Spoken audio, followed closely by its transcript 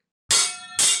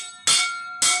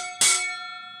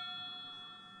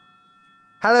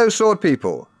Hello, sword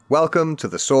people. Welcome to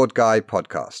the Sword Guy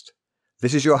podcast.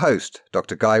 This is your host,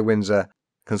 Dr. Guy Windsor,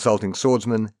 consulting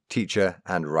swordsman, teacher,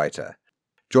 and writer.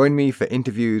 Join me for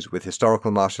interviews with historical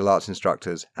martial arts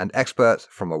instructors and experts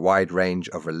from a wide range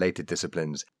of related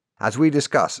disciplines as we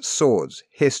discuss swords,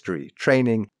 history,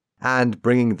 training, and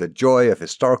bringing the joy of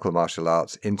historical martial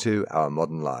arts into our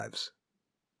modern lives.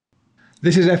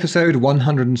 This is episode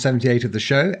 178 of the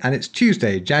show, and it's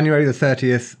Tuesday, January the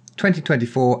 30th,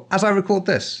 2024, as I record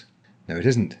this. No, it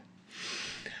isn't.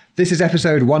 This is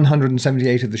episode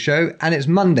 178 of the show, and it's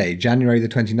Monday, January the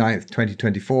 29th,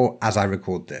 2024, as I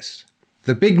record this.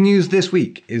 The big news this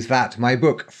week is that my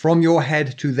book, From Your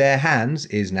Head to Their Hands,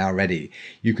 is now ready.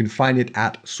 You can find it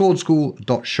at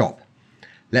swordschool.shop.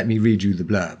 Let me read you the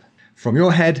blurb. From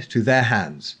Your Head to Their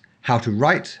Hands: How to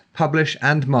Write, Publish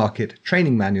and Market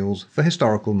Training Manuals for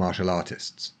Historical Martial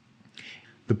Artists.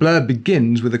 The blurb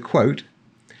begins with a quote,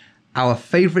 "Our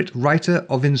favourite writer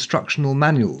of instructional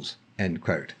manuals," end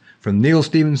quote, from Neil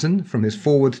Stevenson from his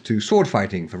foreword to Sword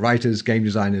Fighting for writers, game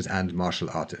designers and martial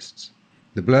artists.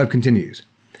 The blurb continues.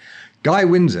 Guy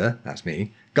Windsor, that's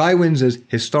me, Guy Windsor's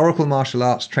historical martial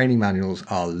arts training manuals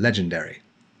are legendary.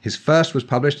 His first was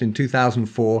published in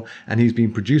 2004 and he's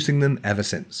been producing them ever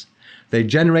since. They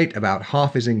generate about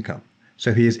half his income,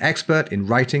 so he is expert in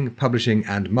writing, publishing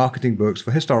and marketing books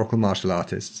for historical martial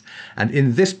artists, and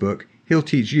in this book he'll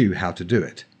teach you how to do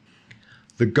it.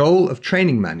 The goal of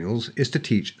training manuals is to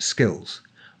teach skills.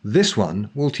 This one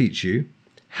will teach you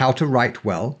how to write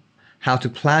well, how to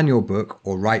plan your book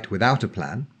or write without a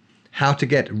plan, how to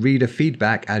get reader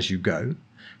feedback as you go,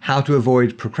 how to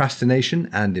avoid procrastination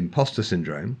and imposter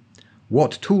syndrome,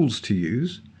 what tools to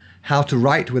use, how to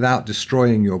write without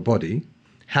destroying your body,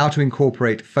 how to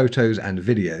incorporate photos and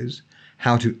videos,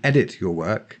 how to edit your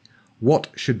work, what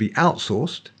should be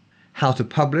outsourced, how to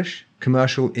publish,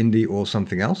 commercial, indie or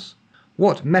something else,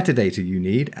 what metadata you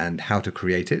need and how to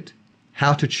create it,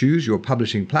 how to choose your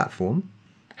publishing platform,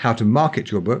 how to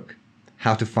market your book,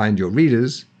 how to find your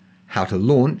readers, how to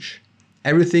launch,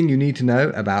 everything you need to know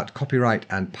about copyright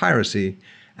and piracy,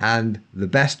 and the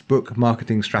best book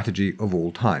marketing strategy of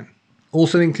all time.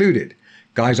 Also included,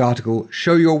 Guy's article,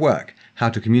 Show Your Work, How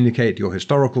to Communicate Your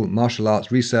Historical Martial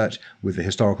Arts Research with the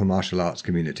Historical Martial Arts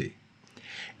Community.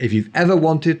 If you've ever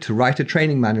wanted to write a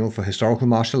training manual for historical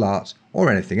martial arts or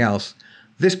anything else,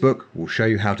 this book will show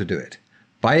you how to do it.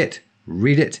 Buy it,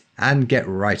 read it, and get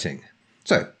writing.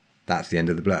 So, that's the end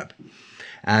of the blurb.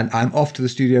 And I'm off to the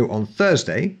studio on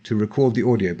Thursday to record the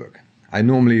audiobook. I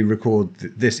normally record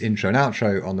this intro and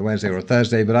outro on the Wednesday or a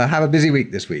Thursday, but I have a busy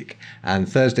week this week. And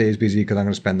Thursday is busy because I'm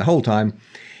going to spend the whole time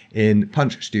in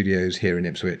Punch Studios here in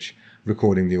Ipswich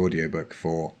recording the audiobook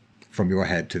for From Your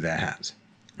Head to Their Hands.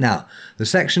 Now, the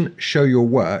section Show Your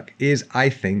Work is, I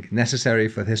think, necessary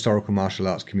for the historical martial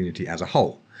arts community as a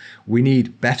whole. We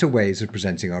need better ways of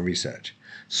presenting our research.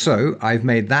 So I've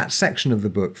made that section of the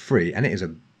book free, and it is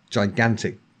a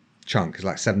gigantic chunk, it's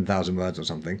like 7,000 words or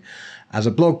something, as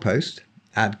a blog post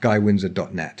at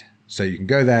guywindsor.net. So you can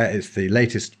go there, it's the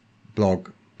latest blog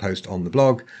post on the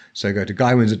blog, so go to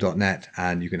guywindsor.net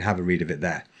and you can have a read of it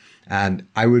there. And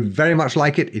I would very much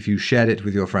like it if you shared it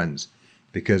with your friends,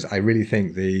 because I really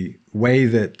think the way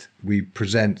that we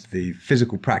present the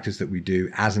physical practice that we do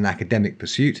as an academic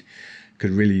pursuit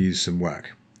could really use some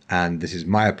work. And this is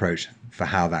my approach for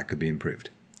how that could be improved.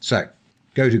 So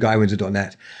go to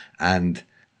guywindsor.net and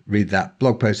read that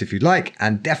blog post if you'd like,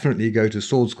 and definitely go to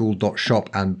swordschool.shop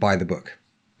and buy the book,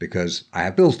 because I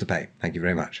have bills to pay. Thank you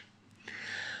very much.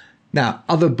 Now,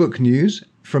 other book news.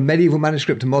 From medieval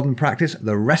manuscript to modern practice,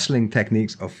 the wrestling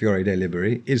techniques of Fiore de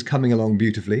Liberi is coming along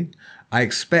beautifully. I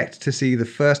expect to see the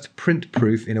first print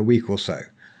proof in a week or so.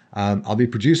 I'll be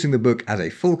producing the book as a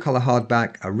full colour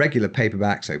hardback, a regular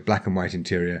paperback, so black and white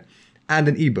interior, and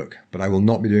an ebook, but I will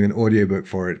not be doing an audiobook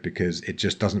for it because it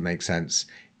just doesn't make sense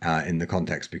in the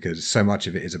context, because so much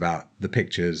of it is about the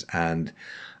pictures, and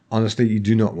honestly, you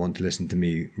do not want to listen to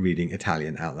me reading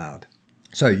Italian out loud.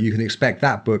 So you can expect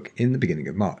that book in the beginning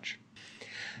of March.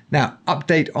 Now,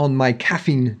 update on my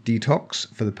caffeine detox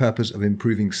for the purpose of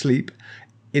improving sleep.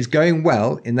 It's going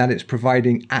well in that it's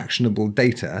providing actionable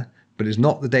data, but it's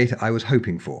not the data I was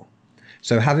hoping for.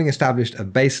 So having established a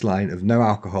baseline of no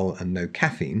alcohol and no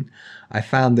caffeine, I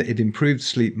found that it improved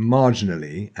sleep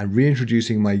marginally, and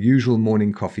reintroducing my usual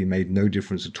morning coffee made no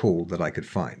difference at all that I could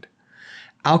find.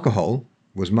 Alcohol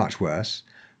was much worse,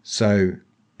 so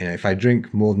if I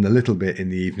drink more than a little bit in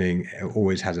the evening, it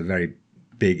always has a very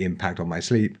big impact on my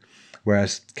sleep,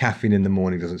 whereas caffeine in the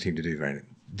morning doesn't seem to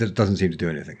do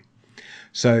anything.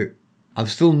 So I'm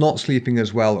still not sleeping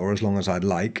as well or as long as I'd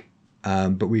like,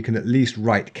 but we can at least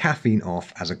write caffeine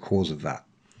off as a cause of that.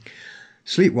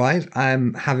 Sleep-wise,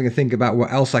 I'm having a think about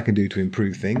what else I can do to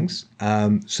improve things.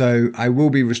 So I will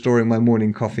be restoring my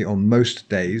morning coffee on most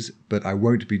days, but I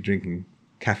won't be drinking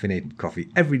caffeinated coffee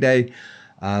every day.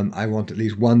 I want at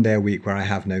least one day a week where I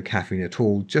have no caffeine at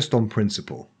all, just on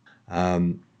principle.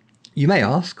 You may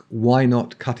ask, why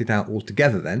not cut it out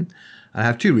altogether then? I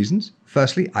have two reasons.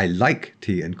 Firstly, I like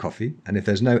tea and coffee, and if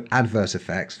there's no adverse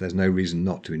effects, there's no reason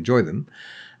not to enjoy them.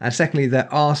 And secondly,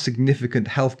 there are significant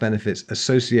health benefits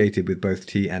associated with both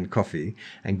tea and coffee,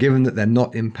 and given that they're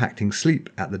not impacting sleep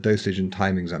at the dosage and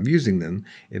timings I'm using them,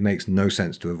 it makes no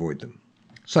sense to avoid them.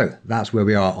 So that's where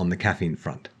we are on the caffeine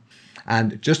front.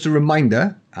 And just a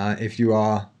reminder, if you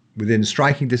are within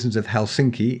striking distance of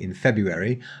Helsinki in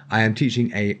February, I am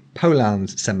teaching a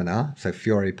Polans seminar, so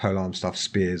Fiore, Polarm stuff,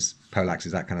 spears,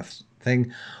 polaxes, that kind of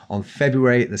thing, on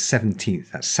February the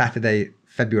 17th. That's Saturday,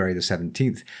 February the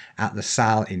 17th, at the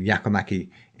Sal in Jakomäki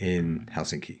in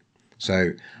Helsinki.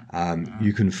 So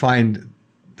you can find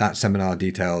that seminar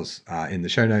details in the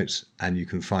show notes, and you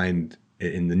can find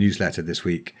it in the newsletter this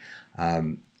week.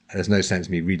 There's no sense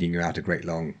me reading you out a great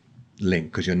long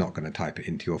link because you're not going to type it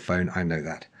into your phone. I know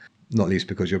that. Not least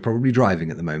because you're probably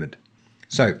driving at the moment.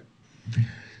 So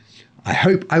I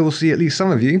hope I will see at least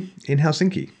some of you in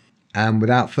Helsinki. And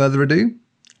without further ado,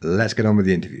 let's get on with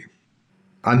the interview.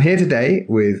 I'm here today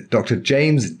with Dr.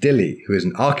 James Dilley, who is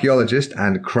an archaeologist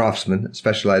and craftsman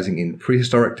specializing in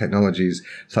prehistoric technologies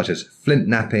such as flint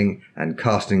knapping and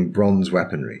casting bronze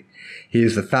weaponry. He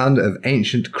is the founder of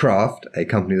Ancient Craft, a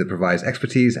company that provides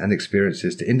expertise and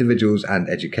experiences to individuals and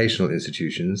educational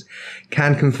institutions.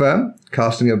 Can confirm,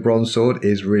 casting a bronze sword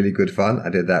is really good fun. I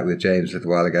did that with James a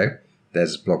little while ago.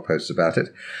 There's blog posts about it.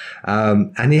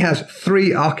 And he has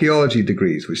 3 archaeology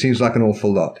degrees, which seems like an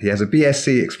awful lot. He has a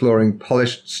BSc exploring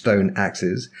polished stone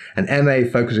axes, an MA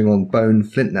focusing on bone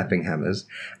flint knapping hammers,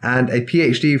 and a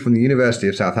PhD from the University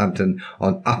of Southampton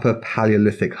on Upper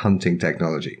Paleolithic hunting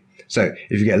technology. So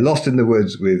if you get lost in the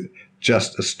woods with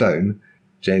just a stone,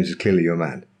 James is clearly your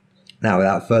man. Now,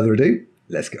 without further ado,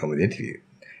 let's get on with the interview.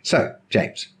 So,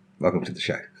 James, welcome to the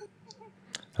show.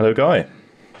 Hello, Guy.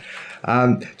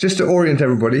 Just to orient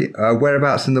everybody,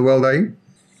 whereabouts in the world are you?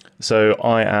 So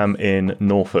I am in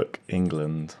Norfolk,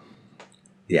 England.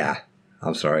 Yeah,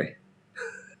 I'm sorry.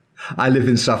 I live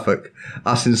in Suffolk.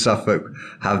 Us in Suffolk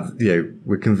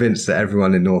we're convinced that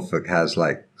everyone in Norfolk has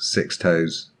like 6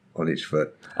 toes on each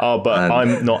foot. Oh, but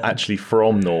I'm not actually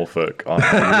from Norfolk. I'm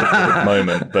from Liverpool at the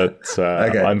moment, but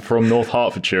okay. I'm from North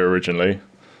Hertfordshire originally.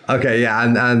 Okay, yeah,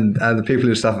 and the people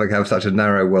in Suffolk have such a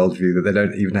narrow worldview that they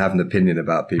don't even have an opinion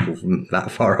about people from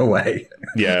that far away.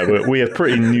 Yeah, we have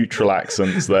pretty neutral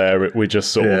accents there. We're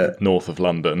just sort of north of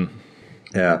London.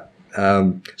 Yeah.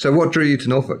 So what drew you to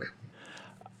Norfolk?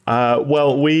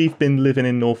 Well, we've been living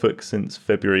in Norfolk since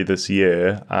February this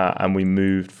year, and we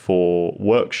moved for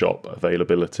workshop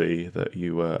availability that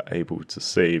you were able to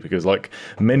see, because like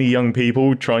many young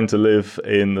people, trying to live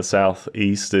in the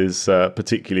southeast is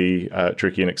particularly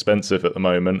tricky and expensive at the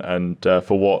moment. And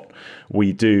for what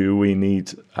we do, we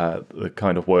need the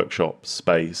kind of workshop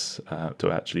space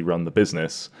to actually run the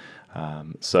business.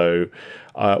 So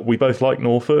we both like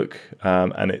Norfolk,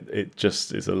 and it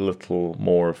just is a little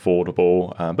more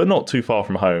affordable, but not too far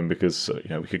from home, because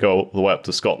we could go all the way up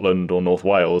to Scotland or North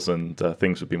Wales and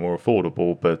things would be more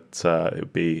affordable, but it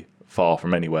would be far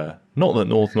from anywhere. Not that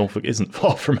North Norfolk isn't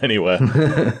far from anywhere.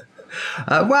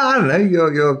 Well, I don't know.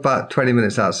 You're about 20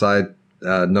 minutes outside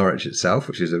Norwich itself,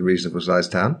 which is a reasonable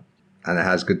sized town, and it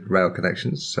has good rail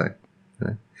connections. So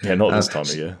yeah, not this time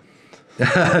of year.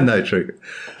 No, true.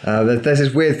 There's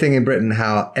this weird thing in Britain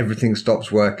how everything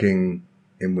stops working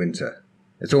in winter.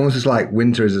 It's almost as like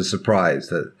winter is a surprise,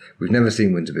 that we've never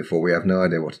seen winter before. We have no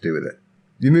idea what to do with it.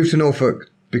 You moved to Norfolk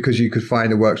because you could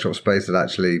find a workshop space that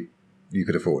actually you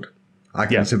could afford. I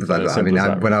can sympathise with that. I mean,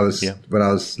 when I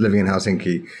was living in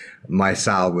Helsinki, my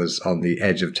Sal was on the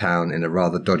edge of town in a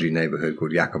rather dodgy neighbourhood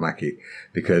called Jakomäki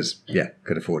because,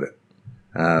 could afford it.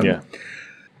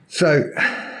 So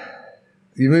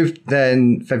you moved there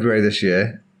in February this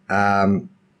year.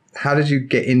 How did you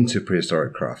get into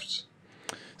prehistoric crafts?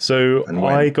 So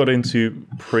I got into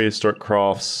prehistoric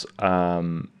crafts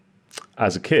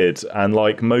as a kid, and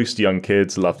like most young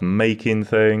kids, loved making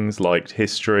things, liked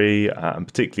history, and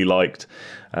particularly liked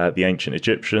the ancient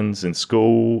Egyptians in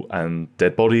school and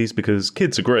dead bodies, because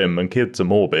kids are grim and kids are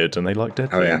morbid and they like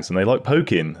dead things and they like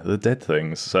poking the dead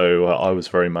things. So I was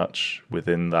very much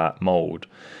within that mould.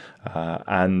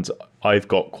 And I've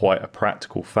got quite a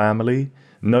practical family,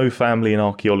 no family in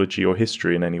archaeology or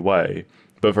history in any way,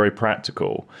 but very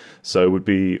practical. So would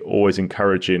be always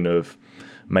encouraging of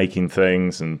making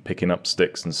things and picking up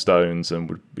sticks and stones, and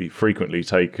would be frequently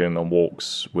taken on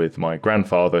walks with my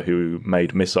grandfather, who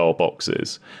made missile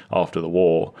boxes after the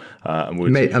war. And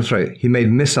would, he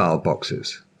made missile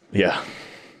boxes? Yeah.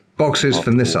 Boxes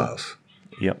for missiles?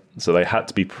 Yep. So they had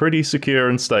to be pretty secure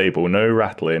and stable, no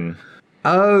rattling.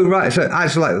 Oh, right. So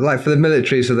actually like for the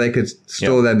military, so they could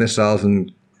store their missiles.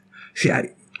 And see,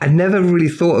 I never really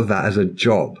thought of that as a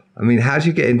job. I mean, how do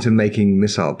you get into making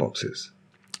missile boxes?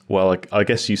 Well, I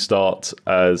guess you start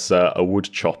as a wood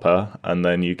chopper, and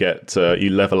then you get you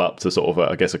level up to sort of,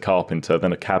 a carpenter,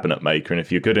 then a cabinet maker. And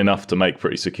if you're good enough to make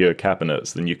pretty secure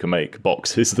cabinets, then you can make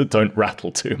boxes that don't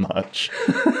rattle too much.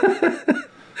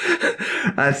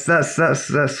 I've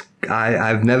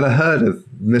never heard of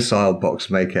missile box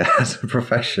maker as a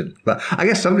profession, but I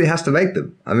guess somebody has to make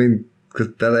them. I mean, because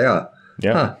there they are.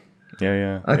 Yeah. Huh.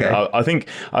 Yeah. Okay. Yeah,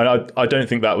 I don't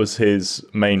think that was his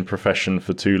main profession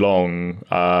for too long.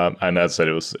 And as I said,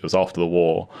 it was after the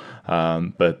war.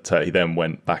 But he then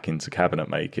went back into cabinet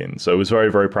making. So it was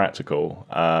very, very practical.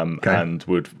 And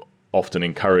would often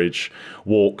encourage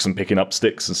walks and picking up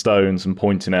sticks and stones and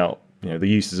pointing out, the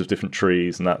uses of different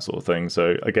trees and that sort of thing.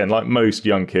 So again, like most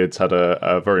young kids, had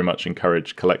a very much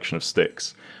encouraged collection of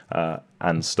sticks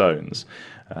and stones.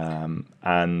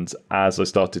 And as I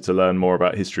started to learn more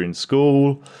about history in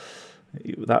school,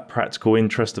 that practical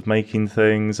interest of making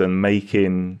things and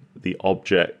making the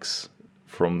objects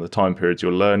from the time periods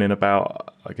you're learning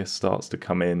about, I guess, starts to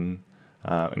come in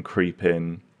and creep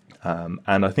in.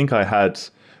 And I think I had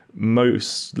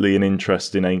mostly an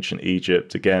interest in ancient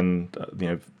Egypt. Again,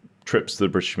 trips to the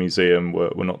British Museum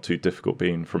were not too difficult,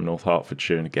 being from North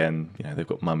Hertfordshire. And again, they've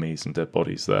got mummies and dead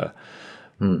bodies there.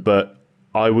 But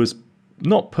I was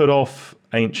not put off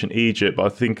ancient Egypt, but I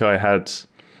think I had,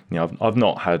 I've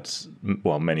not had,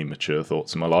 many mature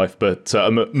thoughts in my life, but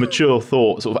a mature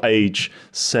thought, sort of age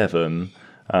 7,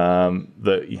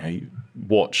 that, you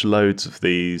watch loads of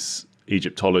these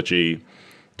Egyptology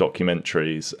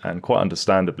documentaries, and quite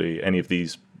understandably, any of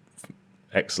these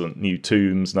excellent new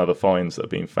tombs and other finds that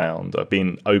have been found are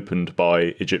being opened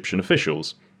by Egyptian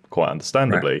officials, quite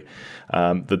understandably.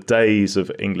 Right. The days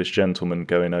of English gentlemen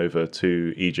going over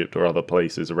to Egypt or other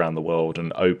places around the world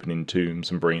and opening tombs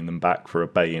and bringing them back for a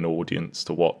baying audience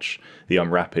to watch the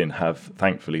unwrapping have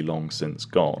thankfully long since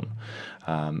gone.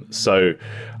 So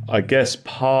I guess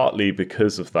partly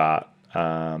because of that,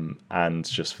 and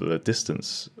just for the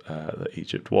distance that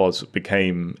Egypt was,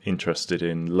 became interested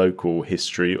in local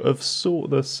history of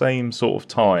the same sort of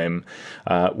time,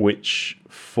 which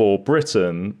for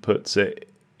Britain puts it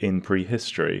in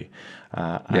prehistory.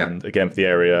 And again, for the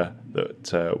area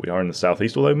that we are in the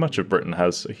southeast, although much of Britain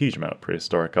has a huge amount of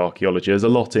prehistoric archaeology, there's a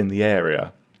lot in the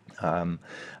area.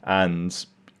 And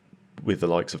with the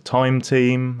likes of Time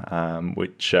Team,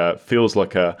 which feels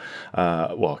like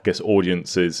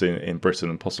audiences in Britain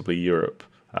and possibly Europe.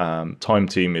 Time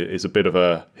Team is a bit of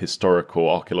a historical,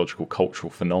 archaeological,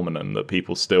 cultural phenomenon that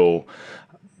people still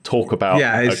talk about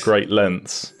at great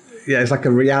lengths. Yeah, it's like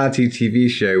a reality TV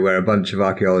show where a bunch of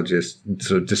archaeologists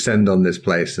sort of descend on this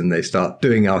place and they start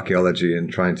doing archaeology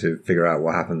and trying to figure out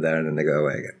what happened there, and then they go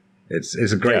away again. It's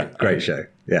a great show.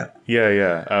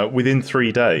 Yeah. Within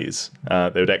 3 days,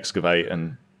 they would excavate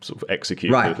and sort of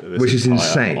execute this which is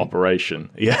insane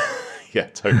operation. Yeah,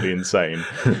 totally insane.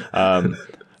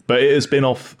 But it has been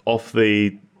off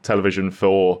the television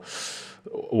for,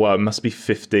 it must be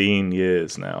 15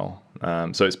 years now.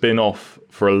 So it's been off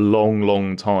for a long,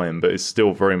 long time, but it's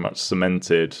still very much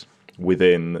cemented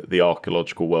within the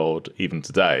archaeological world even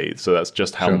today. So that's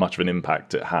just how much of an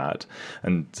impact it had,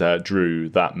 and drew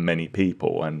that many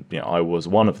people. And I was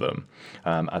one of them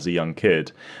as a young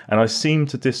kid. And I seem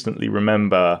to distantly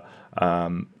remember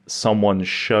someone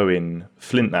showing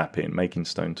flint knapping, making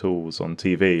stone tools on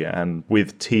TV. And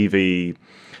with TV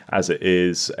as it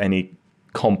is, any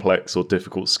complex or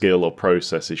difficult skill or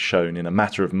process is shown in a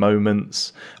matter of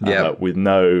moments, with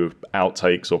no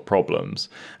outtakes or problems.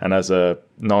 And as a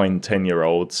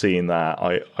 9-10-year-old seeing that,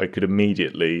 I could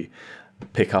immediately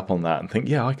pick up on that and think,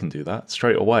 I can do that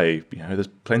straight away. There's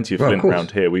plenty of flint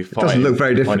around here. It doesn't look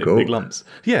very difficult. Big lumps.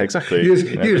 Yeah, exactly. You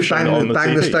just bang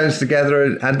the stones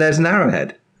together and there's an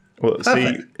arrowhead.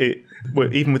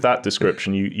 Well, even with that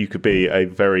description, you could be a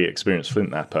very experienced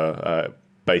flint knapper,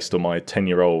 based on my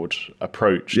 10-year-old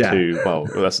approach to,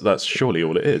 that's surely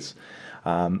all it is.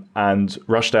 And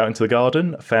rushed out into the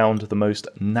garden, found the most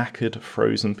knackered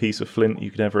frozen piece of flint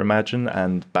you could ever imagine,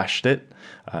 and bashed it,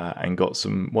 and got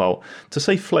some, to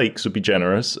say flakes would be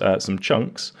generous, some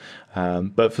chunks.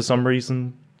 But for some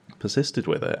reason, persisted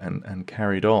with it and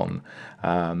carried on.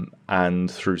 And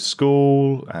through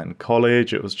school and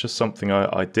college, it was just something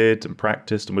I did and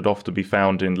practiced, and would often be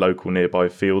found in local nearby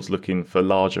fields looking for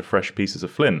larger, fresh pieces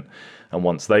of flint. And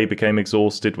once they became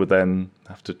exhausted, would then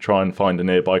have to try and find a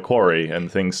nearby quarry,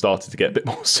 and things started to get a bit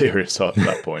more serious after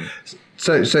that point.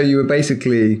 So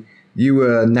you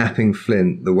were napping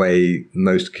flint the way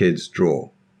most kids draw.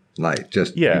 You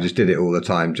just did it all the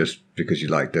time just because you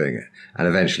liked doing it, and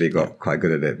eventually got quite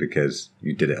good at it because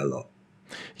you did it a lot.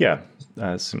 Yeah,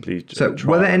 simply. So,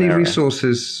 were there any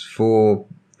resources for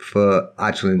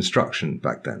actual instruction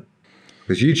back then?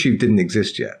 Because YouTube didn't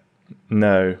exist yet.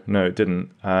 No, it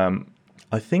didn't.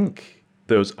 I think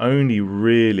there was only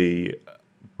really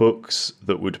books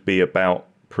that would be about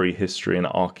prehistory and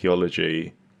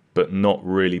archaeology, but not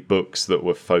really books that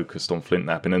were focused on flint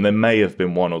napping. And there may have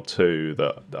been one or two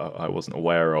that I wasn't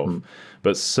aware of,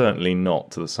 but certainly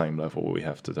not to the same level we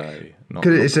have today.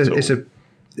 Because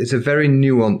it's a very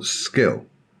nuanced skill.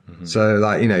 Mm-hmm.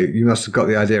 So, you must have got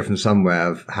the idea from somewhere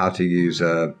of how to use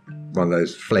one of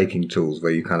those flaking tools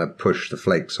where you kind of push the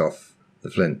flakes off the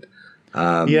flint.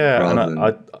 Rather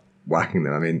than whacking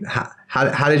them. I mean,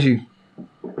 how did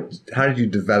you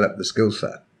develop the skill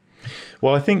set?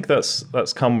 Well, I think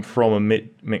that's come from a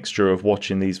mixture of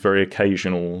watching these very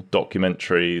occasional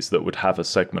documentaries that would have a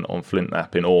segment on flint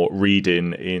napping, or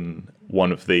reading in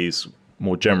one of these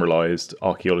more generalized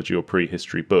archaeology or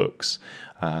prehistory books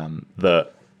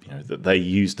that they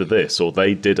used this or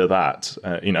they did that,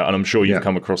 and I'm sure you've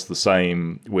come across the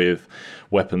same with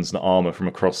weapons and armor from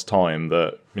across time,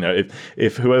 that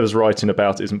if whoever's writing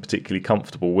about it isn't particularly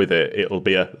comfortable with it, it'll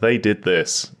be they did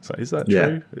this. So is that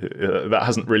true? That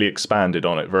hasn't really expanded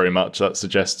on it very much. That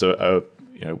suggests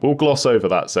we'll gloss over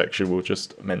that section, we'll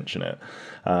just mention it.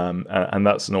 And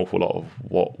that's an awful lot of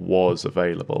what was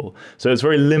available. So it's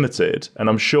very limited, and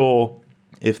I'm sure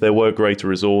if there were greater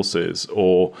resources,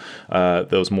 or there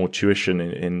was more tuition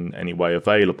in any way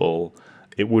available,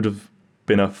 it would have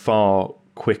been a far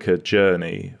quicker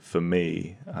journey for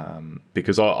me,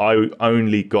 because I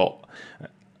only got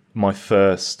my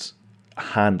first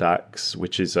hand axe,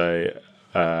 which is a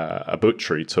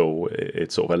butchery tool.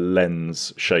 It's sort of a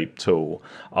lens-shaped tool,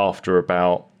 after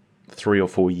about 3 or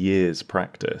 4 years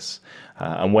practice.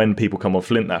 And when people come on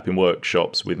flint napping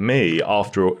workshops with me,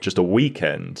 after just a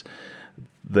weekend,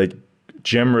 they're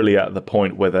generally at the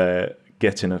point where they're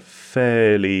getting a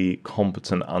fairly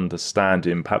competent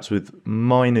understanding, perhaps with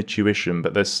minor tuition,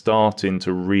 but they're starting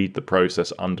to read the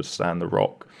process, understand the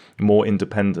rock more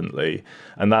independently.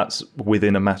 And that's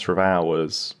within a matter of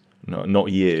hours,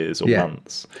 not years or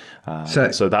months.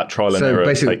 So that trial and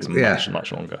error takes much,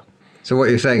 much longer. So what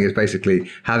you're saying is basically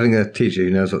having a teacher who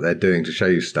knows what they're doing to show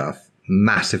you stuff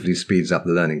massively speeds up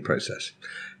the learning process.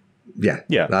 Yeah.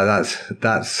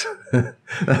 That's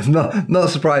not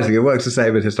surprising. It works the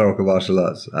same with historical martial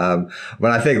arts.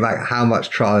 When I think back how much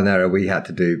trial and error we had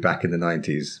to do back in the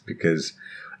 90s, because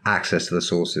access to the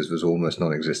sources was almost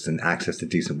non-existent, access to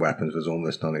decent weapons was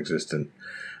almost non-existent,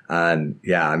 and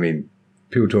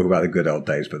people talk about the good old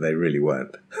days, but they really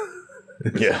weren't.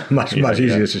 much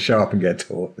easier to show up and get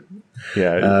taught.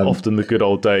 Often the good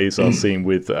old days are seen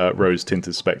with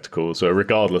rose-tinted spectacles,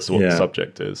 regardless of what the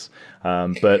subject is.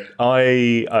 But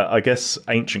I guess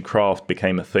ancient craft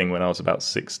became a thing when I was about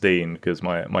 16, because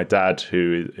my dad,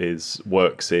 who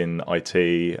works in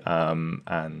IT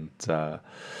and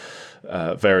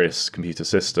various computer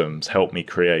systems, helped me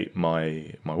create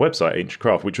my website, Ancient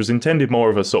Craft, which was intended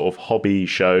more of a sort of hobby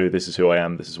show. This is who I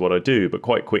am, this is what I do, but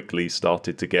quite quickly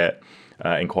started to get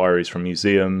inquiries from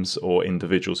museums or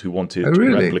individuals who wanted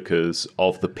replicas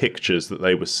of the pictures that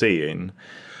they were seeing.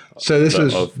 So this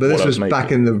was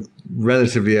back in the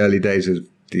relatively early days of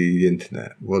the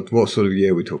internet. What sort of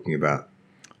year are we talking about?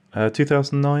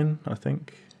 2009, I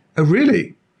think. Oh,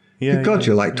 really? Yeah. Good God,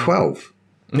 you're like 12.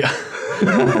 Yeah.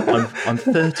 I'm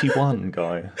 31,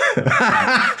 Guy.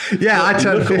 I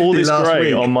turned 50 all this last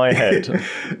grey week on my head.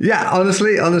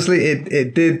 honestly,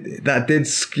 it did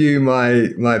skew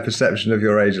my perception of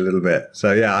your age a little bit. So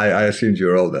I assumed you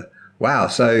were older. Wow.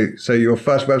 So your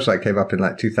first website came up in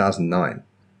like 2009.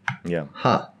 Yeah.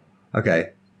 Huh.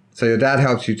 Okay. So your dad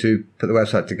helped you to put the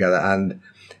website together, and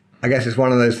I guess it's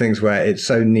one of those things where it's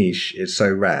so niche, it's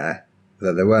so rare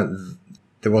that there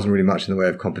wasn't really much in the way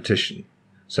of competition.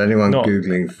 So anyone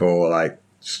Googling for like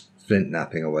flint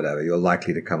napping or whatever, you're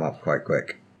likely to come up quite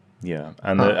quick. Yeah,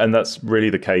 and that's really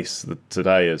the case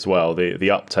today as well.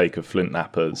 The uptake of flint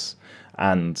nappers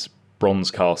and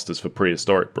bronze casters for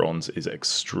prehistoric bronze is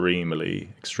extremely,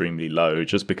 extremely low,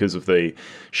 just because of the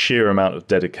sheer amount of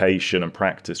dedication and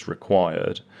practice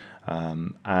required.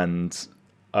 And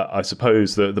I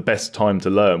suppose the best time to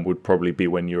learn would probably be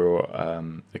when you're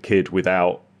a kid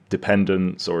without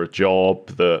dependents or a job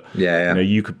that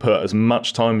you could put as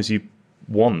much time as you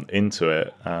want into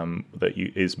it,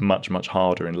 is much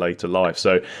harder in later life.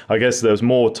 So I guess there's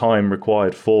more time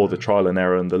required for the trial and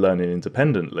error and the learning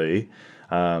independently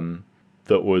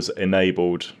that was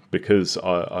enabled because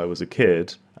I was a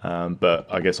kid. But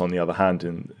I guess on the other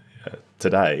hand,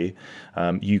 today,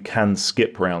 you can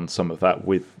skip around some of that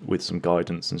with some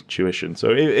guidance and tuition.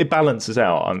 So it balances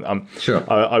out. Sure.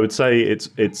 I would say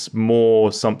it's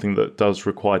more something that does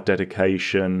require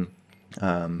dedication,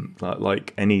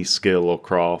 like any skill or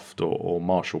craft or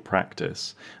martial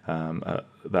practice,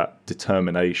 that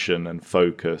determination and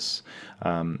focus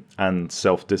and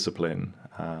self-discipline.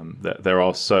 That there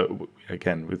are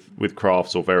again with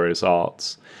crafts or various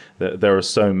arts, there are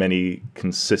so many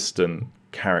consistent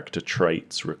character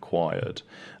traits required,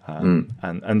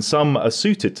 and some are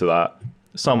suited to that,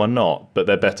 some are not, but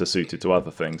they're better suited to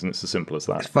other things, and it's as simple as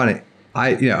that. It's funny.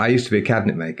 I used to be a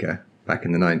cabinet maker back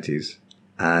in the 90s,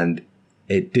 and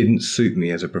it didn't suit me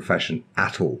as a profession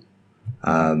at all.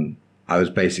 I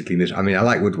was basically I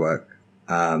like woodwork.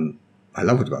 I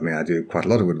love woodwork. I mean, I do quite a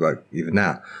lot of woodwork even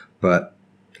now, but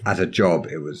as a job,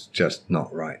 it was just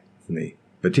not right for me.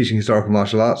 But teaching historical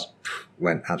martial arts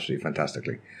went absolutely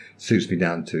fantastically. Suits me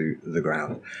down to the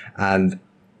ground. And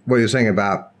what you're saying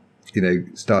about,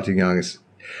 starting young is,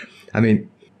 it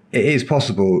is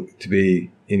possible to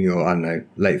be in your,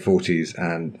 late 40s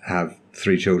and have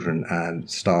 3 children and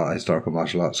start a historical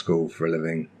martial arts school for a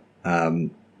living.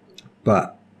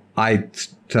 But I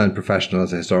turned professional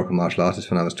as a historical martial artist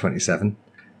when I was 27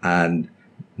 and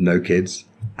no kids.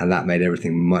 And that made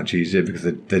everything much easier because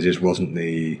there just wasn't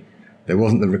the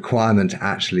requirement to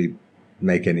actually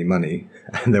make any money.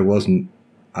 And I wasn't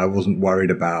worried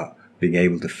about being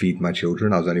able to feed my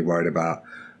children. I was only worried about,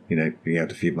 being able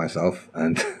to feed myself.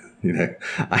 And,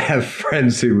 I have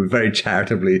friends who were very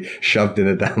charitably shoved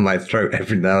dinner down my throat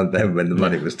every now and then when the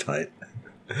money was tight.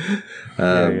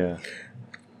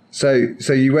 So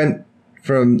you went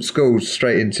from school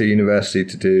straight into university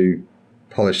to do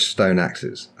polished stone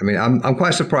axes. I'm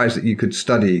quite surprised that you could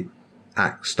study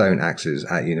stone axes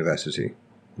at university.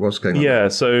 What's going on? Yeah,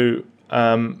 so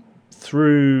the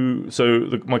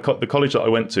college that I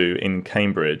went to in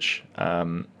Cambridge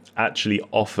actually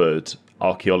offered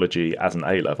archaeology as an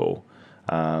A-level.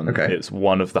 Okay. It's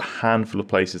one of the handful of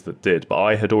places that did, but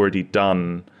I had already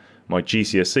done my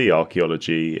GCSE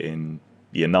archaeology in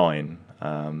year 9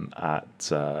 at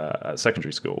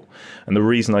secondary school. And the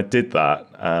reason I did that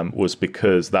was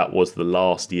because that was the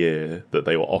last year that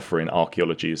they were offering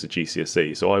archaeology as a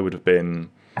GCSE. So I would have been...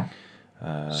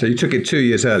 so you took it 2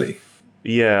 years early?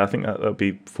 Yeah, I think that would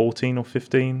be 14 or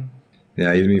 15.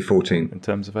 Yeah, you'd be 14. In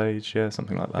terms of age, yeah,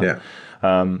 something like that. Yeah.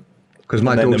 Because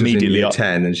my daughter's in year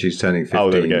 10 and she's turning 15. Oh,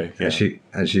 there we go. Yeah.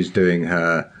 And she's doing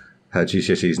her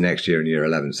GCSEs next year in year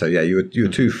 11. So yeah, you were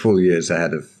 2 full years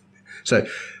ahead of... So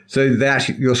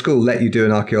your school let you do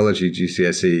an archaeology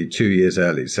GCSE 2 years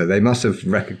early. So they must have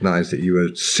recognised that you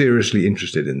were seriously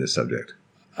interested in this subject.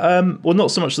 Well,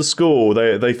 not so much the school.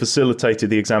 They facilitated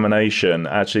the examination.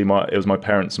 Actually, it was my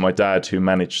parents and my dad who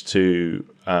managed to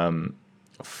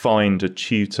find a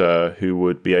tutor who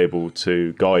would be able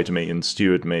to guide me and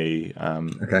steward me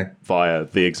via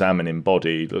the examining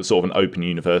body, sort of an open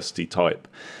university type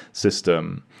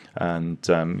system. And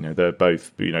they're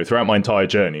both, throughout my entire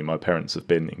journey, my parents have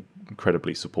been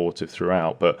incredibly supportive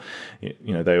throughout. But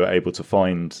they were able to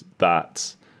find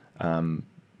that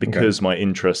because my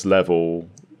interest level,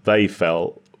 they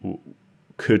felt,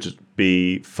 could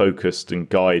be focused and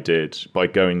guided by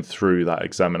going through that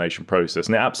examination process,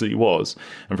 and it absolutely was.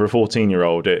 And for a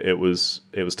 14-year-old, it was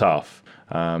tough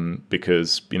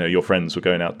because your friends were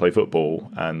going out to play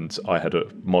football, and I had a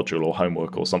module or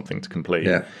homework or something to complete.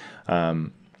 Yeah.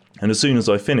 And as soon as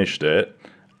I finished it,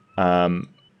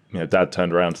 Dad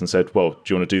turned around and said, "Well, do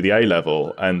you want to do the A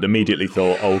level?" And immediately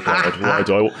thought, "Oh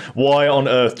God, why on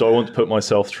earth do I want to put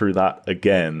myself through that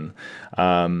again?"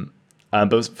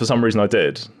 But for some reason I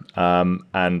did.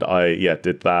 And I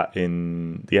did that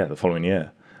in the following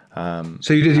year.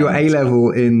 So you did your A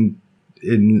level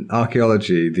in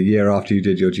archaeology the year after you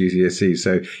did your GCSE.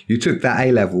 So you took that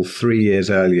A level 3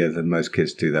 years earlier than most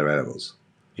kids do their A levels.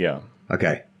 Yeah.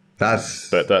 Okay.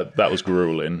 But that was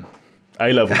grueling.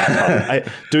 A level was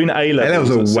tough. Doing A levels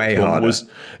are way harder.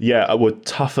 Were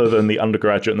tougher than the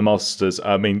undergraduate and the masters.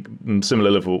 I mean,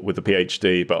 similar level with the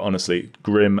PhD, but honestly,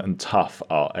 grim and tough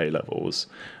are A levels.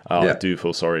 I do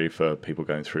feel sorry for people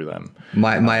going through them.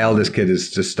 My eldest kid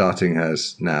is just starting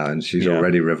hers now, and she's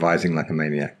already revising like a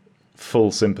maniac.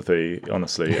 Full sympathy,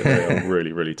 honestly. They're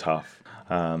really, really tough.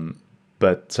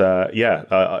 But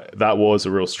that was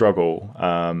a real struggle.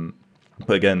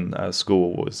 But again,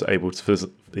 school was able to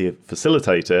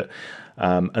facilitate it,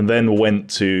 and then went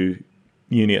to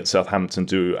uni at Southampton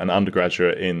to do an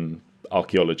undergraduate in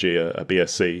archaeology, a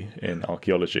BSc in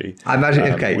archaeology. I imagine,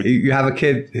 you have a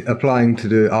kid applying to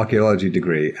do an archaeology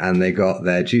degree and they got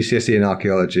their GCSE in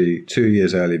archaeology 2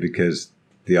 years early because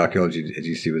the archaeology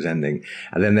GCSE was ending.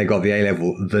 And then they got the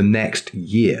A-level the next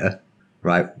year,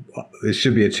 right? It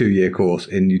should be a 2-year course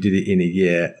and you did it in a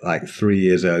year, like 3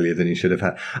 years earlier than you should have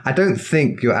had. I don't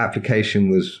think your application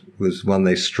was one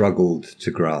they struggled to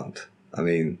grant. I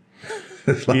mean...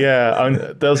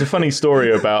 there was a funny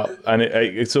story about, and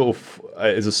it sort of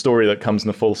is a story that comes in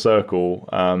a full circle,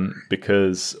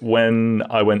 because when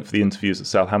I went for the interviews at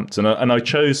Southampton, and I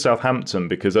chose Southampton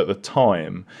because at the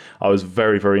time I was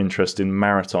very, very interested in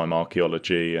maritime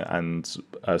archaeology and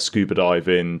scuba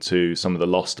diving to some of the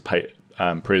lost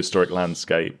prehistoric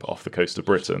landscape off the coast of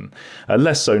Britain.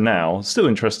 Less so now, still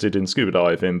interested in scuba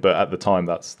diving, but at the time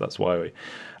that's why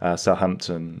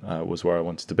Southampton was where I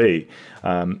wanted to be.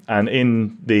 And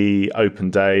in the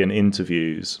open day and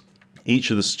interviews,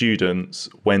 each of the students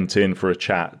went in for a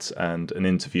chat and an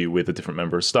interview with a different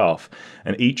member of staff.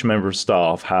 And each member of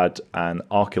staff had an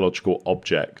archaeological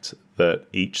object that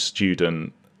each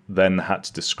student then had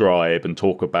to describe and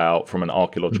talk about from an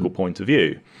archaeological point of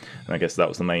view. And I guess that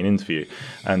was the main interview.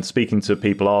 And speaking to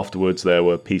people afterwards, there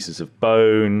were pieces of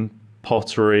bone,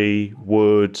 pottery,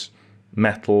 wood,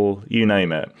 metal, you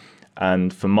name it.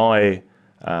 And for my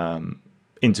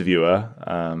interviewer,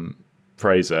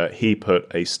 Fraser, he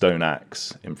put a stone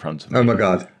axe in front of me. Oh my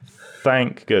God.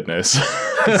 Thank goodness.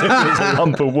 If it was a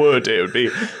lump of wood, it would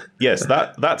be, yes,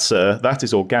 that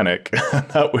is organic.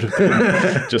 That would have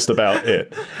been just about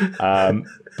it.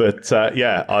 But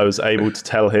I was able to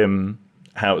tell him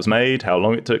how it was made, how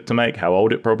long it took to make, how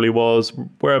old it probably was,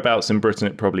 whereabouts in Britain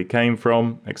it probably came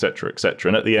from, etc., etc.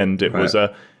 And at the end, it was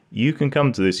you can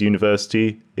come to this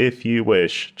university if you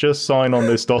wish. Just sign on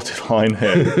this dotted line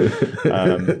here.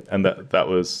 And that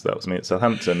was me at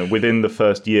Southampton. And within the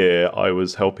first year, I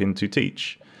was helping to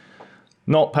teach.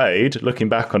 Not paid. Looking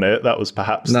back on it, that was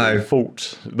perhaps the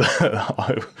fault.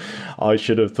 I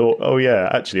should have thought, oh yeah,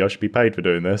 actually I should be paid for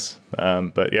doing this.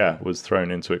 But was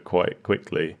thrown into it quite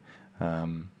quickly.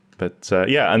 And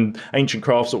ancient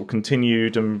crafts sort of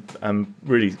continued and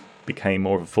really became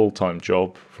more of a full-time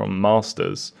job from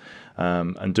masters,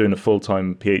 and doing a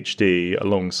full-time PhD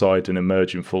alongside an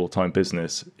emerging full-time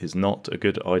business is not a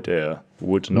good idea.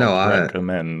 Would not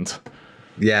recommend.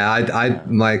 Yeah,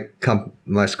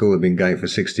 my school had been going for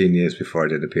 16 years before I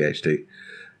did a PhD.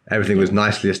 Everything was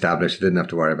nicely established. I didn't have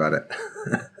to worry about it.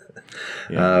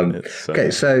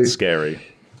 It's so scary.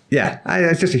 Yeah,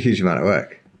 it's just a huge amount of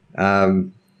work.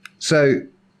 So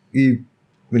when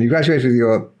you graduated with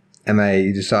your MA,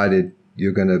 you decided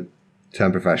you're going to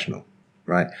turn professional,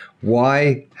 right?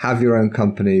 Why have your own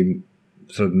company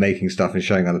sort of making stuff and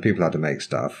showing other people how to make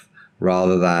stuff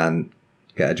rather than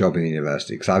get a job in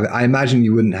university? Because I imagine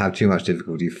you wouldn't have too much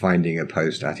difficulty finding a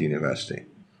post at university.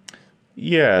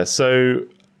 Yeah, so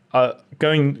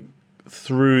going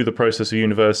through the process of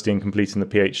university and completing the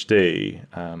PhD,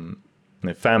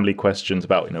 family questions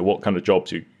about what kind of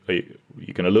jobs you're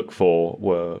going to look for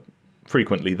were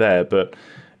frequently there, but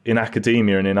in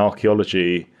academia and in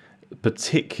archaeology,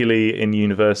 particularly in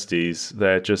universities,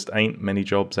 there just ain't many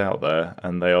jobs out there,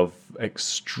 and they are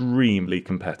extremely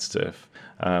competitive,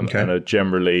 and are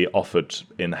generally offered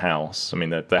in-house. I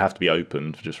mean, they have to be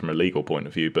opened just from a legal point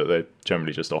of view, but they're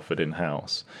generally just offered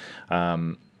in-house.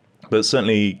 But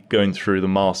certainly going through the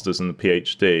masters and the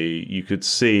PhD, you could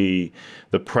see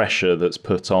the pressure that's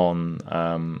put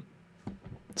on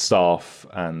staff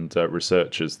and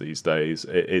researchers these days.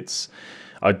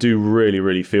 I do really,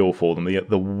 really feel for them. The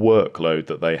workload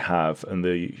that they have and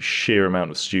the sheer amount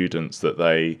of students that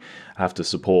they have to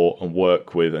support and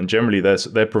work with. And generally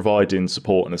they're providing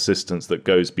support and assistance that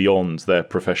goes beyond their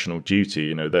professional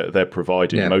duty. They're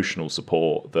providing emotional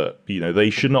support that,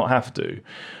 they should not have to.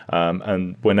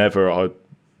 And whenever I'd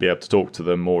be able to talk to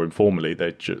them more informally,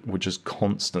 they were just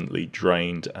constantly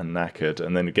drained and knackered.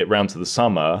 And then you get round to the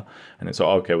summer and it's like,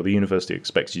 okay, well, the university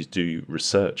expects you to do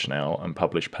research now and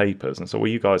publish papers. And so,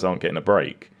 well, you guys aren't getting a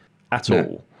break at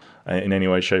all in any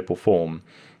way, shape or form.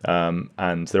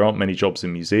 And there aren't many jobs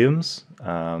in museums.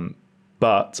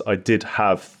 But I did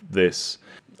have this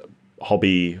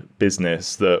hobby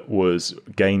business that was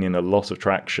gaining a lot of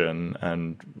traction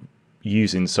and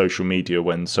using social media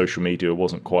when social media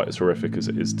wasn't quite as horrific as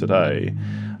it is today.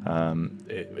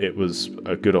 It was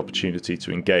a good opportunity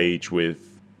to engage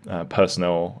with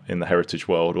personnel in the heritage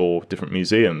world or different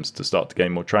museums to start to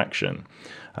gain more traction,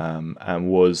 and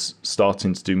was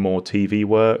starting to do more TV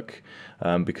work,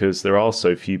 because there are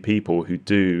so few people who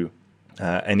do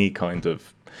any kind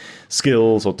of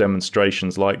skills or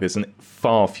demonstrations like this, and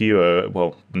far fewer,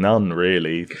 well, none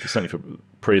really, certainly for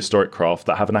prehistoric craft,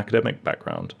 that have an academic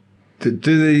background.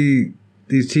 Do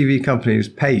these TV companies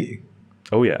pay you?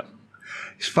 Oh yeah.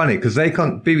 It's funny because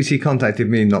BBC contacted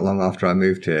me not long after I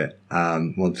moved here,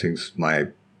 wanting my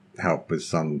help with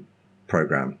some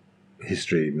program,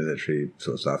 history, military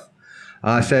sort of stuff.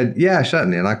 And I said, yeah,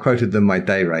 certainly. And I quoted them my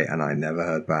day rate, and I never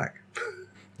heard back.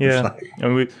 Yeah,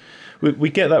 and we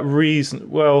get that reason.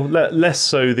 Well, less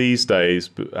so these days,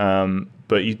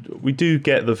 but we do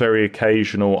get the very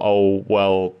occasional. Oh,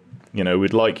 well,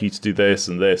 we'd like you to do this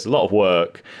and this. A lot of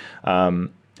work.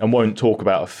 And won't talk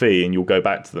about a fee, and you'll go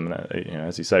back to them, and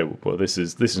as you say, well, this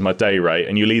is my day rate,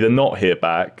 and you'll either not hear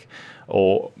back,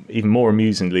 or even more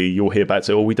amusingly, you'll hear back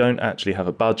say, "Oh, we don't actually have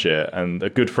a budget." And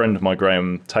a good friend of mine,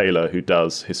 Graham Taylor, who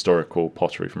does historical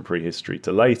pottery from prehistory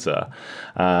to later,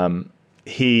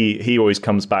 he always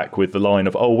comes back with the line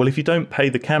of, "Oh, well, if you don't pay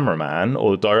the cameraman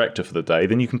or the director for the day,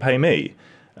 then you can pay me."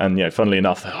 And funnily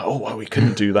enough, "Oh, well, we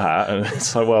couldn't do that." And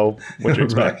it's like, well, what do you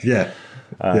expect? Right, yeah.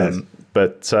 Yes.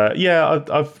 But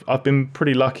I've been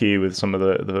pretty lucky with some of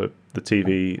the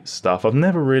TV stuff. I've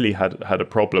never really had a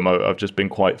problem. I've just been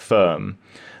quite firm.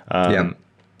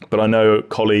 But I know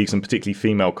colleagues, and particularly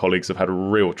female colleagues, have had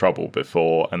real trouble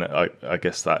before, and I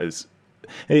guess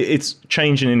it's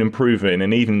changing and improving.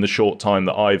 And even in the short time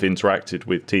that I've interacted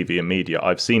with TV and media,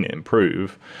 I've seen it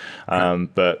improve.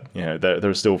 But there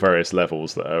are still various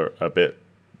levels that are a bit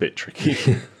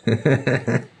tricky.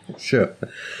 Sure.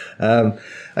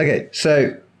 Okay,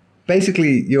 so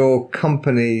basically your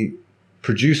company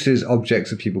produces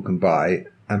objects that people can buy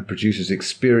and produces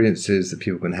experiences that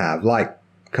people can have, like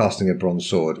casting a bronze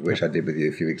sword, which I did with you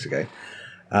a few weeks ago.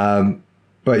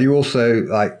 But you also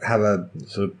have a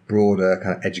sort of broader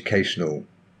kind of educational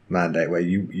mandate where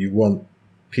you want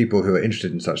people who are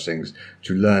interested in such things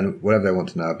to learn whatever they want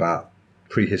to know about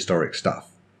prehistoric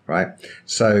stuff, right?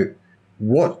 So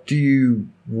what do you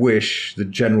wish the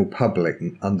general public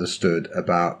understood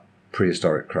about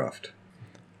prehistoric craft?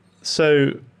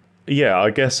 So, I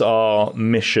guess our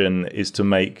mission is to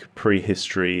make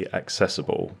prehistory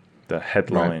accessible, the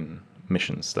headline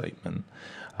mission statement.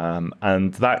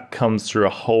 And that comes through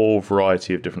a whole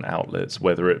variety of different outlets,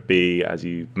 whether it be, as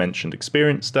you mentioned,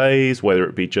 experience days, whether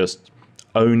it be just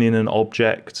owning an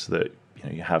object that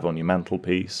you have on your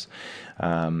mantelpiece,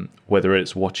 whether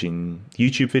it's watching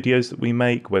YouTube videos that we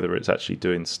make, whether it's actually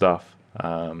doing stuff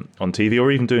on TV,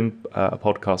 or even doing a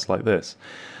podcast like this.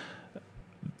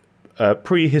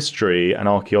 Prehistory and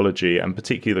archaeology, and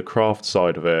particularly the craft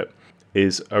side of it,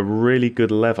 is a really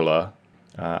good leveler,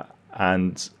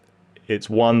 and it's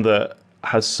one that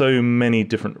has so many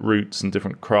different routes and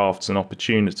different crafts and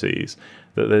opportunities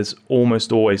that there's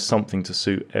almost always something to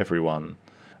suit everyone.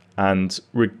 And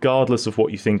regardless of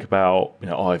what you think about,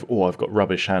 I've got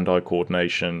rubbish hand-eye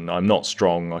coordination, I'm not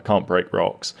strong, I can't break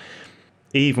rocks.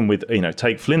 Even with,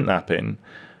 take flint knapping,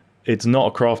 it's not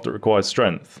a craft that requires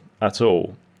strength at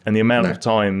all. And the amount of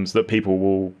times that people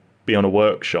will be on a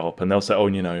workshop and they'll say,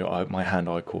 my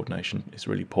hand-eye coordination is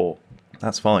really poor.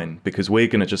 That's fine, because we're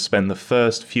going to just spend the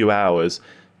first few hours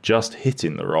just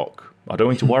hitting the rock. I don't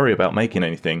want you to worry about making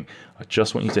anything. I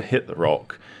just want you to hit the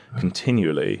rock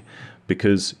continually,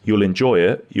 because you'll enjoy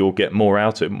it. You'll get more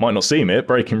out of it. Might not seem it,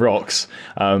 breaking rocks,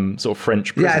 sort of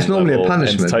French prison. Yeah, it's normally a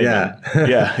punishment.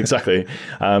 Yeah, exactly.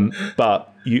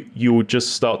 But you'll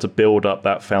just start to build up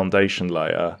that foundation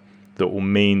layer that will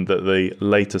mean that the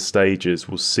later stages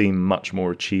will seem much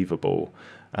more achievable.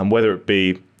 And whether it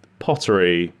be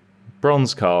pottery,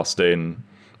 bronze casting,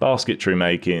 basketry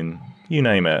making, you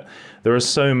name it, there are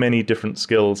so many different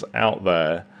skills out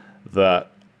there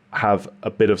that have a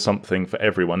bit of something for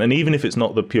everyone. And even if it's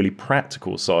not the purely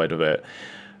practical side of it,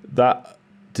 that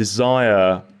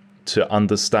desire to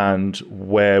understand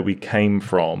where we came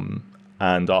from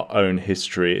and our own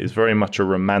history is very much a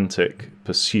romantic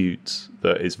pursuit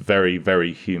that is very,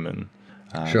 very human.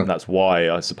 Sure. That's why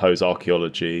I suppose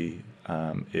archaeology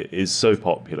is so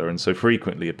popular and so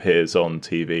frequently appears on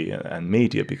TV and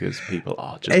media, because people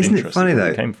are just interested in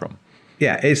where it came from.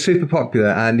 Yeah, it's super popular,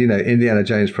 and Indiana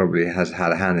Jones probably has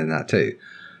had a hand in that too.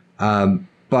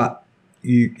 But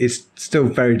it's still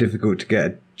very difficult to get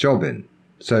a job in.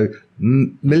 So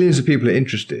millions of people are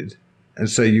interested, and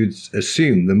so you'd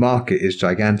assume the market is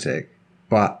gigantic,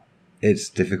 but it's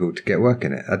difficult to get work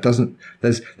in it.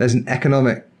 There's an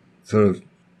economic sort of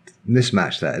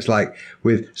mismatch there. It's like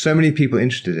with so many people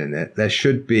interested in it, there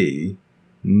should be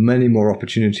many more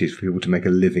opportunities for people to make a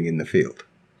living in the field.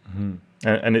 Mm-hmm.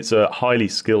 And it's a highly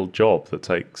skilled job that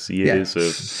takes years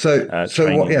of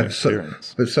training and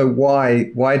experience. So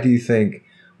why do you think,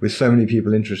 with so many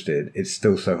people interested, it's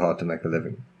still so hard to make a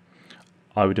living?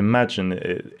 I would imagine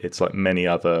it's like many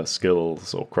other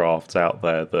skills or crafts out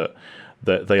there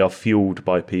that they are fueled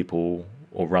by people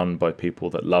or run by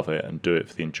people that love it and do it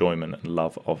for the enjoyment and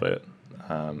love of it.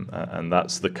 And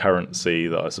that's the currency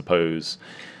that I suppose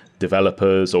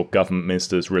developers or government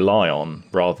ministers rely on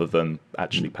rather than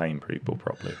actually paying people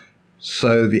properly.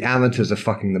 So the amateurs are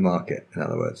fucking the market, in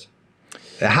other words.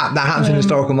 That happens in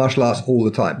historical martial arts all the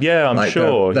time. Yeah, I'm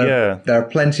sure. There are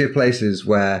plenty of places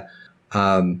where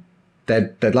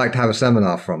they'd like to have a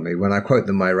seminar from me. When I quote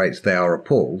them my rates, they are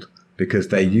appalled because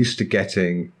they're used to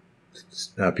getting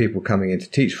people coming in to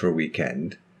teach for a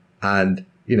weekend, and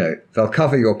they'll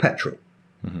cover your petrol.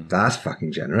 Mm-hmm. That's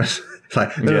fucking generous. It's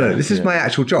like, no, this is my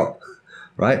actual job,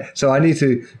 right? So I need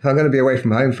to, if I'm going to be away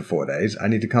from home for 4 days, I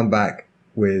need to come back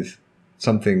with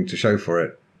something to show for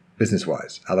it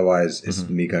business-wise. Otherwise, it's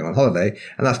me going on holiday,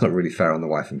 and that's not really fair on the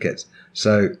wife and kids.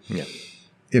 So,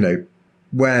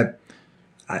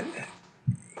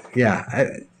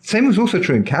 same was also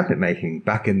true in cabinet making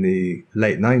back in the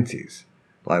late 90s.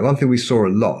 Like, one thing we saw a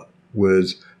lot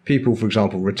was people, for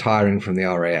example, retiring from the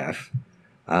RAF,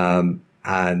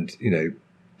 and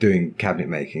doing cabinet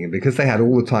making, and because they had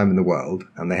all the time in the world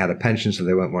and they had a pension, so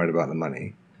they weren't worried about the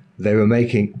money, they were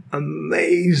making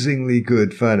amazingly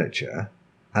good furniture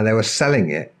and they were selling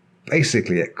it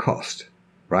basically at cost,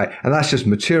 right? And that's just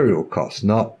material cost,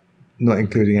 not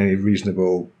including any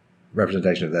reasonable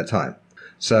representation of their time.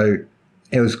 So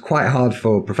it was quite hard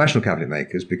for professional cabinet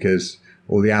makers because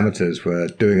all the amateurs were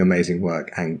doing amazing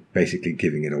work and basically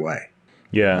giving it away.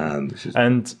 Yeah.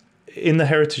 And in the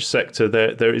heritage sector,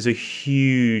 there is a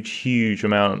huge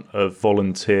amount of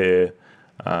volunteer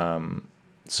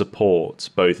support,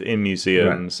 both in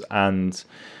museums and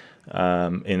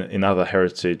in other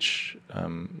heritage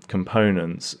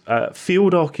components.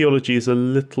 Field archaeology is a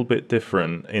little bit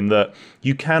different in that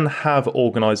you can have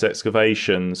organised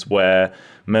excavations where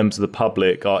members of the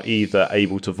public are either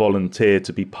able to volunteer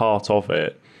to be part of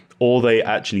it, or they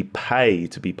actually pay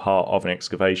to be part of an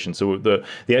excavation. So the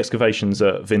excavations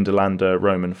at Vindolanda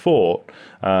Roman Fort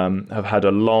have had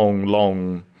a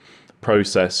long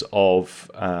process of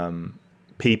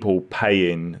people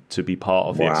paying to be part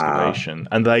of the excavation.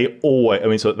 And they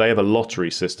always, so they have a lottery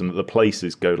system that the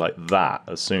places go like that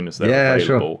as soon as they're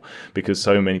available, because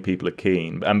so many people are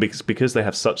keen. And because they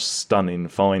have such stunning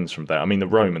finds from there. I mean, the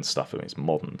Roman stuff, it's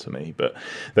modern to me, but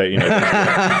they, leather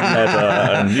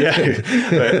and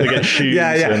they get shoes.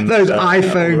 And, those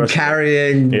iPhone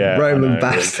carrying Roman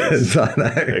bastards, I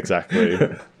know. Exactly.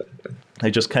 They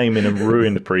just came in and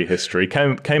ruined prehistory,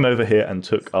 came over here and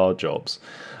took our jobs.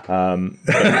 And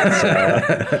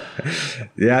wrote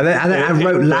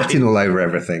Latin all over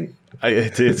everything.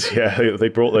 It did, yeah. They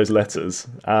brought those letters.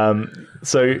 But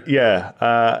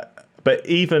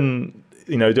even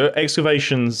the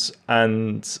excavations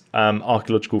and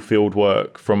archaeological field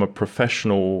work from a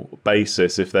professional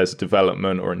basis, if there's a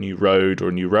development or a new road or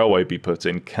a new railway be put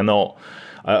in, cannot.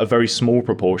 A very small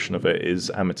proportion of it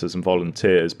is amateurs and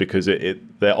volunteers, because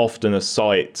they're often a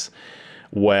site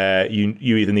where you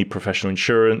either need professional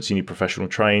insurance, you need professional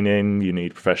training, you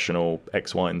need professional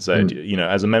X, Y, and Z.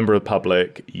 As a member of the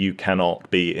public, you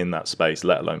cannot be in that space,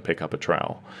 let alone pick up a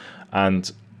trowel. And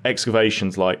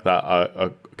excavations like that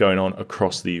are going on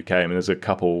across the UK. I mean, there's a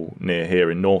couple near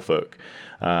here in Norfolk,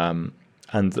 and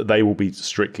they will be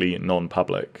strictly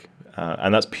non-public.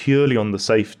 And that's purely on the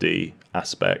safety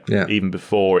aspect, even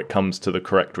before it comes to the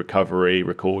correct recovery,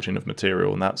 recording of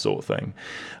material, and that sort of thing.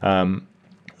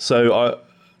 So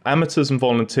amateurs and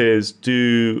volunteers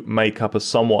do make up a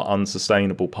somewhat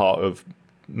unsustainable part of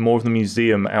more of the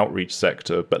museum outreach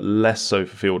sector, but less so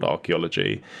for field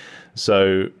archaeology.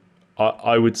 So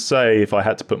I would say, if I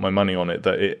had to put my money on it,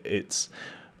 that it's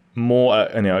more,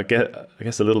 I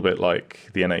guess a little bit like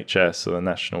the NHS, or the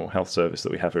National Health Service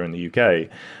that we have here in the UK,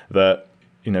 that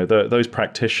those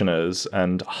practitioners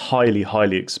and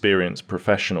highly experienced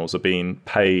professionals are being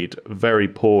paid very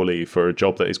poorly for a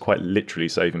job that is quite literally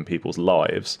saving people's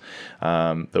lives,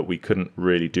 that we couldn't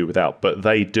really do without. But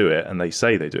they do it, and they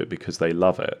say they do it because they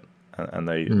love it, and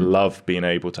they love being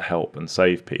able to help and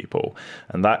save people.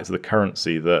 And that is the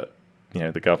currency that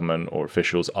the government or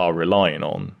officials are relying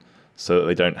on, so that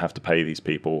they don't have to pay these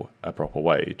people a proper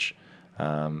wage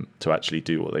to actually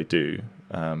do what they do.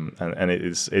 And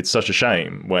it's such a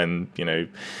shame when,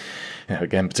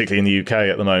 again, particularly in the UK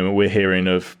at the moment, we're hearing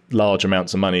of large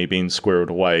amounts of money being squirreled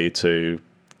away to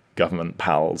government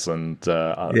pals and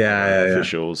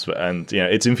officials, and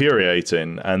it's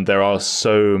infuriating. And there are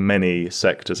so many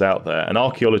sectors out there, and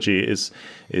archaeology is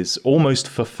almost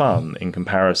for fun in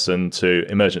comparison to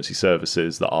emergency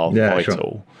services that are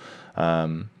vital.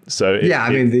 Sure.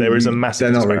 There is a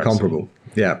massive. They're not very comparable.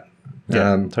 Yeah,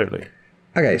 totally.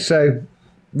 Okay, so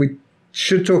we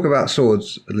should talk about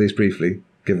swords at least briefly,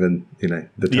 given the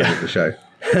time of the show.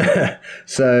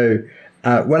 So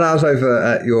when I was over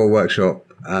at your workshop,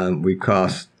 we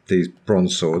cast these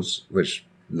bronze swords, which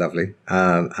lovely,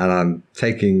 and I'm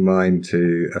taking mine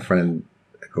to a friend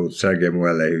called Sergio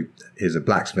Muelle, who is a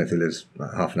blacksmith who lives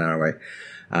like half an hour away.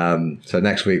 So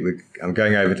next week I'm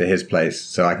going over to his place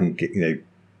so I can get,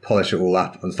 polish it all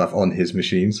up and stuff on his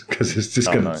machines, because it's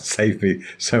just going to save me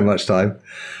so much time.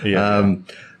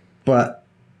 But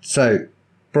so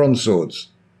bronze swords,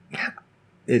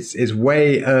 it's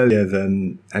way earlier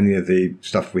than any of the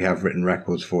stuff we have written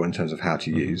records for in terms of how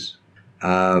to use.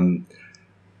 And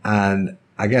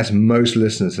I guess most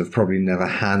listeners have probably never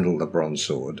handled a bronze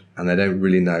sword, and they don't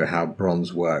really know how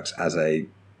bronze works as a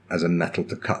metal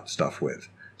to cut stuff with.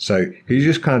 So could you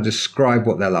just kind of describe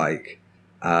what they're like,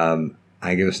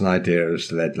 and give us an idea as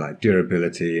to their like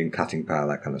durability and cutting power,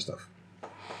 that kind of stuff?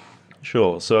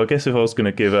 Sure. So I guess if I was going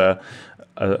to give a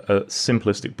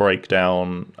simplistic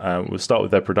breakdown, we'll start with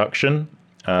their production.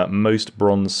 Most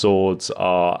bronze swords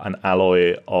are an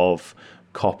alloy of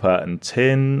copper and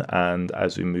tin, and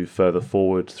as we move further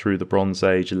forward through the Bronze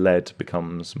Age, lead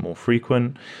becomes more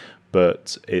frequent,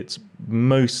 but it's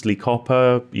mostly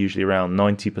copper, usually around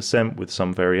 90% with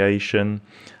some variation.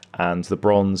 And the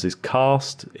bronze is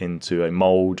cast into a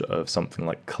mould of something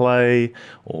like clay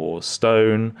or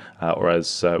stone, or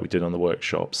as we did on the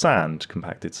workshop, sand,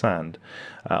 compacted sand.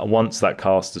 Once that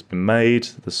cast has been made,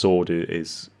 the sword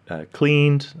is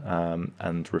cleaned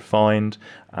and refined,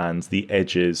 and the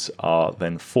edges are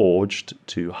then forged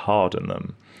to harden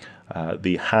them.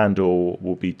 The handle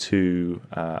will be two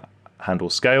handle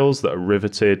scales that are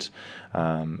riveted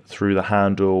through the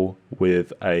handle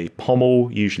with a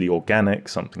pommel, usually organic,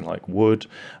 something like wood,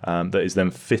 that is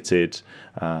then fitted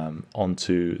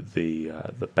onto the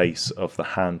base of the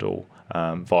handle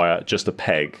via just a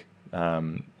peg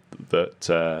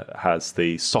that has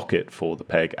the socket for the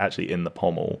peg actually in the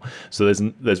pommel. So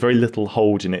there's very little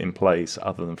holding it in place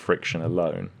other than friction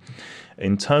alone.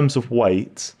 In terms of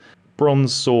weight,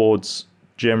 bronze swords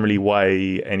generally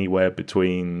weigh anywhere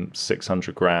between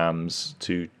 600 grams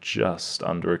to just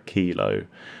under a kilo,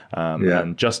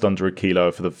 and just under a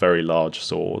kilo for the very large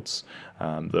swords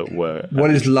that were. What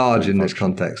is large in this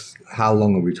context? How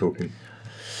long are we talking?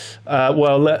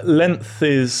 Length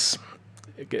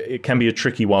it can be a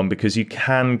tricky one, because you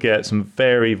can get some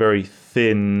very, very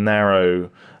thin,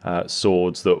 narrow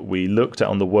swords that we looked at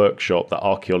on the workshop that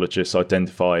archaeologists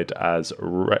identified as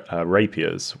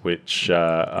rapiers, which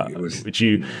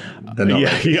you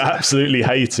absolutely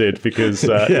hated, because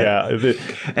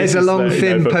it's a long,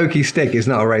 thin, pokey stick. It's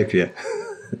not a rapier.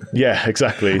 Yeah,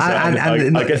 exactly. So,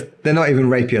 and I guess they're not even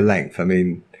rapier length. I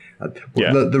mean,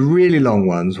 the really long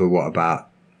ones were what, about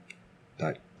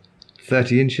like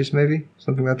 30 inches, maybe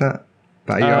something like that.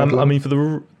 About a yard long. I mean, for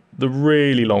the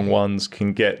really long ones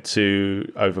can get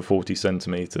to over 40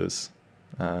 centimeters.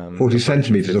 40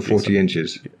 centimeters or 40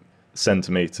 inches?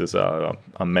 Centimeters are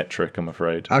metric, I'm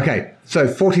afraid. Okay, so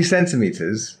 40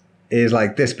 centimeters is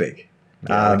like this big.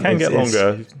 Yeah, it can get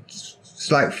longer.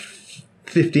 It's like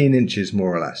 15 inches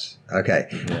more or less. Okay.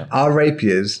 Yeah. Our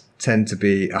rapiers tend to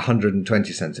be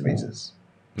 120 centimeters.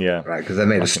 Yeah. Right, because they're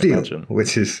made of steel,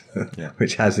 which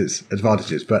has its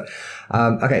advantages. But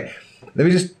okay, let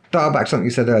me just dial back something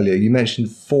you said earlier. You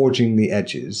mentioned forging the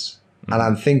edges, and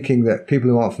I'm thinking that people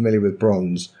who aren't familiar with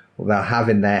bronze, they'll have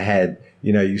in their head,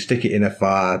 you stick it in a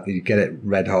fire, you get it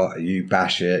red hot, you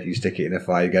bash it, you stick it in a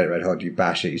fire, you get it red hot, you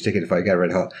bash it, you stick it in a fire, you get it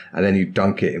red hot, and then you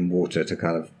dunk it in water to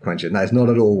kind of quench it. And that's not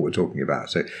at all what we're talking about.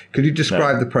 So could you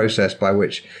describe the process by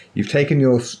which you've taken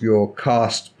your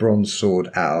cast bronze sword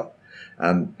out,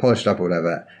 polished up or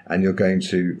whatever, and you're going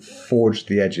to forge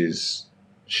the edges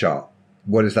sharp?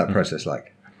 What is that process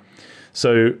like?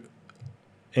 So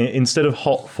instead of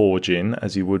hot forging,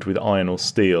 as you would with iron or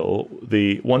steel,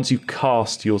 once you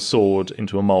cast your sword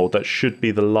into a mould, that should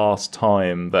be the last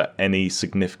time that any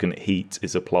significant heat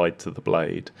is applied to the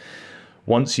blade.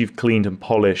 Once you've cleaned and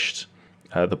polished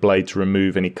the blade to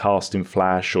remove any casting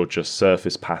flash or just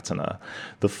surface patina,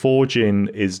 the forging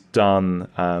is done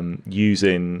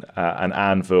using an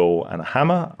anvil and a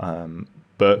hammer,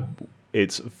 but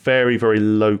it's very, very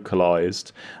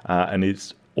localized, and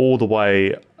it's all the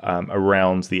way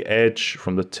around the edge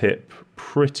from the tip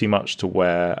pretty much to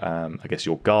where I guess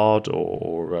your guard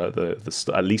or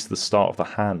at least the start of the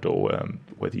handle,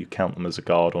 whether you count them as a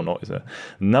guard or not is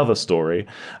another story,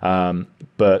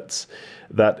 but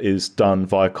that is done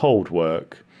via cold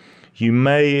work. You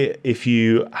may, if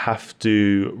you have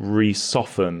to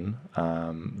re-soften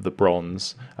the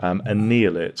bronze,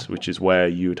 anneal it, which is where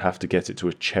you would have to get it to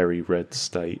a cherry red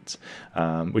state,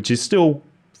 which is still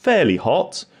fairly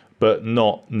hot, but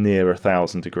not near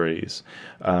 1,000 degrees.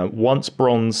 Once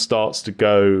bronze starts to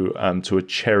go to a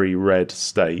cherry red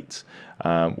state,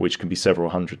 which can be several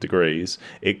hundred degrees,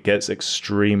 it gets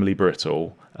extremely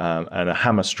brittle, and a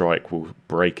hammer strike will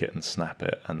break it and snap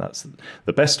it. And that's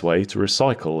the best way to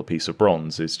recycle a piece of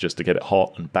bronze, is just to get it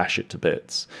hot and bash it to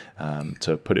bits,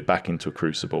 to put it back into a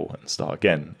crucible and start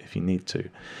again if you need to.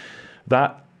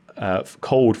 That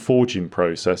cold forging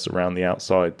process around the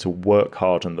outside to work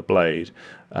harden the blade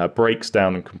breaks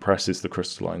down and compresses the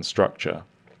crystalline structure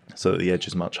so that the edge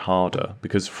is much harder,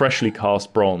 because freshly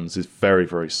cast bronze is very,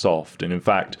 very soft. And in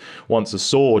fact, once a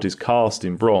sword is cast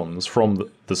in bronze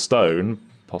from the stone,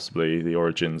 possibly the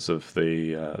origins of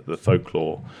the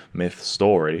folklore myth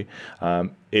story,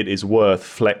 it is worth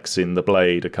flexing the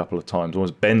blade a couple of times,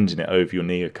 almost bending it over your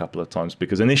knee a couple of times,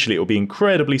 because initially it will be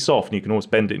incredibly soft and you can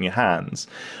almost bend it in your hands,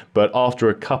 but after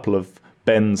a couple of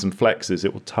bends and flexes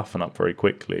it will toughen up very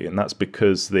quickly. And that's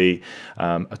because the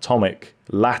atomic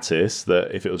lattice,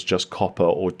 that if it was just copper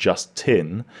or just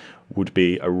tin, would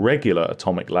be a regular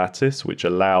atomic lattice which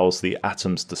allows the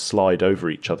atoms to slide over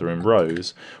each other in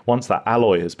rows. Once that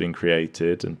alloy has been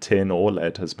created and tin or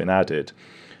lead has been added,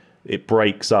 it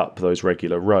breaks up those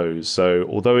regular rows. So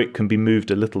although it can be moved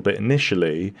a little bit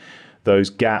initially, those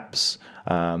gaps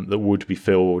that would be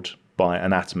filled by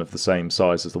an atom of the same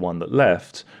size as the one that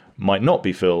left might not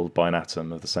be filled by an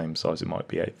atom of the same size. It might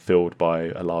be filled by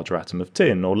a larger atom of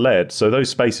tin or lead. So those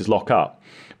spaces lock up.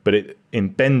 But in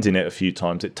bending it a few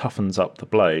times, it toughens up the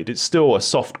blade. It's still a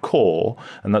soft core,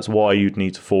 and that's why you'd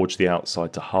need to forge the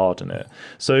outside to harden it.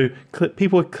 So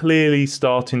people are clearly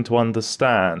starting to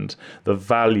understand the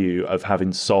value of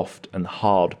having soft and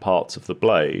hard parts of the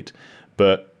blade.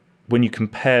 But when you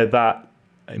compare that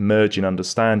emerging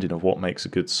understanding of what makes a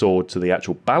good sword to the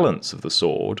actual balance of the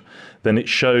sword, then it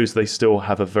shows they still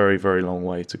have a very, very long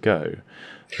way to go.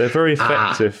 They're very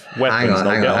effective weapons.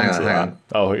 Hang on.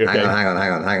 Oh, okay. Hang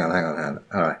on.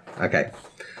 All right. Okay.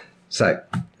 So,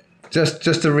 just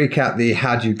to recap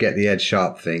how do you get the edge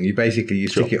sharp thing? You basically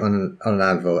stick it on an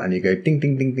anvil and you go ding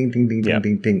ding ding ding ding ding ding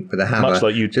ding ding with a hammer. Much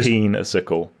like you'd peen a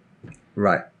sickle.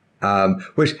 Right.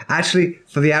 Which actually,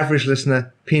 for the average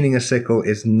listener, peening a sickle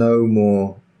is no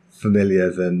more familiar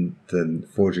than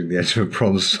forging the edge of a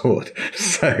bronze sword.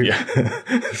 So,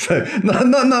 so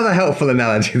not a helpful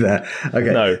analogy there.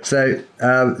 Okay. No. So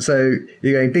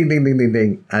you're going ding ding ding ding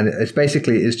ding, and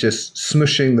it's just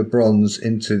smushing the bronze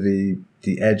into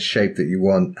the edge shape that you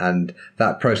want, and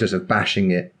that process of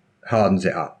bashing it hardens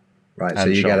it up. Right. So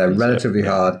you get a relatively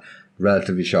hard,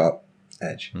 relatively sharp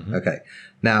edge. Mm-hmm. Okay.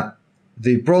 Now,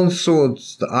 the bronze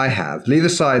swords that I have, leave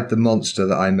aside the monster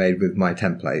that I made with my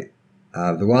template.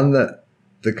 The one that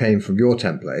came from your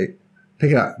template,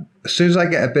 pick it up. As soon as I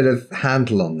get a bit of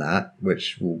handle on that,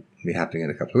 which will be happening in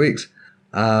a couple of weeks,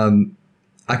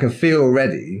 I can feel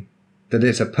already that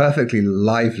it's a perfectly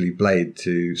lively blade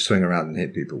to swing around and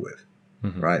hit people with.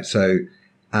 Mm-hmm. Right? So,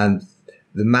 and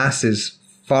the mass is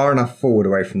far enough forward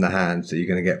away from the hand that you're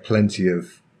going to get plenty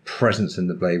of presence in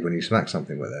the blade when you smack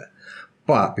something with it.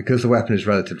 But because the weapon is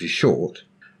relatively short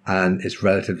and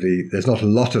there's not a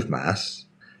lot of mass,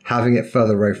 having it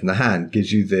further away from the hand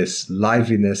gives you this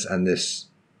liveliness and this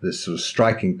sort of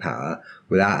striking power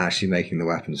without actually making the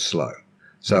weapon slow.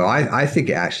 So I think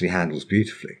it actually handles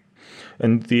beautifully.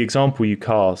 And the example you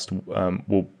cast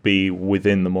will be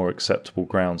within the more acceptable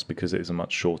grounds because it is a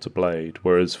much shorter blade.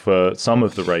 Whereas for some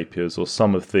of the rapiers or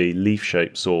some of the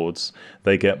leaf-shaped swords,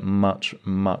 they get much,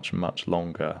 much, much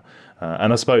longer.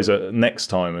 And I suppose next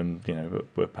time, and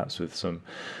perhaps with some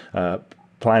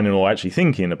planning or actually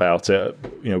thinking about it,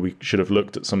 we should have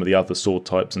looked at some of the other sword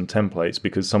types and templates,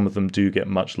 because some of them do get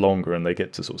much longer and they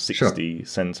get to sort of 60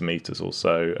 centimeters or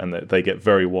so, and they get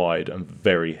very wide and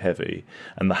very heavy,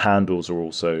 and the handles are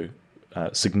also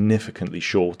significantly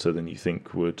shorter than you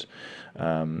think would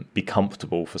be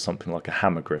comfortable for something like a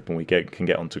hammer grip, and we can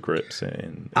get onto grips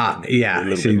in a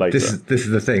little bit later. This is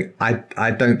the thing.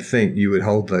 I don't think you would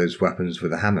hold those weapons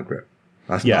with a hammer grip.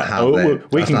 That's not how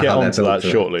we can get onto that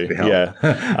shortly. Yeah.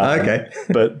 Okay.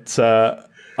 But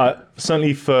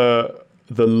certainly for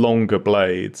the longer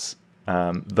blades,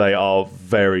 They are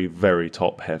very, very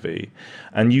top heavy.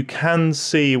 And you can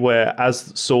see where,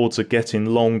 as swords are getting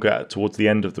longer towards the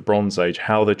end of the Bronze Age,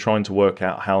 how they're trying to work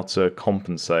out how to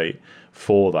compensate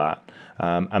for that.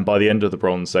 And by the end of the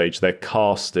Bronze Age, they're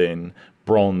casting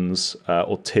bronze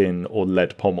or tin or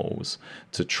lead pommels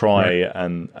to try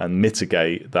and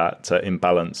mitigate that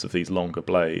imbalance of these longer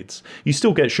blades. You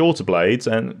still get shorter blades,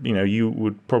 and you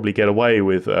would probably get away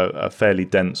with a fairly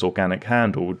dense organic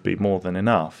handle would be more than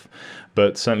enough.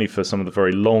 But certainly for some of the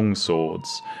very long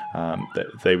swords,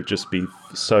 they would just be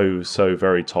so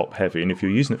very top heavy. And if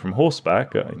you're using it from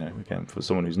horseback, again, for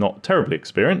someone who's not terribly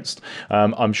experienced,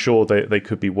 I'm sure they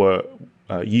could be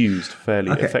used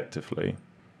fairly effectively.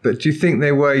 But do you think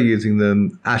they were using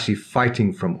them actually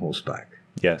fighting from horseback?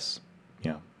 Yes.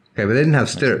 Yeah. Okay, but they didn't have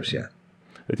stirrups yet.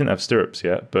 They didn't have stirrups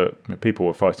yet, but people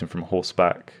were fighting from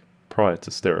horseback prior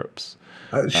to stirrups.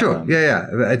 Sure. Yeah.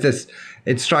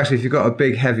 It strikes me, if you've got a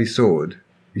big, heavy sword,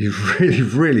 you really,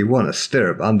 really want a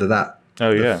stirrup under that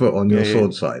foot on your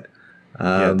sword side.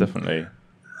 Yeah, definitely.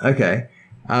 Okay.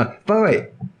 By the way,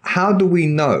 how do we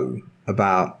know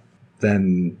about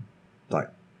them, like,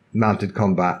 mounted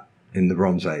combat in the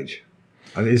Bronze Age?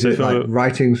 I mean, is it like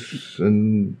writings?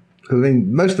 And because I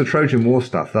mean, most of the Trojan War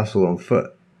stuff, that's all on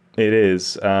foot. It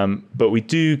is, but we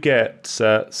do get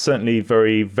certainly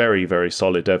very, very, very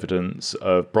solid evidence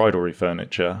of bridlery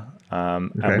furniture,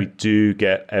 and we do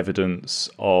get evidence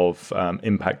of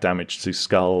impact damage to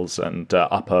skulls and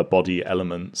upper body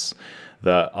elements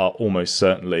that are almost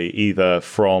certainly either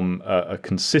from a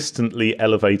consistently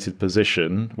elevated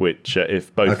position, which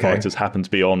if both fighters happen to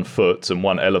be on foot and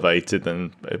one elevated,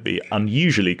 then it'd be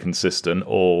unusually consistent,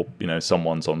 or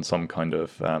someone's on some kind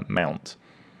of mount.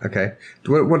 Okay.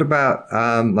 What about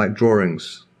like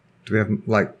drawings? Do we have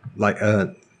like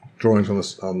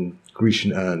drawings on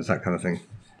Grecian urns, that kind of thing?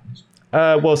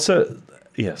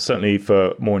 Certainly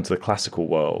for more into the classical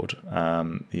world,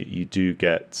 you do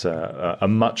get a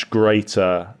much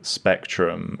greater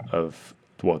spectrum of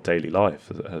daily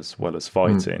life as well as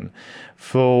fighting.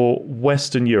 For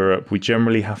Western Europe, we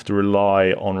generally have to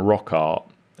rely on rock art.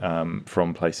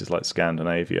 From places like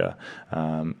Scandinavia,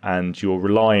 and you're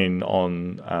relying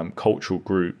on cultural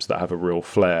groups that have a real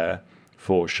flair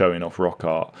for showing off rock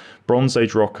art. Bronze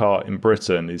Age rock art in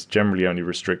Britain is generally only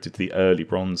restricted to the early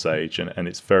Bronze Age, and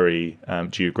it's very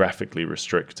geographically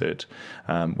restricted,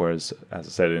 whereas, as I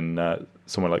said, in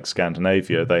somewhere like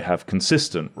Scandinavia, they have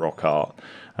consistent rock art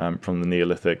from the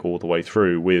Neolithic all the way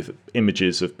through, with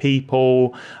images of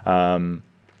people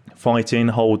fighting,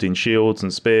 holding shields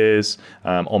and spears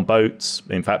on boats.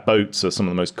 In fact, boats are some of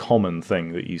the most common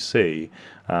thing that you see.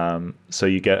 So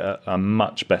you get a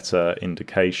much better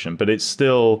indication, but it's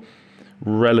still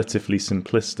relatively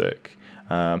simplistic.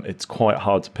 It's quite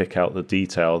hard to pick out the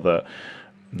detail that,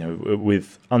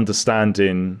 with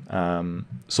understanding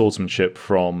swordsmanship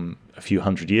from a few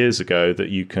hundred years ago, that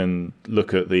you can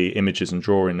look at the images and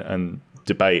drawing and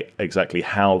debate exactly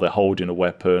how they're holding a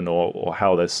weapon or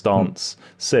how their stance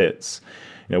sits.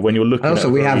 When you're looking also,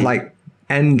 at we have like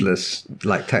endless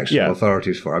like textual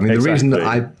authorities for it. I mean,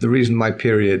 the reason my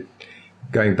period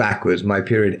going backwards, my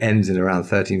period ends in around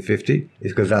 1350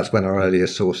 is because that's when our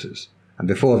earliest sources. And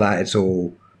before that, it's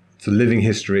living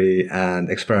history and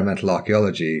experimental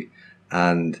archaeology,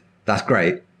 and that's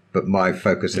great. But my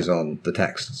focus is on the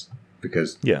texts,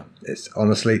 because it's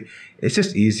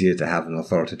just easier to have an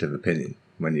authoritative opinion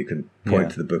when you can point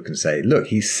to the book and say, look,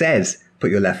 he says put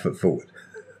your left foot forward.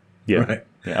 Yeah. Right?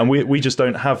 Yeah. And we just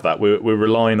don't have that. We're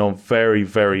relying on very,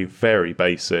 very, very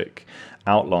basic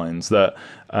outlines that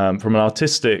from an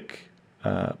artistic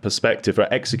perspective are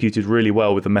executed really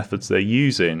well with the methods they're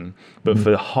using, but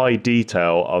for high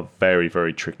detail are very,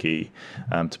 very tricky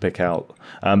to pick out.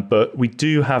 But we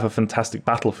do have a fantastic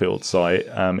battlefield site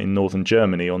in northern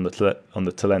Germany on the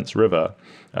Telentz River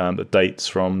that dates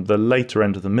from the later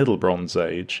end of the Middle Bronze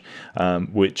Age,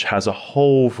 which has a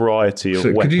whole variety of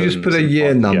weapons. Could you just put a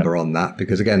year number on that?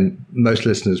 Because again, most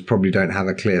listeners probably don't have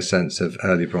a clear sense of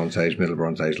early Bronze Age, Middle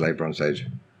Bronze Age, late Bronze Age.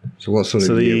 So what sort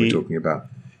of year are we talking about?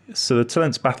 So the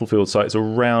Telentz battlefield site is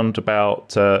around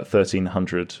about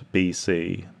 1300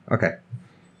 BC. Okay.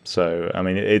 So, I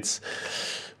mean, it's,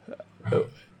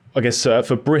 I guess,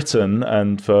 for Britain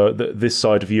and for this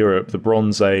side of Europe, the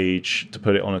Bronze Age, to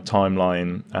put it on a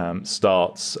timeline,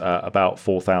 starts about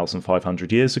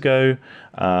 4,500 years ago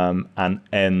and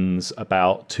ends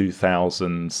about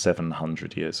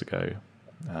 2,700 years ago.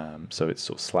 So it's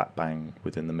sort of slap bang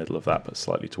within the middle of that, but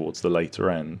slightly towards the later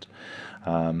end.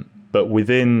 But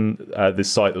within this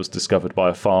site that was discovered by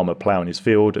a farmer ploughing his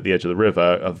field at the edge of the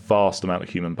river, a vast amount of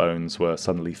human bones were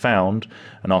suddenly found,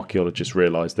 and archaeologists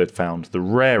realised they'd found the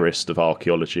rarest of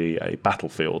archaeology, a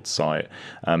battlefield site,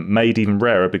 made even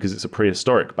rarer because it's a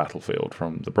prehistoric battlefield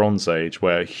from the Bronze Age,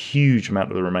 where a huge amount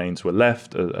of the remains were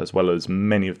left, as well as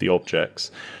many of the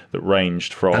objects that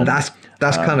ranged from... And that's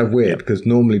kind of weird, because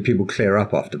normally people clear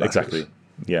up after battles. Exactly,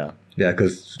 yeah. Yeah,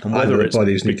 because either the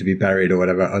bodies need to be buried or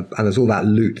whatever, and there's all that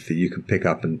loot that you can pick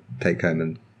up and take home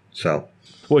and sell.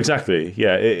 Well, exactly.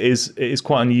 Yeah, it is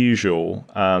quite unusual,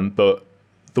 but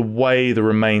the way the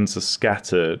remains are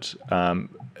scattered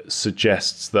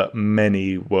suggests that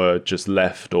many were just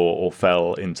left or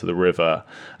fell into the river,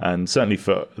 and certainly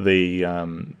for the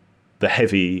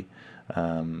heavy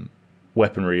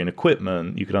weaponry and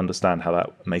equipment, you could understand how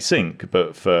that may sink,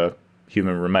 but for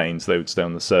human remains, they would stay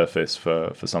on the surface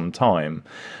for some time,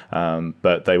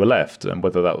 but they were left, and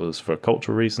whether that was for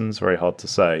cultural reasons, very hard to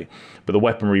say. But the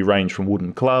weaponry ranged from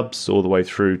wooden clubs all the way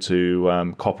through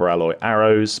to copper alloy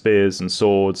arrows, spears and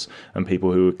swords, and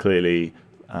people who were clearly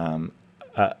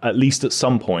at least at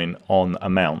some point on a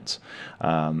mount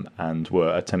and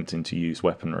were attempting to use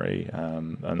weaponry,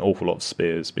 an awful lot of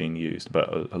spears being used, but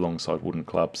alongside wooden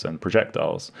clubs and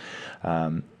projectiles.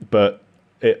 But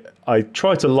I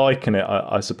try to liken it,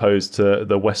 I suppose, to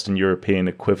the Western European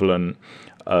equivalent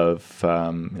of,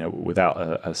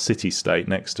 without a city-state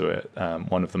next to it,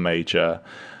 one of the major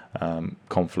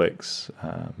conflicts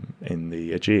in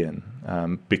the Aegean,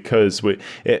 because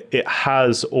it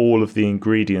has all of the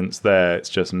ingredients there. It's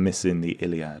just missing the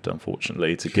Iliad,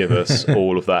 unfortunately, to give us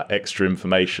all of that extra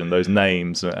information, those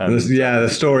names. And the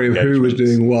story of who was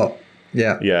doing what.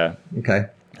 Yeah. Yeah. Okay.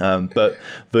 But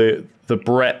the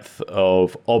breadth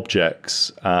of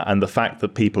objects and the fact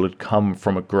that people had come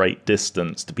from a great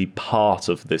distance to be part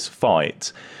of this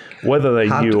fight, whether they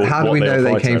knew how do we know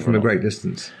they came from a great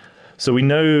distance? So we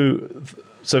know.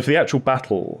 So for the actual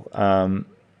battle,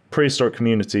 prehistoric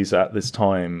communities at this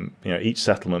time, each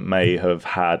settlement may have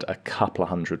had a couple of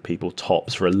hundred people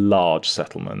tops for a large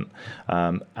settlement,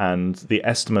 and the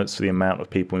estimates for the amount of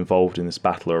people involved in this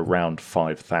battle are around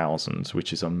 5,000,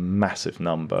 which is a massive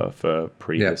number for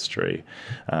prehistory.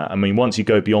 Yeah. Once you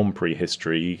go beyond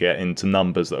prehistory, you get into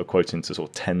numbers that are quoting to sort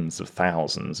of tens of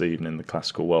thousands, even in the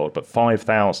classical world. But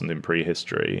 5,000 in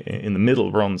prehistory, in the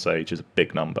Middle Bronze Age, is a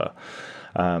big number.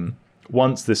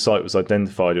 Once this site was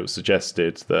identified, it was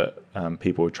suggested that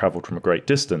people had travelled from a great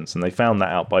distance, and they found that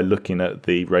out by looking at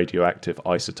the radioactive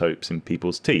isotopes in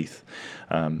people's teeth.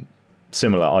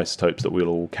 Similar isotopes that we'll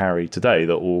all carry today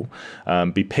that will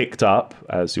be picked up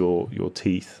as your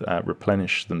teeth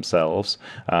replenish themselves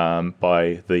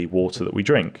by the water that we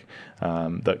drink,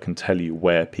 that can tell you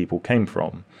where people came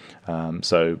from.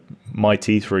 So my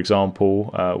teeth, for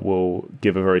example, will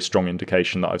give a very strong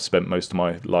indication that I've spent most of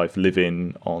my life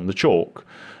living on the chalk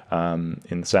in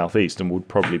the southeast, and would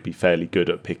probably be fairly good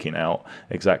at picking out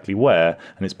exactly where.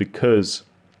 And it's because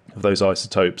of those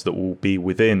isotopes that will be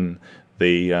within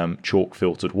the chalk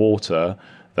filtered water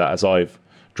that, as I've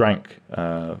drank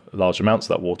large amounts of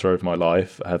that water over my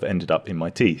life, have ended up in my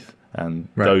teeth. And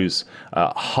those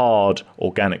hard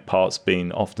organic parts,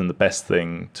 being often the best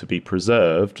thing to be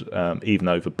preserved, even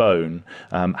over bone,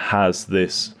 has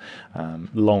this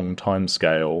long time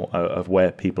scale of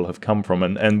where people have come from.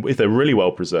 And if they're really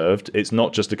well preserved, it's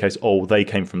not just a case, they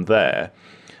came from there.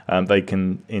 They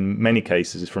can, in many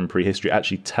cases from prehistory,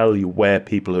 actually tell you where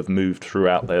people have moved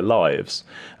throughout their lives,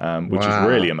 which is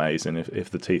really amazing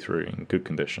if the teeth are in good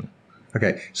condition.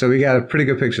 Okay, so we get a pretty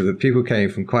good picture that people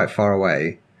came from quite far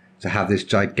away to have this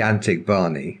gigantic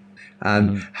Barney.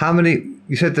 And how many,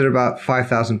 you said there are about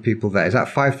 5,000 people there. Is that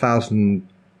 5,000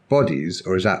 bodies,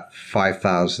 or is that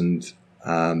 5,000?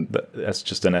 That's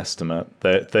just an estimate.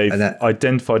 They've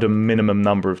identified a minimum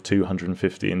number of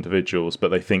 250 individuals, but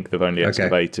they think they've only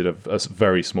excavated a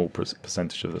very small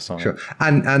percentage of the site. Sure.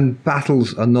 And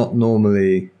battles are not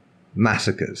normally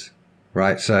massacres,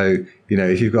 right? So,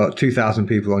 if you've got 2,000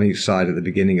 people on each side at the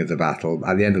beginning of the battle,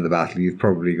 at the end of the battle, you've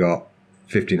probably got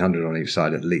 1,500 on each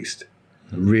side at least.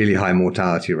 A really high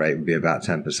mortality rate would be about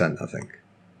 10%, I think.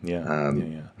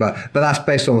 Yeah. But that's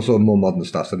based on sort of more modern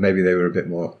stuff, so maybe they were a bit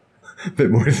more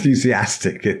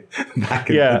enthusiastic back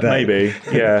in the day. Maybe.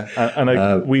 Yeah.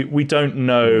 And we don't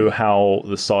know how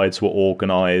the sides were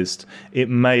organised. It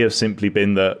may have simply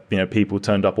been that people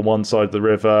turned up on one side of the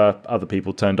river, other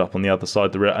people turned up on the other side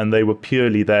of the river, and they were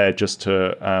purely there just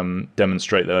to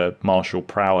demonstrate their martial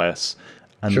prowess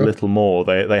and little more.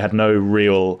 They had no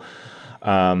real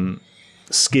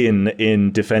skin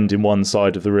in defending one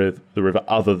side of the river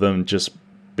other than just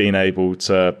being able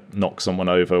to knock someone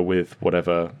over with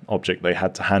whatever object they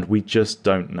had to hand. We just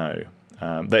don't know.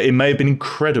 That it may have been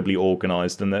incredibly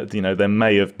organised, and that there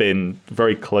may have been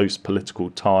very close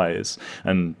political ties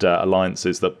and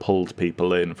alliances that pulled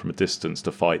people in from a distance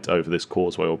to fight over this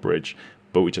causeway or bridge,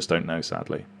 but we just don't know,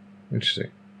 sadly.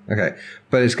 Interesting. Okay,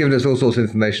 but it's given us all sorts of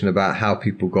information about how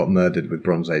people got murdered with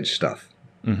Bronze Age stuff.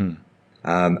 Mm-hmm.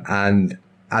 And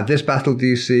at this battle, do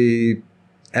you see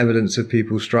evidence of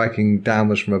people striking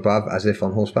downwards from above, as if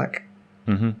on horseback?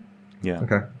 Mm-hmm. Yeah.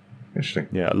 Okay. Interesting.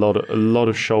 Yeah, a lot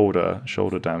of shoulder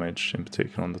damage, in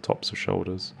particular on the tops of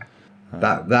shoulders.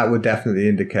 That would definitely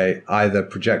indicate either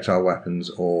projectile weapons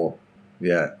or,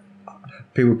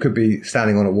 people could be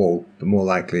standing on a wall, but more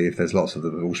likely if there's lots of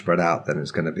them all spread out, then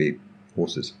it's going to be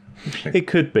horses. It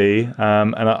could be,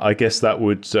 and I guess that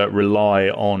would rely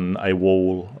on a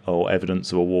wall or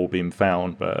evidence of a wall being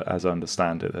found. But as I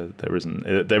understand it, there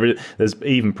isn't. There's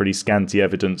even pretty scanty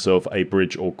evidence of a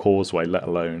bridge or causeway, let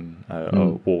alone a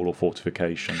wall or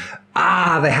fortification.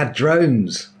 They had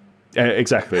drones.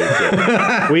 Exactly.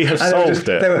 Yeah. We have solved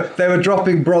it. They were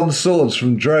dropping bronze swords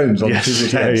from drones on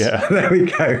people's heads. Yeah. There we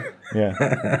go.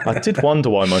 Yeah, I did wonder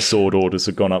why my sword orders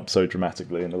had gone up so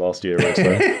dramatically in the last year or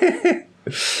so.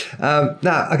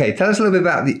 Now, okay, tell us a little bit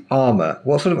about the armour.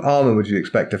 What sort of armour would you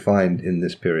expect to find in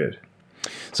this period?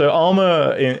 So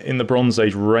armour in the Bronze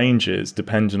Age ranges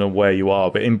depending on where you are,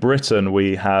 but in Britain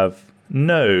we have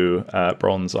no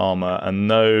bronze armour and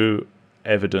no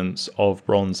evidence of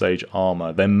Bronze Age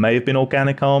armour. There may have been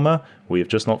organic armour, we have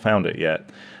just not found it yet.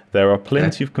 There are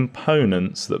plenty of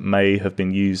components that may have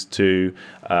been used to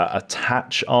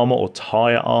attach armour or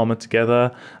tie armour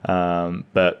together,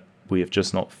 but we have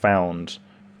just not found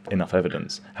enough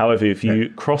evidence. However, if you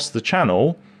cross the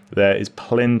Channel, there is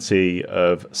plenty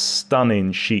of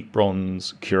stunning sheet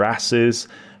bronze cuirasses,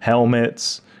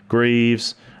 helmets,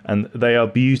 greaves, and they are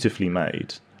beautifully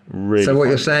made. Really. So what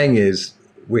you're saying is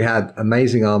we had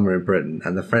amazing armour in Britain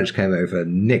and the French came over,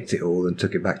 nicked it all and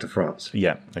took it back to France.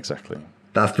 Yeah, exactly.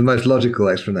 That's the most logical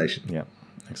explanation. Yeah,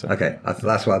 exactly. Okay,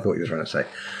 that's what I thought you were trying to say.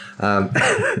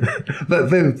 But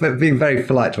being very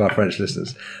polite to our French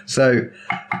listeners. So,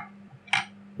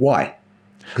 why?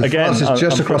 Because France is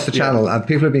just across the Channel, and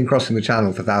people have been crossing the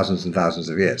Channel for thousands and thousands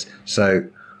of years. So,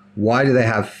 why do they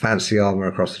have fancy armour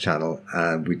across the Channel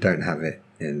and we don't have it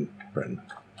in Britain?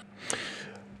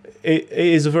 It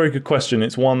is a very good question.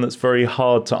 It's one that's very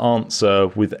hard to answer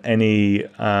with any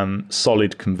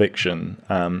solid conviction.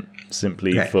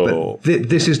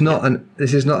 This is not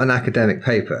an academic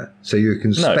paper, so you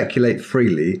can speculate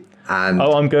freely. And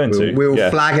I'm going to. We'll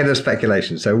flag it as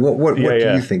speculation. So what do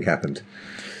you think happened?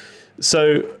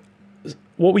 So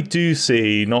what we do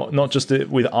see, not just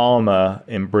with armour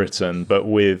in Britain, but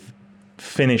with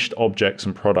finished objects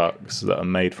and products that are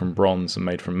made from bronze and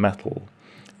made from metal,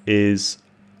 is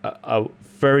a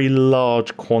very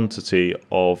large quantity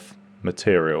of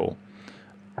material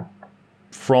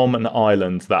from an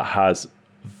island that has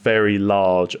very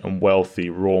large and wealthy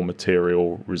raw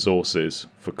material resources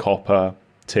for copper,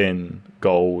 tin,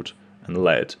 gold, and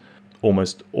lead.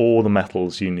 Almost all the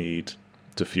metals you need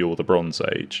to fuel the Bronze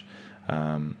Age.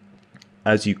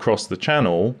 As you cross the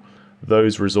Channel,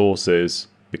 those resources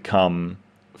become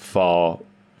far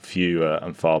fewer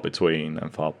and far between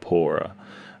and far poorer.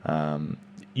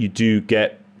 You do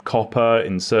get copper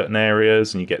in certain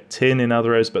areas and you get tin in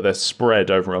other areas, but they're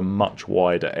spread over a much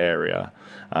wider area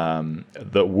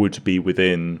that would be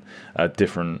within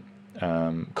different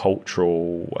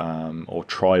cultural or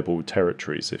tribal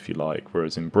territories, if you like.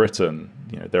 Whereas in Britain,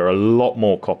 there are a lot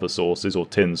more copper sources or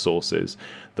tin sources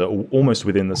that are almost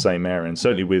within the same area. And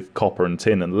certainly with copper and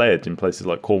tin and lead in places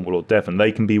like Cornwall or Devon,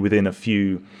 they can be within a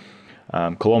few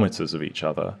kilometres of each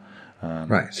other.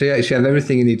 Right. So you actually have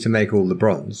everything you need to make all the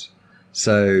bronze.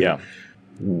 So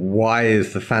why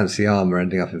is the fancy armour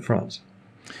ending up in France?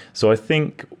 So I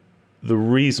think the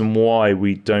reason why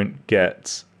we don't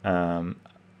get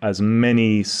as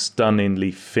many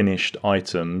stunningly finished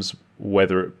items,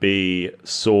 whether it be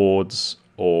swords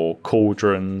or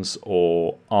cauldrons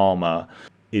or armour,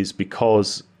 is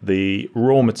because the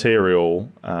raw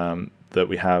material that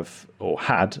we have or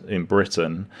had in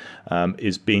Britain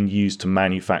is being used to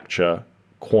manufacture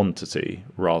quantity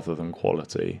rather than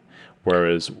quality.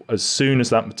 Whereas as soon as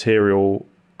that material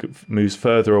moves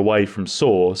further away from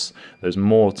source, there's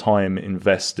more time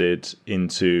invested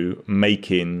into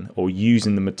making or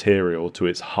using the material to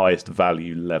its highest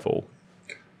value level.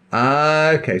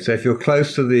 Okay, so if you're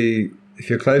close to the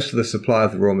supply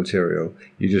of the raw material,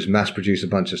 you just mass produce a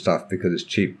bunch of stuff because it's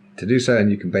cheap to do so,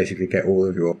 and you can basically get all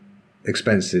of your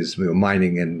expenses, your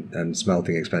mining and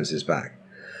smelting expenses back.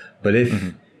 But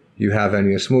if you have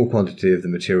only a small quantity of the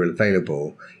material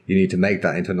available, you need to make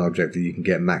that into an object that you can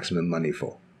get maximum money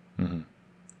for.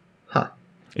 Huh.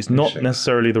 It's not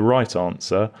necessarily the right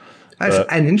answer.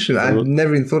 And interesting. I've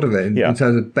never even thought of it in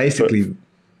terms of basically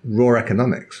raw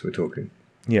economics, we're talking.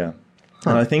 Yeah.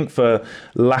 And I think for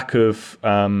lack of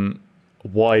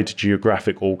wide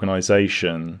geographic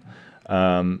organization,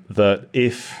 that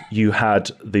if you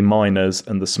had the miners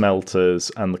and the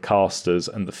smelters and the casters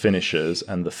and the finishers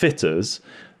and the fitters,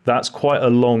 that's quite a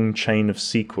long chain of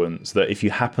sequence that if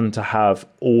you happen to have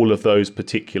all of those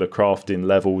particular crafting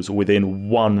levels within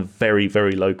one very,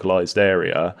 very localized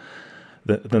area,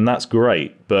 then that's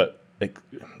great. But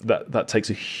that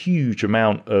takes a huge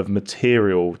amount of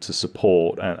material to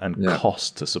support and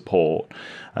cost to support.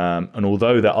 And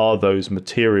although there are those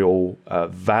material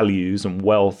values and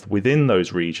wealth within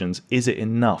those regions, is it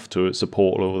enough to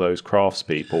support all those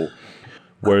craftspeople?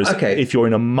 Whereas if you're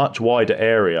in a much wider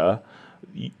area,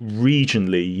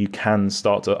 regionally, you can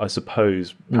start to, I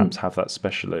suppose, perhaps have that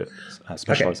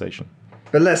specialization.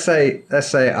 But let's say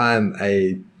I'm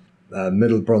a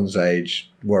Middle Bronze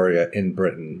Age warrior in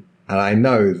Britain, and I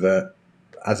know that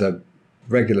as a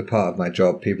regular part of my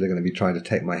job, people are going to be trying to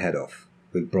take my head off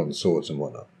with bronze swords and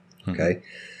whatnot. Okay,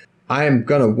 I am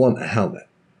going to want a helmet.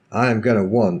 I am going to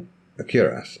want a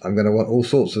cuirass. I'm going to want all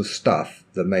sorts of stuff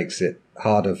that makes it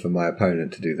harder for my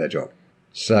opponent to do their job.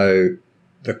 So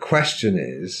the question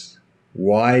is,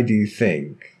 why do you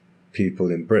think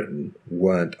people in Britain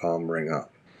weren't armoring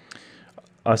up?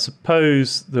 I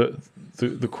suppose the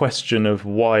question of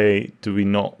why do we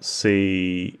not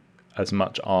see as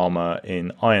much armour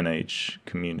in Iron Age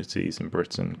communities in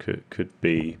Britain could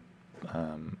be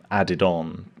added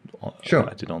on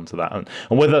to that, and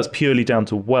whether that's purely down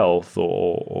to wealth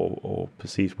or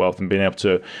perceived wealth and being able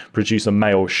to produce a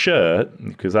mail shirt,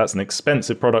 because that's an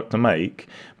expensive product to make,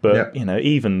 but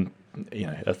even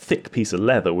a thick piece of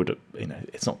leather would,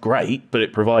 it's not great, but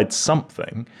it provides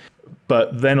something.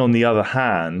 But then on the other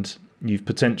hand, you've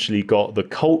potentially got the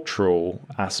cultural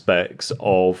aspects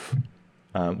of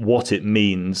what it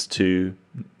means to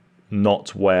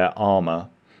not wear armour,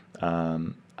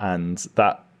 and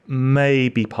that may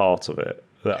be part of it.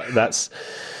 That's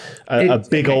a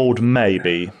big old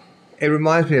maybe. It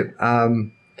reminds me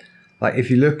of, like, if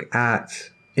you look at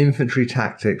infantry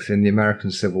tactics in the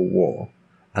American Civil War,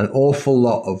 an awful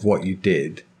lot of what you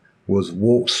did was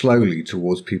walk slowly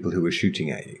towards people who were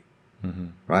shooting at you,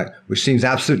 right? Which seems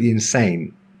absolutely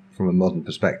insane from a modern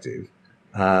perspective.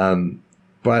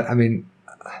 But, I mean,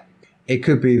 it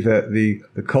could be that the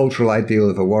cultural ideal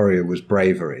of a warrior was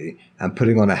bravery, and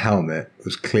putting on a helmet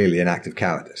was clearly an act of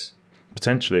cowardice.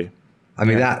 Potentially. I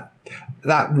mean,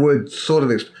 that would sort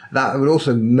of that would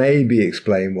also maybe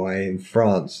explain why in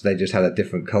France they just had a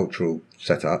different cultural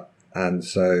setup, and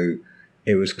so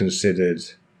it was considered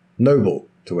noble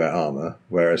to wear armor,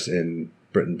 whereas in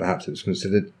Britain perhaps it was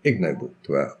considered ignoble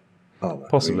to wear armor.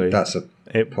 Possibly. I mean, that's a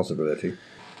possibility.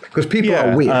 Because people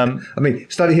are weird. I mean,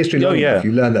 study history long enough,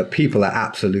 you learn that people are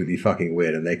absolutely fucking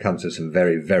weird, and they come to some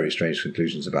very, very strange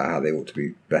conclusions about how they ought to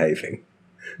be behaving.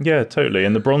 Yeah, totally.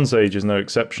 And the Bronze Age is no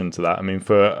exception to that. I mean,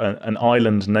 for an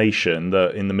island nation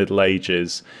that in the Middle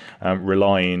Ages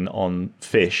relying on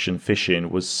fish and fishing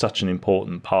was such an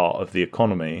important part of the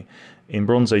economy, in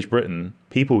Bronze Age Britain,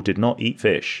 people did not eat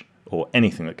fish or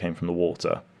anything that came from the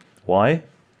water. Why?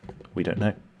 We don't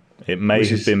know. It may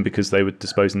have been because they were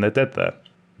disposing their dead there.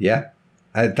 Yeah.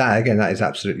 That is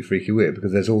absolutely freaky weird,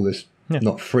 because there's all this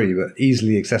not free but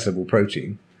easily accessible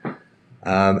protein.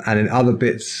 And in other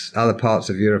parts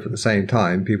of Europe at the same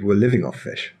time, people were living off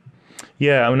fish.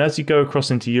 Yeah, I mean, as you go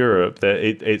across into Europe,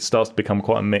 it starts to become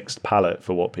quite a mixed palette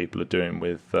for what people are doing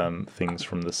with things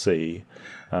from the sea.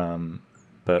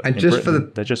 But in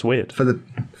Britain, they're just weird.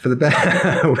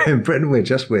 In Britain, we're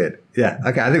just weird. Yeah.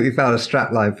 Okay. I think we found a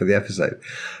strap line for the episode.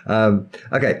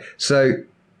 Okay. So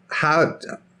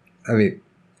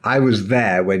I was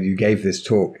there when you gave this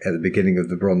talk at the beginning of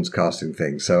the bronze casting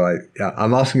thing. So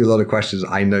I'm asking you a lot of questions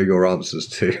I know your answers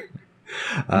to.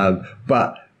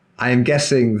 But I am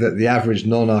guessing that the average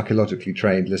non-archaeologically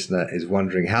trained listener is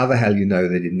wondering how the hell you know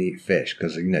they didn't eat fish,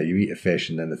 because you eat a fish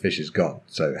and then the fish is gone.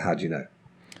 So how do you know?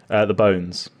 The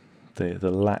bones,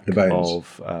 the lack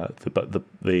of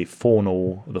the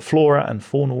flora and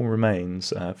faunal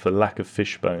remains for lack of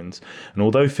fish bones. And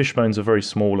although fish bones are very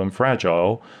small and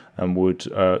fragile and would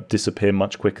disappear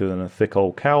much quicker than a thick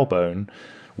old cow bone,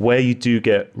 where you do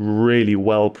get really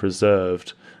well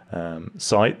preserved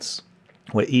sites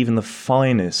where even the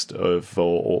finest of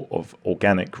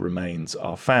organic remains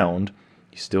are found,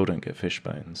 you still don't get fish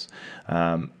bones.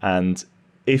 And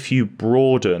if you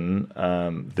broaden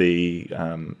the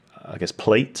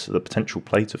plate, the potential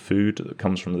plate of food that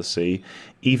comes from the sea,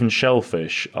 even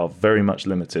shellfish are very much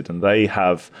limited, and they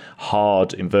have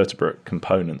hard invertebrate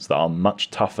components that are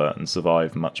much tougher and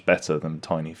survive much better than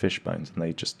tiny fish bones, and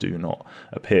they just do not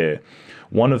appear.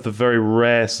 One of the very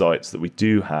rare sites that we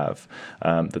do have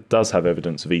that does have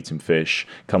evidence of eating fish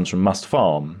comes from Must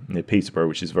Farm near Peterborough,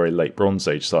 which is a very late Bronze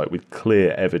Age site with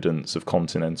clear evidence of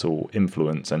continental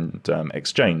influence and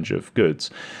exchange of goods.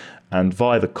 And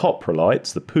via the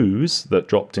coprolites, the poos that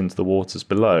dropped into the waters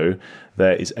below,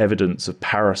 there is evidence of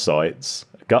parasites,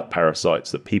 gut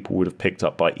parasites, that people would have picked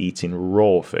up by eating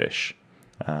raw fish.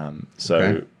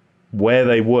 Okay. Where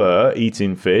they were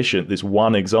eating fish, at this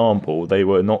one example, they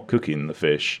were not cooking the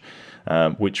fish,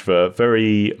 which for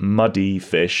very muddy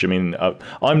fish, I mean,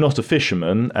 I'm not a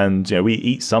fisherman, and we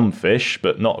eat some fish,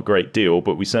 but not a great deal,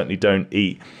 but we certainly don't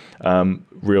eat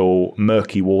real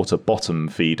murky water bottom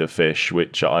feeder fish,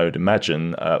 which I would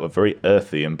imagine are very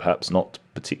earthy and perhaps not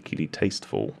particularly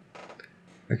tasteful.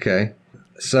 Okay.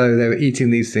 So they were eating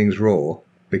these things raw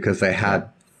because they had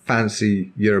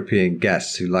fancy European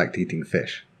guests who liked eating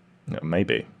fish.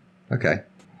 Maybe. Okay.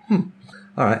 All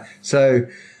right. So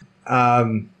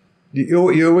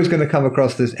you're always going to come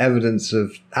across this absence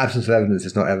of evidence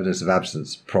is not evidence of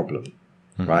absence problem,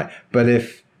 right? But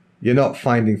if you're not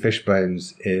finding fish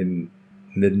bones in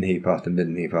midden heap after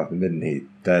midden heap after midden heap,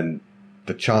 then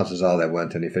the chances are there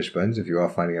weren't any fish bones if you are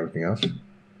finding everything else.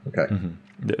 Okay.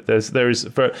 There is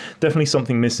definitely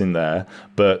something missing there,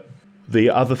 but the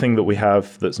other thing that we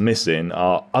have that's missing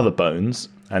are other bones,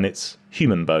 and it's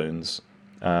human bones.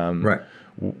 Right.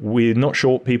 We're not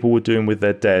sure what people were doing with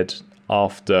their dead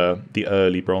after the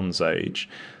early Bronze Age.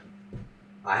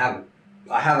 I have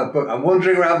a book. I'm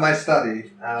wandering around my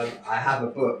study. I have a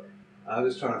book. I'm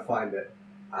just trying to find it.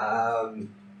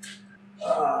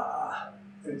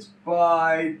 It's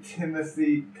by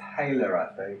Timothy Taylor, I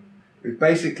think. It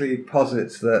basically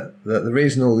posits that the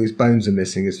reason all these bones are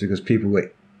missing is because people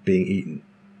were being eaten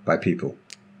by people.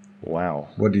 Wow.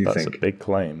 What do you think? That's a big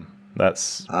claim.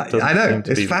 I know.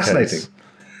 It's fascinating.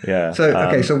 Yeah.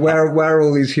 So where are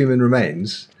all these human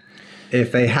remains?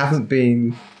 If they haven't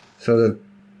been sort of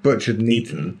butchered and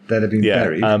eaten, they'd have been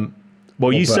buried.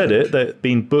 Well, you said it, they're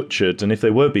being butchered, and if they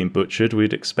were being butchered,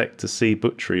 we'd expect to see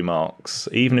butchery marks.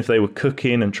 Even if they were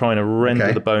cooking and trying to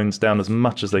render the bones down as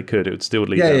much as they could, it would still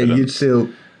leave evidence. Yeah, you'd still...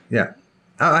 Yeah.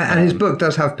 And his book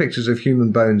does have pictures of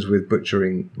human bones with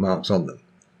butchering marks on them.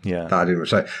 Yeah.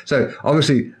 So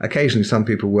obviously, occasionally some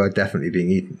people were definitely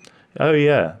being eaten. Oh,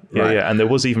 yeah. Right. And there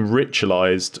was even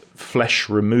ritualized flesh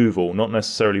removal, not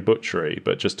necessarily butchery,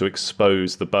 but just to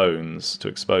expose the bones, to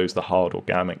expose the hard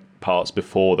organic parts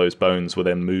before those bones were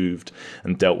then moved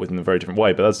and dealt with in a very different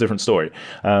way. But that's a different story.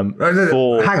 Hang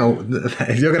on.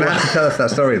 You're going to have to tell us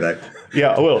that story, though.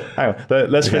 Yeah, I will. Hang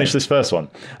on. Let's finish this first one.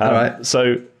 All right.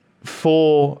 So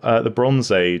for the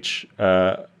Bronze Age,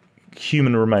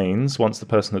 human remains, once the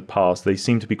person had passed, they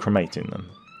seem to be cremating them.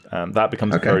 That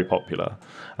becomes very popular.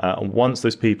 And once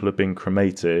those people have been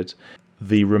cremated,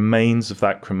 the remains of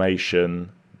that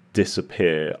cremation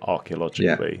disappear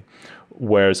archaeologically. Yeah.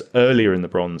 Whereas earlier in the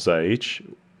Bronze Age,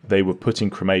 they were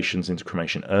putting cremations into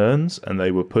cremation urns, and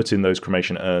they were putting those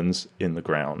cremation urns in the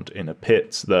ground, in a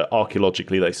pit that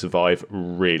archaeologically they survive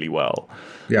really well.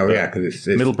 Yeah, because it's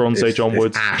Middle Bronze Age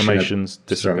onwards, cremations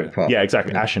disappear. Yeah,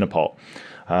 exactly, ash in a pot.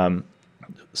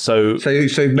 So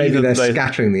maybe they're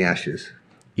scattering the ashes.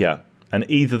 Yeah, and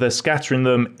either they're scattering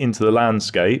them into the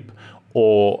landscape,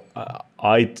 or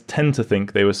I tend to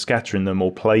think they were scattering them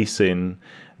or placing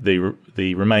the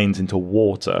remains into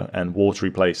water and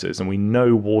watery places. And we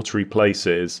know watery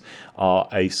places are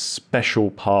a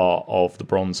special part of the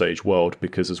Bronze Age world,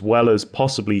 because as well as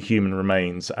possibly human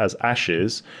remains as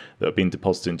ashes that have been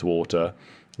deposited into water,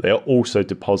 they are also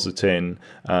depositing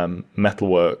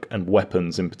metalwork and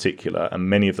weapons in particular, and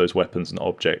many of those weapons and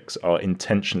objects are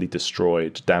intentionally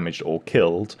destroyed, damaged, or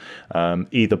killed,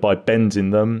 either by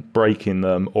bending them, breaking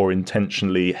them, or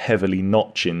intentionally heavily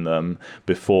notching them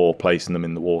before placing them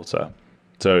in the water.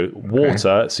 So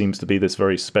water seems to be this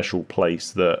very special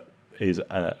place that is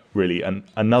really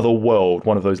another world,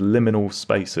 one of those liminal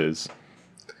spaces.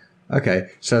 Okay,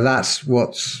 so that's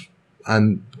what's...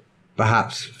 and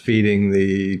perhaps feeding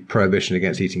the prohibition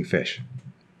against eating fish.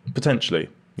 Potentially,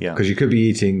 yeah. Because you could be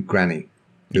eating granny,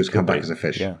 who's come back as a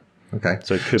fish. Yeah. Okay.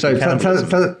 So it could be cannibalism.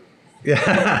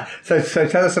 So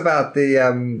tell us about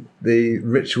the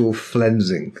ritual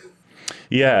flensing.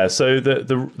 Yeah, so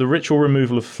the ritual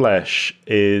removal of flesh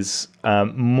is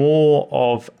more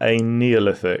of a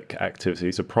Neolithic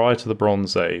activity. So prior to the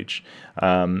Bronze Age,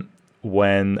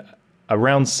 when...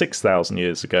 around 6,000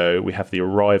 years ago, we have the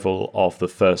arrival of the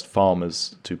first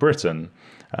farmers to Britain.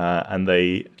 and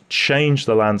they changed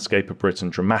the landscape of Britain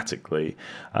dramatically.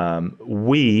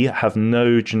 We have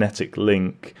no genetic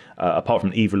link, apart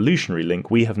from an evolutionary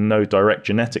link, we have no direct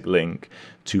genetic link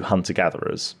to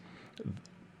hunter-gatherers.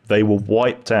 They were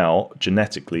wiped out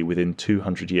genetically within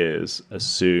 200 years as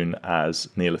soon as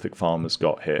Neolithic farmers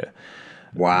got here.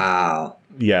 Wow.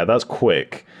 Yeah, that's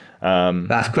quick.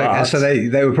 That's quick. So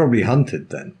they were probably hunted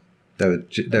then. They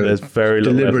were very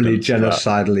deliberately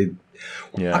genocidally.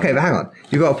 Yeah. Okay, but hang on.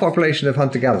 You've got a population of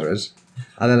hunter-gatherers,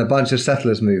 and then a bunch of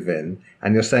settlers move in,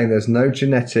 and you're saying there's no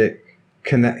genetic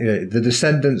the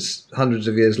descendants hundreds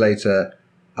of years later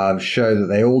show that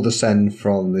they all descend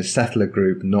from the settler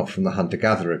group, not from the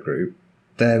hunter-gatherer group.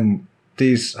 Then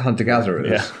these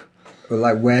hunter-gatherers,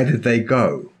 like, where did they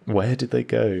go? Where did they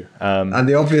go? And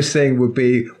the obvious thing would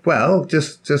be, well,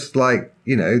 just like,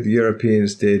 the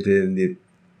Europeans did in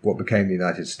what became the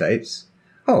United States.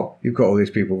 Oh, you've got all these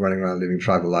people running around living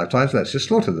tribal lifetimes, let's just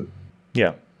slaughter them.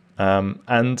 Yeah.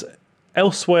 And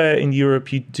elsewhere in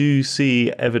Europe, you do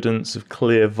see evidence of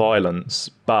clear violence,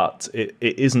 but it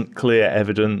isn't clear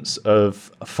evidence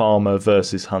of farmer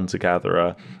versus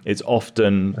hunter-gatherer. It's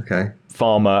often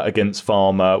farmer against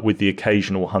farmer with the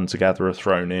occasional hunter-gatherer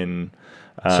thrown in.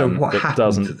 So what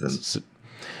happened to them?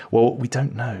 Well, we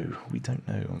don't know. We don't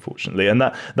know, unfortunately. And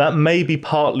that may be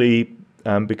partly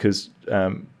because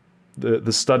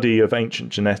the study of ancient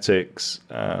genetics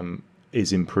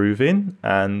is improving,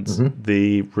 and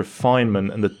the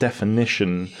refinement and the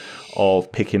definition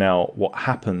of picking out what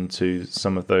happened to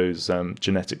some of those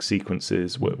genetic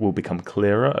sequences will become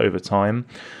clearer over time.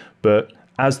 But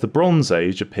as the Bronze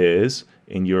Age appears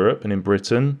in Europe and in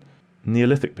Britain,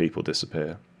 Neolithic people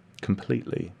disappear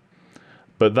completely.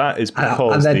 But that is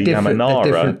because the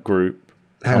Yamanara group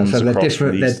comes across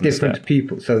from the eastern steppe.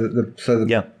 People.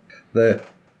 The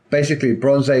basically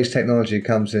Bronze Age technology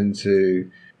comes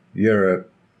into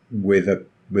Europe with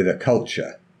a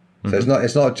culture. So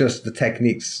it's not just the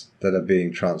techniques that are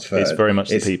being transferred. It's very much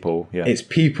the people. Yeah, it's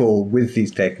people with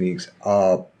these techniques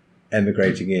are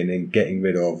emigrating in and getting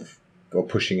rid of or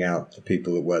pushing out the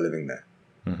people that were living there.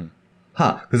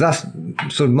 Because that's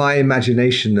sort of my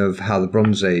imagination of how the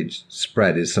Bronze Age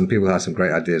spread. Is some people had some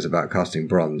great ideas about casting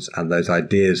bronze, and those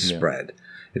ideas spread.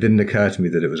 It didn't occur to me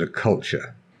that it was a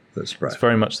culture that spread. It's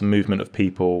very much the movement of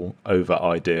people over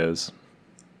ideas.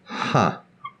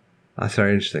 That's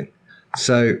very interesting.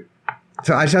 So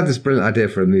I just had this brilliant idea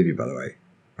for a movie, by the way.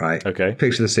 Right? Okay.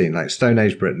 Picture the scene, like Stone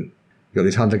Age Britain. You've got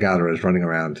these hunter-gatherers running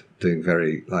around doing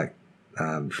very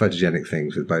photogenic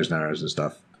things with bows and arrows and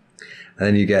stuff. And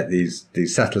then you get these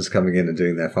settlers coming in and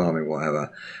doing their farming,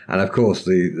 whatever. And of course,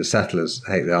 the settlers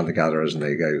hate the hunter-gatherers, and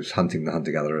they go hunting the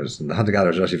hunter-gatherers. And the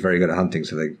hunter-gatherers are actually very good at hunting,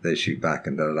 so they shoot back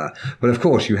and da-da-da. But of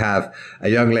course, you have a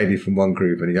young lady from one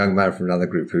group and a young man from another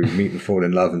group who meet and fall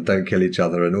in love and don't kill each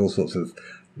other, and all sorts of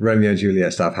Romeo and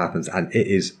Juliet stuff happens. And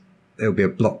it'll be a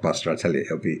blockbuster, I tell you.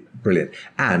 It'll be brilliant.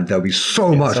 And there'll be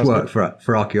so much work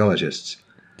for archaeologists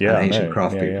and ancient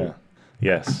craft people. Yeah.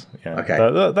 Yes. Yeah. Okay.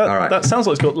 That sounds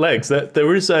like it's got legs.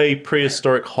 There is a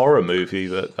prehistoric horror movie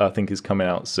that I think is coming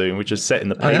out soon, which is set in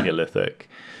the Paleolithic.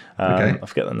 I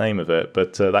forget the name of it,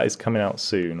 but that is coming out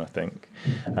soon, I think.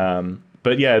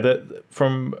 But yeah,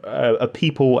 from a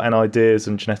people and ideas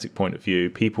and genetic point of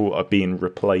view, people are being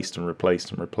replaced and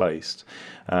replaced and replaced.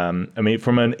 I mean,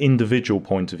 from an individual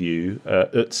point of view,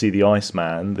 Ötzi the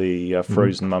Iceman, the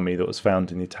frozen mummy that was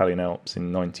found in the Italian Alps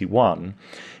in 91,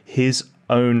 he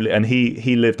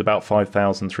lived about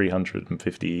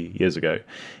 5,350 years ago.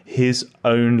 His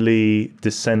only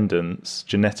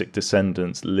genetic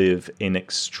descendants, live in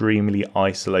extremely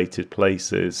isolated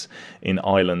places in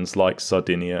islands like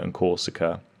Sardinia and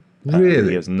Corsica.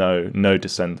 Really? He has no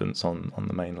descendants on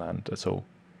the mainland at all.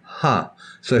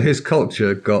 So his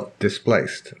culture got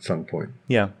displaced at some point.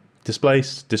 Yeah.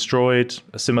 Displaced, destroyed,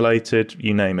 assimilated,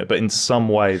 you name it. But in some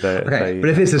way they but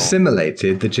if it's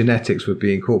assimilated, the genetics would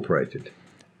be incorporated.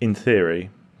 In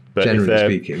theory, but generally if they're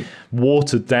speaking,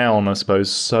 watered down, I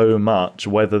suppose, so much,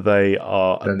 whether they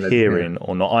are appearing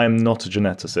or not. I am not a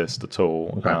geneticist at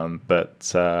all,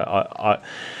 but I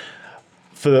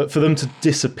for them to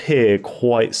disappear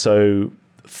quite so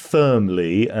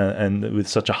firmly and with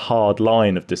such a hard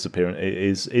line of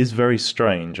disappearance is very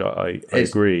strange. I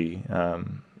agree.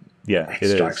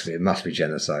 It strikes me. It must be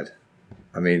genocide.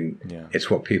 I mean, it's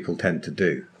what people tend to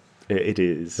do. It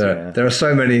is. There are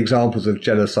so many examples of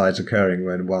genocides occurring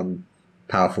when one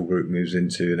powerful group moves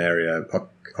into an area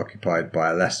occupied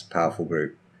by a less powerful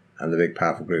group, and the big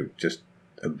powerful group just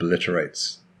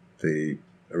obliterates the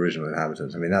original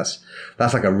inhabitants. I mean, that's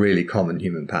like a really common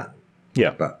human pattern.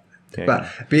 Yeah.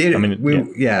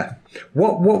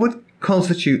 What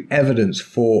constitute evidence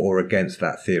for or against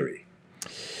that theory?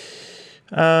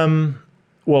 Well,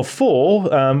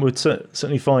 would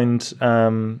certainly find...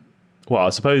 well, I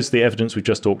suppose the evidence we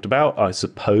just talked about, I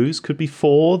suppose, could be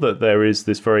that there is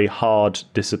this very hard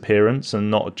disappearance and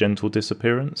not a gentle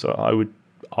disappearance. I would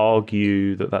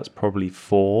argue that that's probably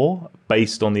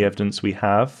based on the evidence we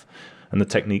have and the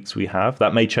techniques we have.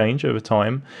 That may change over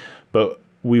time, but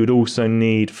we would also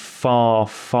need far,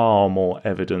 far more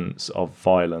evidence of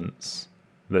violence.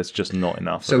 There's just not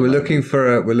enough. So we're looking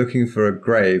for a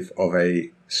grave of a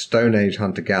Stone Age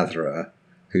hunter-gatherer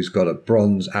who's got a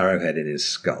bronze arrowhead in his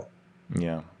skull.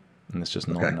 Yeah, and it's just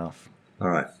not enough. All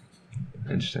right.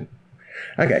 Interesting.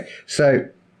 Okay, so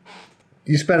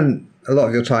you spend a lot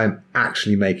of your time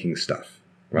actually making stuff,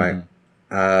 right?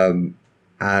 Mm-hmm.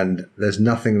 And there's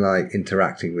nothing like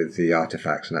interacting with the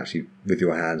artifacts and actually with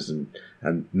your hands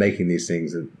and making these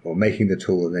things or making the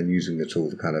tool and then using the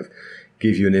tool to kind of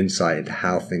give you an insight into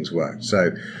how things work.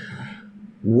 So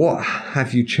what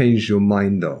have you changed your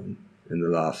mind on in the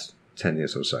last 10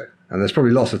 years or so? And there's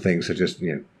probably lots of things, so just,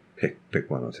 pick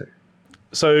one or two.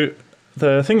 So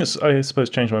the thing that's, I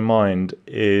suppose, changed my mind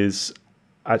is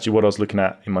actually what I was looking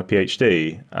at in my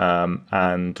PhD.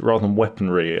 And rather than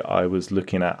weaponry, I was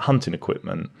looking at hunting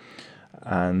equipment.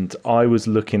 And I was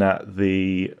looking at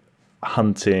the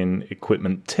hunting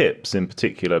equipment tips in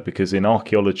particular, because in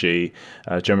archaeology,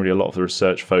 generally a lot of the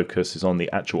research focus is on the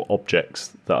actual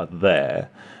objects that are there.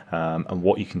 And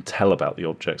what you can tell about the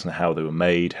objects and how they were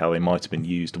made, how they might have been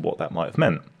used, and what that might have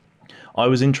meant. I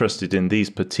was interested in these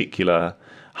particular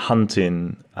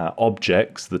hunting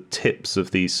objects, the tips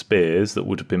of these spears that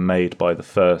would have been made by the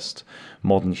first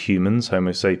modern humans,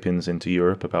 Homo sapiens, into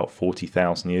Europe about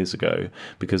 40,000 years ago,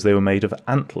 because they were made of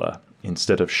antler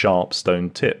instead of sharp stone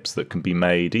tips that can be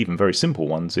made, even very simple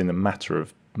ones, in a matter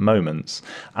of moments.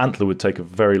 Antler would take a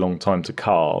very long time to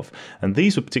carve, and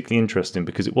these were particularly interesting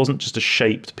because it wasn't just a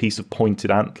shaped piece of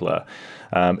pointed antler.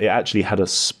 It actually had a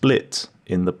split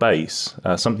in the base,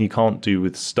 something you can't do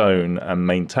with stone and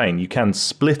maintain. You can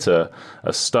split a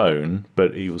stone,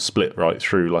 but it will split right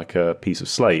through like a piece of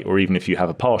slate, or even if you have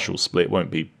a partial split, it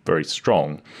won't be very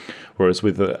strong. Whereas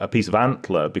with a piece of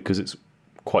antler, because it's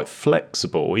quite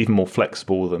flexible, even more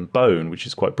flexible than bone, which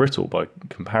is quite brittle by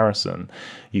comparison,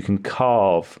 you can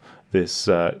carve this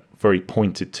very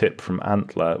pointed tip from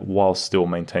antler while still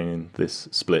maintaining this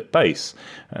split base.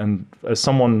 And as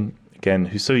someone, again,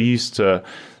 who's so used to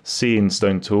seeing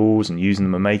stone tools and using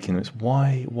them and making them, it's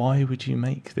why would you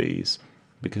make these?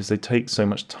 Because they take so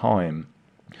much time.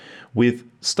 With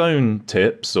stone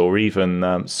tips or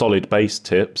even solid base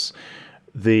tips,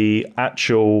 the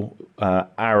actual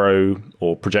arrow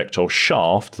or projectile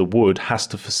shaft, the wood, has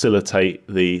to facilitate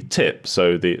the tip.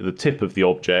 So the tip of the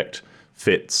object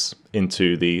fits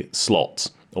into the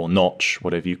slot or notch,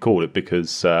 whatever you call it,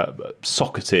 because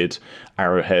socketed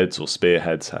arrowheads or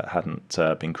spearheads hadn't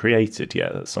been created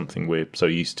yet. That's something we're so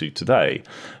used to today.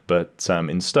 But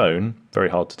in stone, very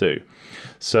hard to do.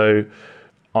 So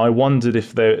I wondered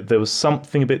if there was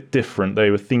something a bit different. They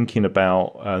were thinking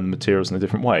about the materials in a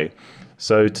different way.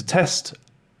 So to test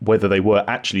whether they were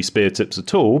actually spear tips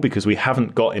at all, because we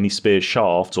haven't got any spear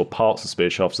shafts or parts of spear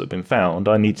shafts that have been found,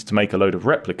 I needed to make a load of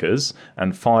replicas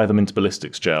and fire them into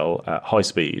ballistics gel at high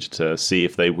speed to see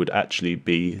if they would actually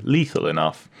be lethal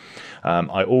enough.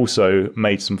 I also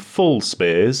made some full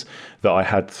spears that I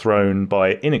had thrown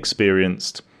by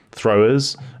inexperienced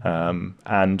throwers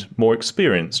and more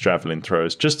experienced javelin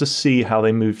throwers, just to see how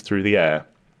they moved through the air.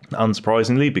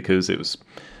 Unsurprisingly, because it was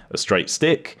a straight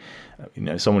stick,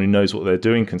 someone who knows what they're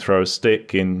doing can throw a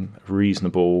stick in a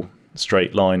reasonable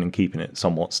straight line and keeping it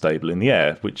somewhat stable in the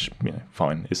air, which,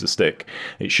 fine, is a stick.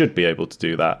 It should be able to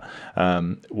do that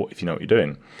if you know what you're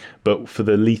doing. But for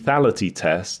the lethality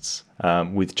tests,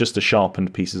 with just a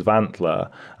sharpened pieces of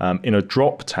antler, in a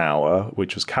drop tower,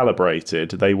 which was calibrated,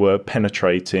 they were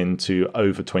penetrating to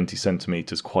over 20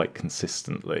 centimeters quite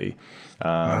consistently.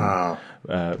 Wow.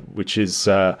 Which is...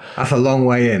 that's a long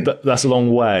way in. That's a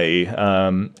long way.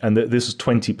 And this was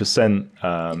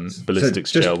 20%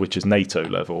 ballistics gel, which is NATO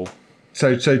level.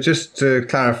 So just to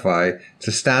clarify,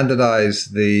 to standardize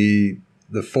the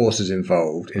forces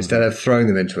involved, instead of throwing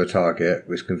them into a target,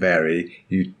 which can vary,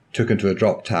 you took them to a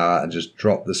drop tower and just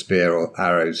dropped the spear or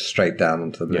arrows straight down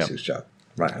onto the ballistics gel.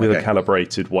 Right, with a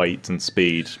calibrated weight and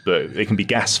speed, but it can be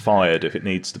gas fired if it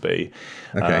needs to be.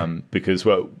 Because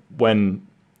when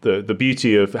the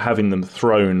beauty of having them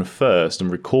thrown first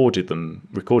and recording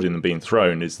them being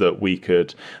thrown is that we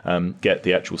could get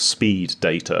the actual speed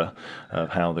data of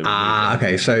how they were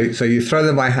moving. Okay. So you throw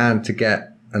them by hand to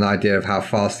get an idea of how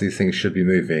fast these things should be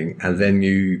moving, and then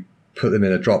you put them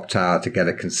in a drop tower to get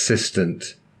a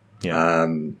consistent Yeah.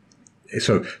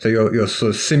 So you're sort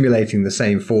of simulating the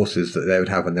same forces that they would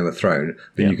have when they were thrown,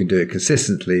 but you can do it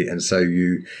consistently. And so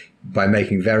by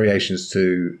making variations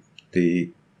to the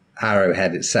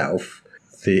arrowhead itself,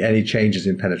 any changes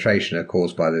in penetration are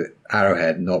caused by the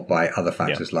arrowhead, not by other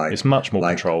factors like it's much more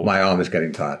controlled. My arm is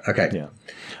getting tired. Okay. Yeah.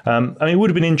 I mean, it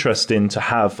would have been interesting to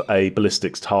have a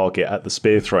ballistics target at the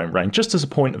spear throwing range, just as a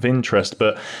point of interest.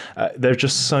 But there are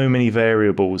just so many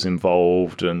variables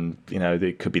involved, and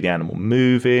it could be the animal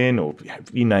moving, or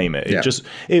you name it.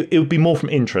 It would be more from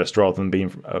interest rather than being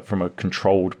from a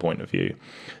controlled point of view.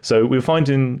 So we were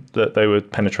finding that they were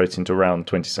penetrating to around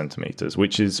 20 centimeters,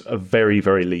 which is a very,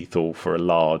 very lethal for a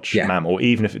large mammal.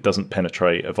 Even if it doesn't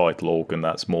penetrate a vital organ,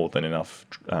 that's more than enough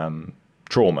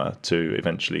trauma to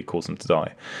eventually cause them to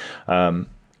die.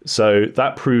 So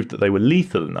that proved that they were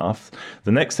lethal enough.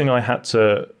 The next thing I had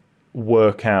to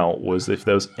work out was if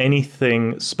there was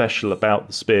anything special about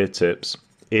the spear tips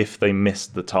if they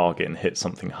missed the target and hit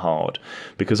something hard.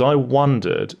 Because I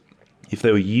wondered if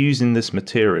they were using this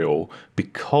material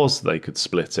because they could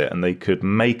split it and they could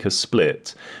make a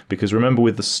split. Because remember,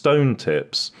 with the stone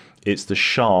tips, it's the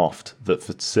shaft that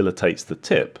facilitates the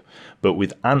tip. But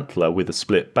with antler, with a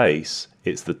split base,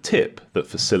 it's the tip that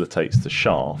facilitates the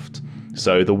shaft.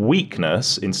 So the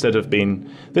weakness, instead of being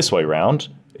this way round,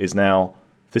 is now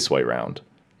this way round.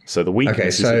 So the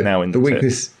weakness is now in the tip. The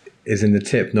weakness is in the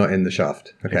tip, not in the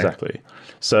shaft. Okay. Exactly.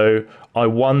 So I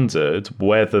wondered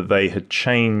whether they had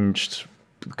changed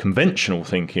conventional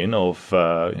thinking of,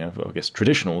 I guess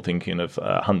traditional thinking of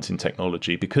hunting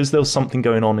technology, because there was something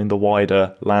going on in the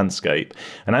wider landscape.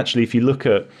 And actually, if you look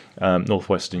at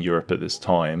northwestern Europe at this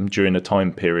time, during a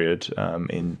time period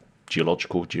in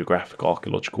geological, geographic,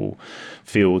 archaeological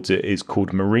fields, it is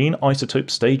called marine isotope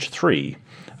stage 3.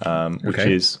 Which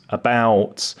is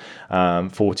about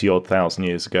 40 odd thousand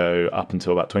years ago up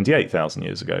until about 28,000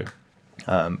 years ago.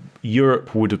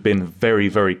 Europe would have been very,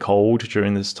 very cold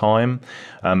during this time.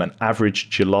 An average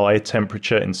July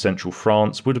temperature in central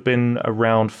France would have been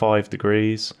around 5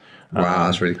 degrees. Wow,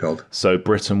 that's really cold. So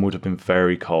Britain would have been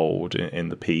very cold in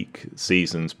the peak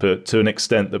seasons, but to an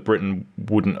extent that Britain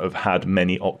wouldn't have had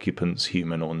many occupants,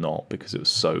 human or not, because it was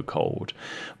so cold.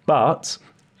 But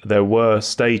there were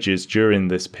stages during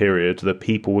this period that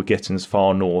people were getting as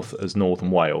far north as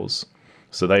northern Wales.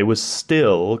 So they were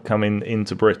still coming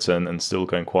into Britain and still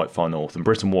going quite far north. And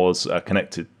Britain was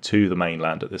connected to the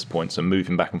mainland at this point, so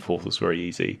moving back and forth was very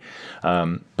easy.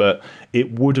 But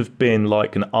it would have been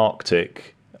like an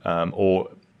Arctic or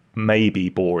maybe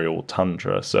boreal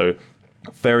tundra. So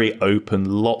very open,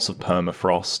 lots of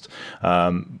permafrost.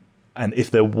 And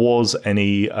if there was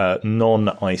any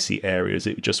non-icy areas,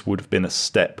 it just would have been a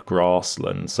steppe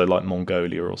grassland. So like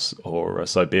Mongolia or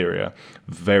Siberia,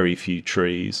 very few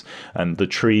trees. And the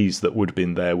trees that would have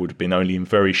been there would have been only in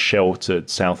very sheltered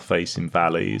south-facing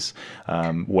valleys,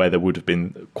 where there would have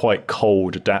been quite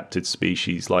cold adapted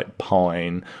species like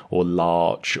pine or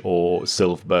larch or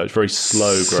silver birch, very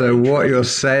slow growing. So what you're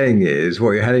saying is,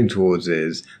 what you're heading towards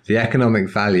is the economic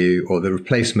value or the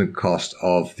replacement cost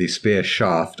of the spear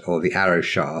shaft or the arrow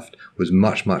shaft was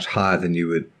much, much higher than you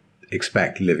would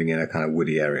expect living in a kind of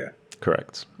woody area.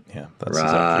 Correct. Yeah, that's right.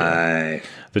 Exactly right.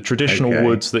 The traditional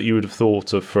woods that you would have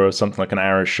thought of for something like an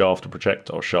arrow shaft or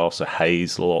projectile shaft, so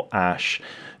hazel or ash,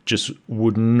 just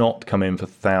would not come in for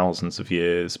thousands of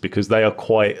years because they are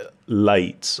quite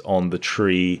late on the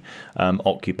tree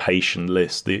occupation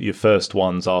list. Your first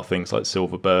ones are things like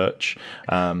silver birch.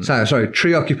 Sorry,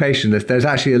 tree occupation list. There's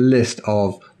actually a list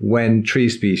of when tree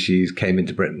species came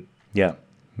into Britain. Yeah.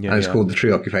 And it's called the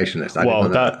tree occupation list.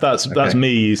 That's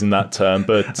me using that term,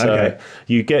 but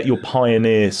you get your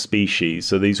pioneer species.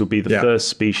 So these will be the first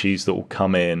species that will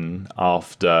come in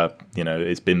after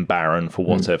it's been barren for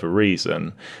whatever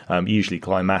reason, usually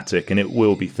climatic, and it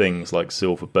will be things like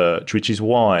silver birch, which is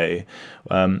why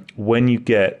when you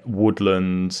get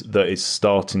woodland that is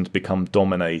starting to become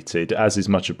dominated, as is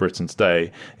much of Britain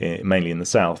today, mainly in the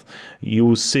south, you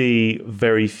will see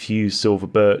very few silver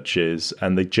birches,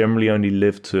 and they generally only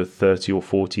live to 30 or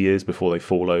 40 years before they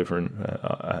fall over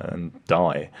and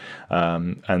die.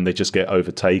 And they just get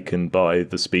overtaken by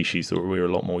the species that we're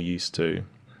a lot more used to.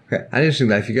 Okay. And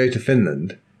interestingly, if you go to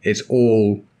Finland, it's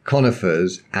all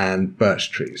conifers and birch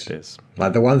trees. It is.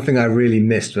 Like the one thing I really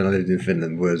missed when I lived in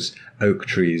Finland was oak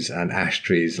trees and ash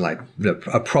trees, like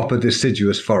a proper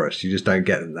deciduous forest. You just don't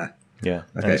get them there. Yeah.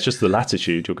 Okay. And it's just the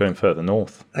latitude. You're going further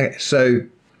north. Okay. So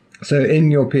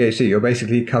in your PhD, you're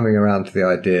basically coming around to the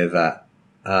idea that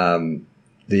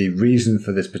the reason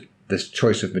for this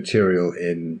choice of material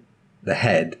in the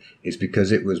head is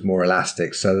because it was more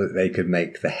elastic, so that they could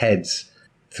make the heads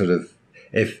sort of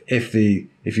if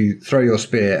you throw your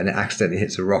spear and it accidentally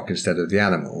hits a rock instead of the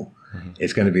animal,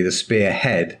 it's going to be the spear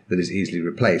head that is easily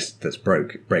replaced that's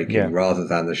breaking rather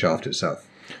than the shaft itself.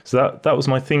 So that was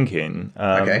my thinking.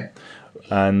 Okay.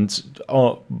 And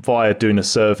via doing a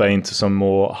survey into some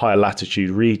more higher latitude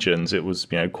regions, it was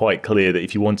quite clear that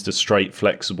if you wanted a straight,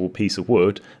 flexible piece of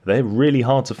wood, they're really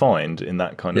hard to find in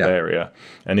that kind of area.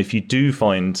 And if you do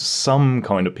find some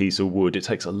kind of piece of wood, it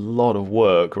takes a lot of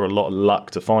work or a lot of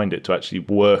luck to find it, to actually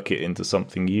work it into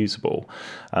something usable.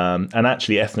 And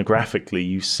actually, ethnographically,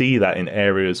 you see that in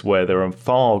areas where there are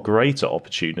far greater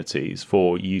opportunities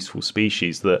for useful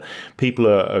species, that people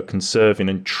are conserving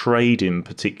and trading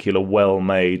particular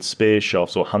well-made spear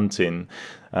shafts or hunting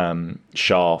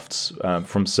shafts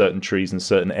from certain trees in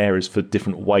certain areas for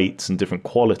different weights and different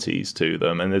qualities to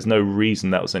them. And there's no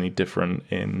reason that was any different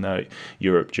in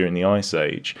Europe during the Ice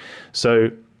Age.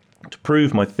 So to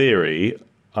prove my theory,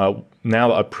 now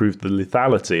that I've proved the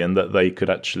lethality and that they could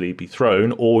actually be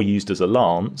thrown or used as a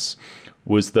lance,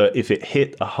 was that if it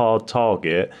hit a hard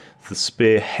target, the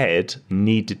spear head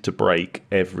needed to break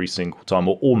every single time,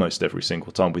 or almost every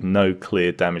single time, with no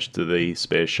clear damage to the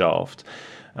spear shaft.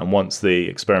 And once the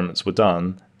experiments were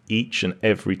done, each and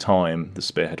every time the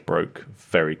spearhead broke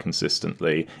very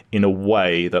consistently in a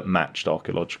way that matched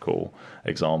archaeological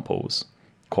examples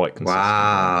quite consistently.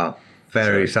 Wow.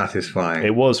 Very satisfying.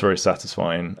 It was very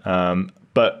satisfying.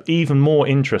 But even more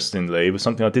interestingly, it was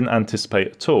something I didn't anticipate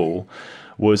at all,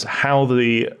 was how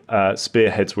the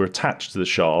spearheads were attached to the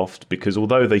shaft, because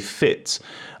although they fit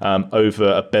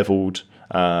over a beveled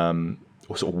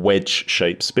or sort of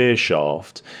wedge-shaped spear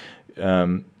shaft,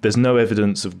 there's no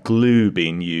evidence of glue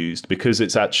being used. Because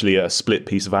it's actually a split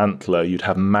piece of antler, you'd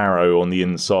have marrow on the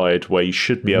inside where you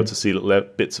should be able to see little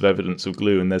bits of evidence of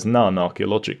glue, and there's none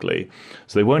archaeologically.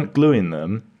 So they weren't gluing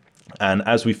them. And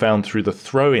as we found through the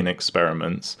throw-in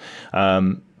experiments,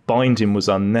 binding was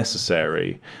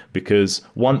unnecessary, because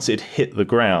once it hit the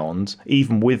ground,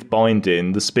 even with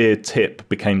binding, the spear tip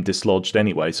became dislodged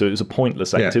anyway. So it was a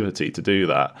pointless activity to do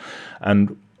that.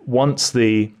 And once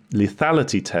the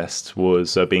lethality test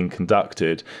was being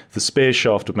conducted, the spear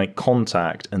shaft would make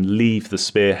contact and leave the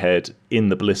spearhead in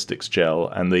the ballistics gel,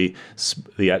 and the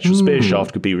actual spear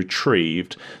shaft could be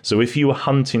retrieved. So if you were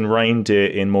hunting reindeer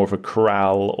in more of a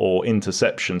corral or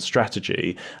interception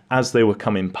strategy, as they were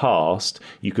coming past,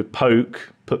 you could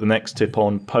poke, put the next tip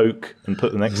on, poke, and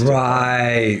put the next tip on.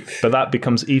 Right. But that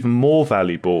becomes even more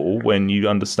valuable when you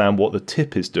understand what the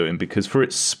tip is doing, because for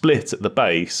its split at the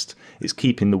base, it's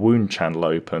keeping the wound channel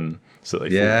open so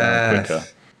they fall down quicker.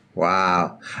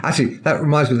 Wow. Actually, that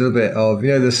reminds me a little bit of,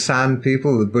 the San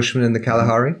people, the Bushmen in the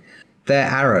Kalahari. Their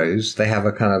arrows, they have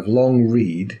a kind of long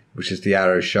reed, which is the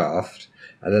arrow shaft,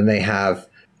 and then they have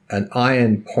an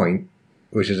iron point,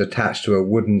 which is attached to a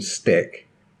wooden stick.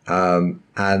 And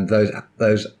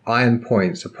those iron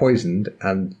points are poisoned,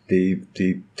 and the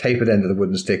tapered end of the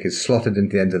wooden stick is slotted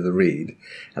into the end of the reed,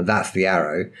 and that's the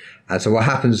arrow. And so what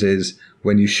happens is,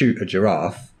 when you shoot a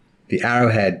giraffe, the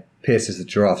arrowhead pierces the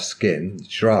giraffe's skin. The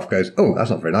giraffe goes, "Oh,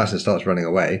 that's not very nice," and starts running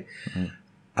away.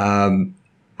 And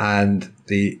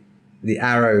the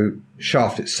arrow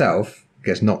shaft itself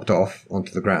gets knocked off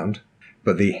onto the ground,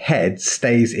 but the head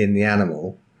stays in the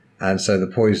animal, and so the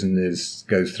poison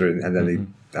goes through, and then the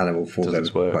animal falls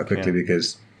over quite quickly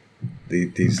because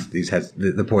these heads,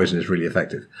 the poison is really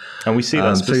effective. And we see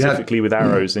that specifically with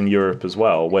arrows in Europe as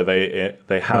well, where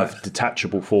they have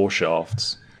detachable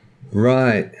foreshafts.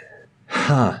 Right.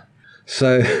 Huh.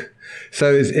 So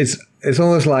it's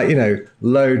almost like,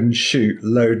 load and shoot,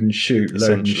 load and shoot,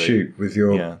 load and shoot with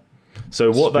your. Yeah.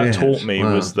 So what that taught me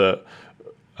was that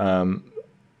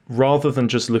rather than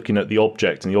just looking at the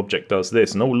object, and the object does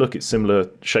this, and look, it's similar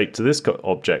shape to this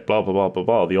object, blah, blah, blah, blah,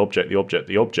 blah, the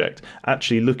object,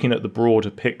 actually looking at the broader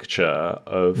picture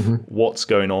of what's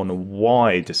going on and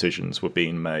why decisions were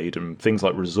being made, and things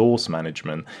like resource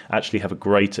management actually have a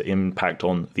greater impact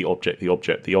on the object,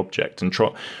 and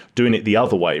doing it the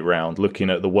other way around, looking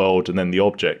at the world and then the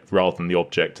object rather than the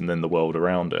object and then the world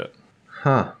around it.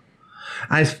 Huh.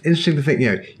 And it's interesting to think,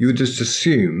 you would just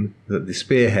assume that the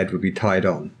spearhead would be tied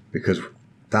on, because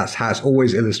that's how it's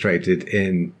always illustrated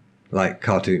in, like,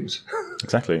 cartoons.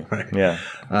 Exactly. Right? Yeah.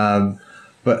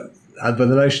 But the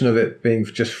notion of it being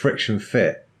just friction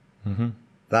fit,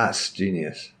 that's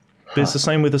genius. But it's the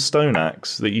same with a stone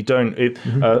axe, that you don't.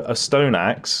 A stone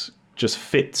axe just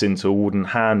fits into a wooden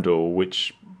handle,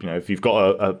 which, if you've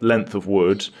got a length of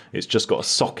wood, it's just got a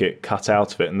socket cut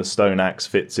out of it, and the stone axe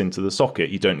fits into the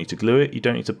socket. You don't need to glue it. You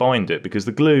don't need to bind it, because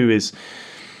the glue is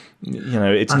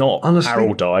It's not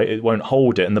araldite, it won't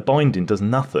hold it, and the binding does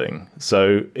nothing.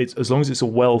 So it's as long as it's a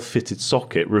well-fitted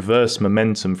socket, reverse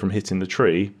momentum from hitting the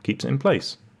tree keeps it in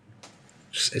place.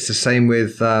 It's the same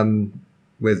with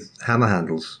hammer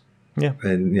handles. Yeah.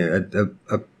 And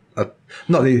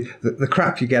not the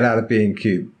crap you get out of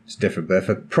B&Q is different, but if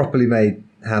a properly made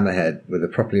hammerhead with a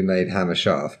properly made hammer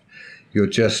shaft,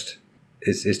 it's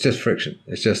just friction.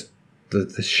 It's just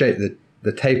the shape,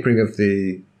 the tapering of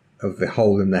the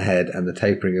hole in the head and the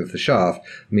tapering of the shaft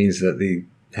means that the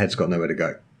head's got nowhere to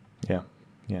go. Yeah.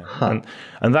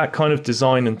 And that kind of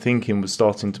design and thinking was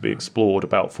starting to be explored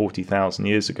about 40,000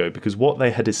 years ago, because what they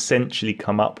had essentially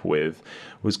come up with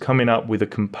was coming up with a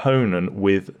component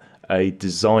with a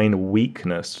design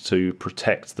weakness to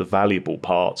protect the valuable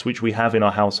parts, which we have in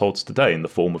our households today in the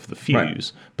form of the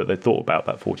fuse. Right. But they thought about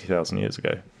that 40,000 years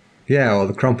ago. Yeah, or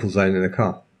the crumple zone in a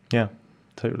car. Yeah,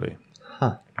 totally.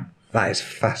 Huh. That is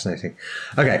fascinating.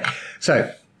 Okay, so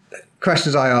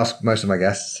questions I ask most of my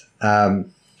guests.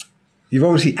 You've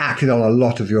obviously acted on a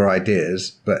lot of your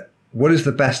ideas, but what is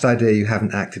the best idea you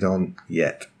haven't acted on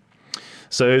yet?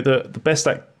 So the best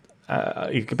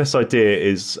idea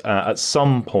is at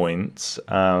some point.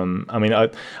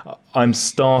 I'm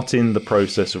starting the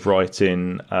process of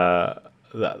writing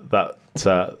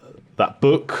that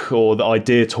book, or the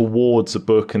idea towards a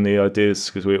book, and the ideas,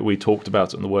 because we talked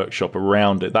about it in the workshop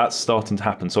around it. That's starting to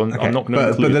happen. So I'm not going to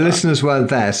include But the that. Listeners weren't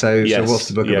there, so what's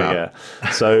the book about?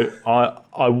 Yeah. So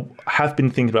I have been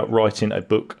thinking about writing a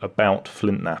book about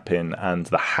flint knapping and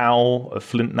the how of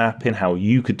flint knapping, how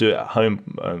you could do it at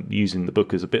home, using the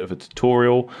book as a bit of a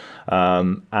tutorial,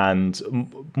 and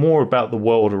more about the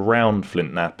world around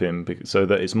flint knapping, so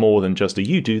that it's more than just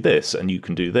you do this and you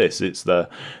can do this. It's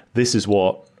this is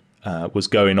what was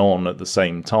going on at the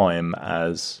same time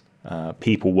as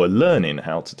people were learning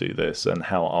how to do this, and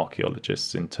how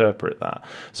archaeologists interpret that.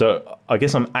 So I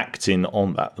guess I'm acting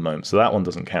on that at the moment, so that one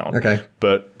doesn't count. Okay.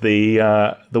 But the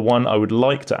one I would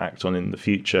like to act on in the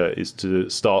future is to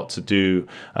start to do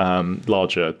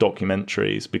larger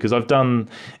documentaries, because I've done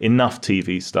enough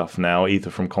TV stuff now,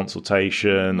 either from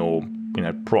consultation or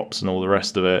props and all the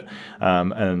rest of it,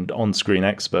 and on-screen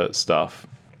expert stuff,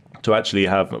 to actually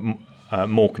have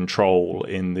more control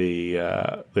in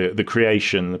the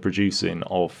creation, the producing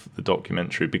of the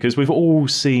documentary, because we've all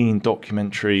seen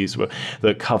documentaries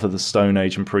that cover the Stone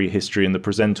Age and prehistory, and the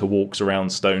presenter walks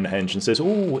around Stonehenge and says,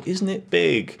 "Oh, isn't it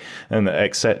big?" and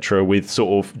etc., with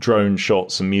sort of drone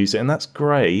shots and music, and that's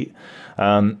great.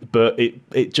 But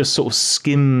it just sort of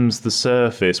skims the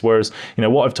surface. Whereas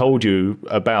what I've told you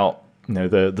about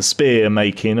the spear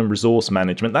making and resource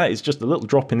management, that is just a little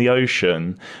drop in the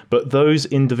ocean. But those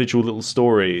individual little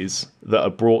stories that are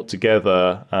brought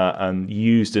together and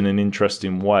used in an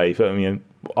interesting way.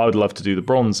 I would love to do the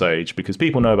Bronze Age, because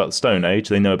people know about the Stone Age,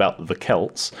 they know about the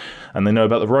Celts, and they know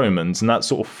about the Romans, and that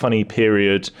sort of funny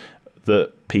period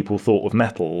that people thought of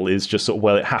metal is just sort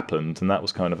of, it happened, and that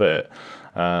was kind of it.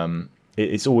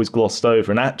 It's always glossed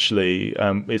over, and actually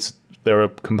there are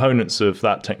components of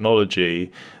that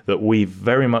technology that we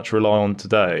very much rely on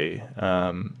today,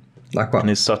 like what? And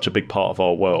is such a big part of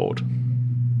our world.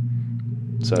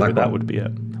 So like that what? would be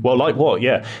it. Well, like what?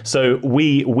 Yeah. So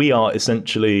we are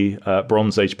essentially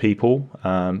Bronze Age people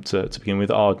to begin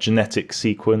with. Our genetic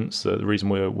sequence, the reason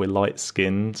we're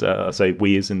light-skinned, I say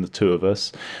we as in the two of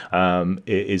us,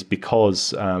 is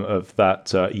because of that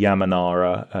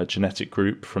Yamanara genetic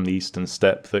group from the Eastern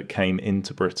Steppe that came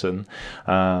into Britain.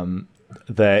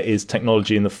 There is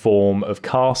technology in the form of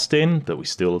casting that we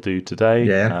still do today.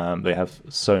 Yeah. They have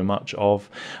so much of.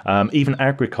 Even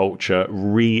agriculture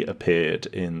reappeared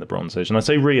in the Bronze Age. And I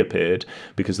say reappeared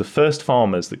because the first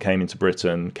farmers that came into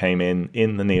Britain came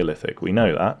in the Neolithic. We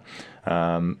know that.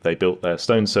 They built their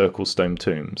stone circles, stone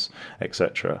tombs,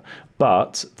 etc.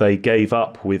 But they gave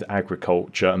up with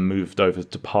agriculture and moved over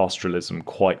to pastoralism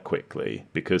quite quickly,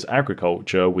 because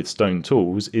agriculture with stone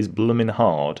tools is blooming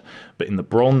hard. But in the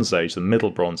Bronze Age, the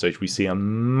Middle Bronze Age, we see a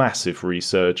massive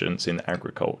resurgence in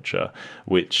agriculture,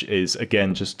 which is,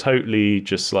 again, just totally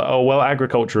just like, oh, well,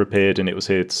 agriculture appeared and it was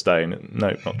here to stay.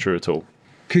 No, not true at all.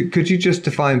 Could you just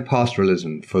define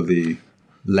pastoralism for the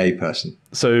layperson?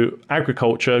 So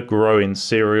agriculture, growing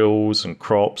cereals and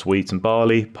crops, wheat and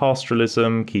barley.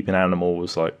 Pastoralism, keeping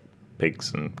animals like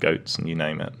pigs and goats and you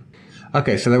name it.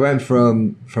 Okay, so they went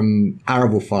from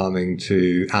arable farming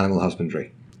to animal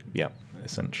husbandry. Yeah,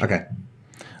 essentially. Okay.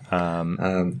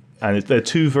 And they're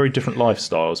two very different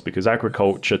lifestyles, because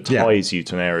agriculture ties you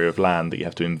to an area of land that you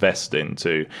have to invest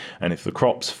into. And if the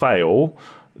crops fail,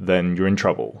 then you're in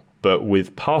trouble. But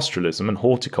with pastoralism and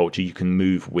horticulture, you can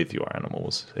move with your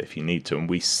animals if you need to. And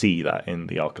we see that in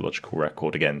the archaeological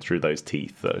record, again, through those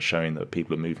teeth that are showing that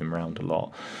people are moving around a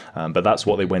lot. But that's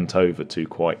what they went over to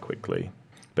quite quickly.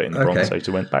 But in the Bronze Age,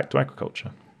 they went back to agriculture.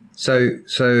 So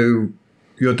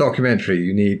your documentary,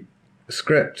 you need a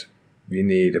script, you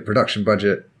need a production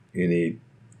budget, you need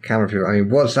camera people. I mean,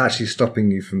 what's actually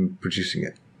stopping you from producing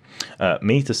it?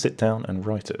 Me to sit down and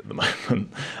write it at the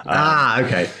moment.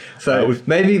 Okay. So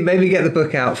maybe get the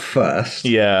book out first.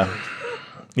 Yeah.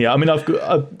 I mean,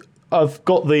 I've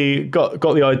got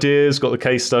the ideas, got the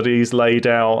case studies laid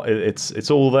out.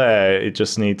 It's all there. It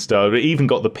just needs to. I've even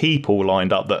got the people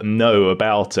lined up that know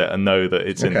about it and know that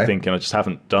it's in thinking. I just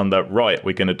haven't done that. Right,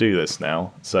 we're going to do this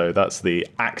now. So that's the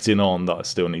acting on that I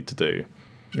still need to do.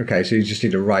 Okay, so you just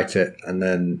need to write it and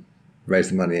then raise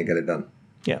the money and get it done.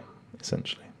 Yeah,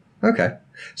 essentially. Okay.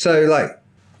 So,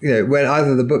 when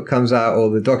either the book comes out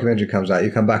or the documentary comes out, you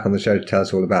come back on the show to tell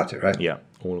us all about it, right? Yeah,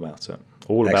 all about it.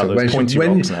 All about those pointy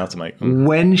rocks and how to make them.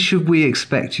 When should we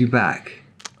expect you back?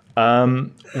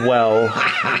 Well,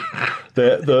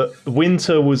 this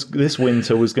winter was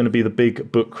going to be the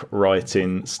big book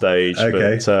writing stage,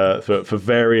 but for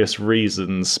various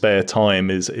reasons, spare time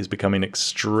is becoming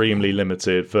extremely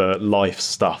limited for life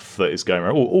stuff that is going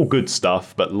around. All good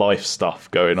stuff, but life stuff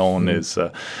going on is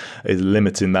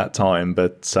limiting that time.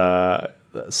 But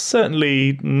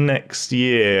certainly next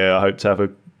year, I hope to have a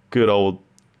good old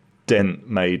dent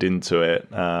made into it,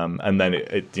 and then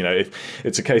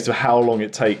it's a case of how long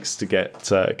it takes to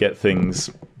get things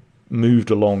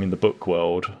moved along in the book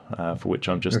world, for which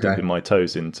I'm just dipping my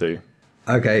toes into.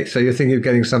 Okay, so you're thinking of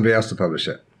getting somebody else to publish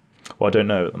it? Well, I don't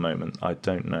know at the moment. I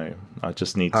don't know. I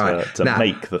just need to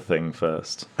make the thing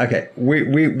first. Okay,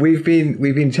 we've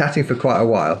been chatting for quite a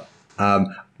while.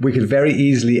 We could very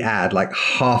easily add like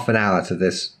half an hour to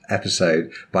this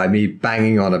episode by me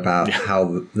banging on about how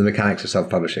the mechanics of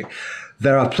self-publishing.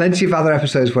 There are plenty of other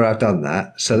episodes where I've done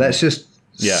that, so let's just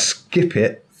skip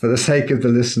it for the sake of the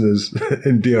listeners'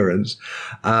 endurance.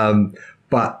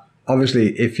 But obviously,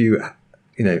 if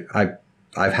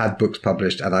I've had books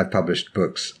published and I've published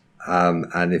books,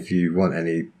 and if you want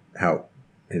any help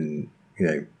in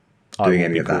doing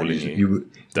any of that,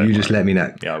 you just let me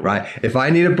know. Yeah, right? If I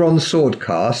need a bronze sword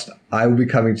cast, I will be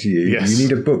coming to you. Yes. You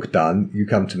need a book done, you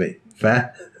come to me.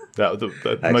 Fair?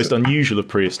 The most unusual of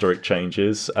prehistoric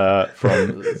changes,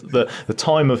 from the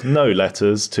time of no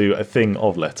letters to a thing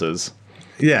of letters.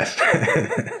 Yes.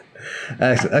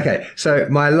 Excellent. Okay, so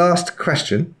my last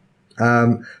question.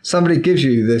 Somebody gives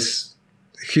you this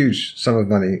huge sum of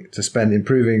money to spend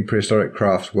improving prehistoric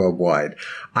crafts worldwide.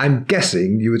 I'm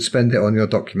guessing you would spend it on your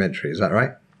documentary. Is that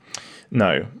right?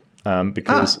 No,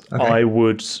 because I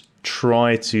would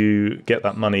try to get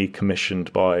that money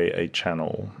commissioned by a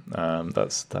channel.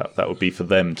 That would be for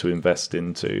them to invest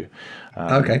into.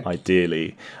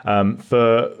 Ideally,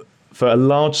 for a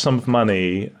large sum of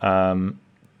money.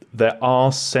 There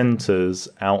are centres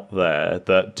out there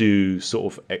that do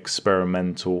sort of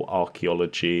experimental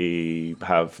archaeology,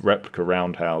 have replica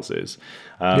roundhouses.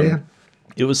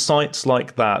 It was sites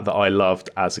like that I loved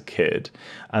as a kid,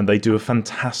 and they do a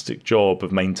fantastic job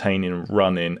of maintaining and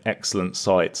running excellent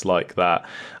sites like that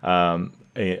on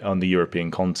the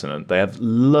European continent. They have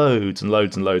loads and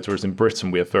loads and loads, whereas in Britain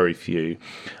we have very few.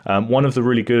 One of the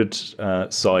really good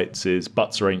sites is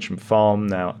Butser Ancient Farm,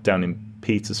 now down in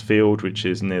Petersfield, which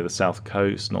is near the south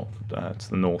coast, not to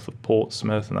the north of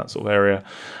Portsmouth and that sort of area.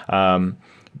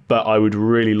 But I would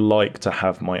really like to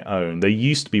have my own. There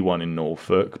used to be one in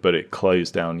Norfolk, but it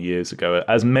closed down years ago,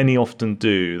 as many often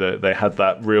do. They had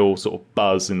that real sort of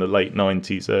buzz in the late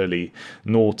 90s, early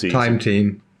noughties. Time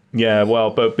team. Yeah,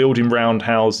 well, but building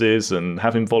roundhouses and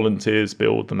having volunteers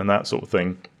build them and that sort of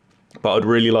thing. But I'd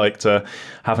really like to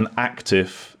have an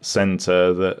active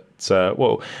centre that,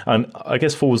 and I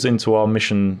guess falls into our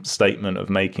mission statement of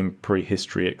making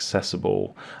prehistory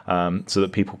accessible, so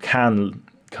that people can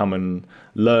come and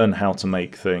learn how to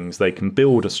make things. They can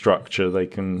build a structure, they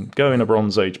can go in a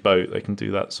Bronze Age boat, they can do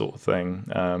that sort of thing,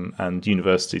 and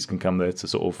universities can come there to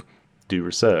sort of do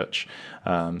research.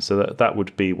 So that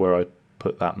would be where I'd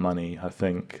put that money. I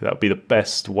think that would be the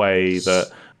best way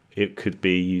that it could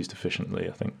be used efficiently,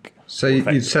 I think. So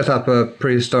you'd set up a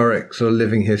prehistoric sort of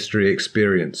living history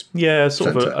experience. Yeah,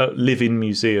 sort of a living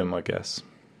museum, I guess.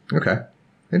 Okay,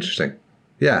 interesting.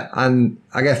 Yeah, and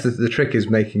I guess the trick is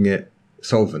making it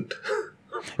solvent.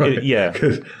 Right?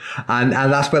 And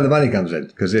that's where the money comes in,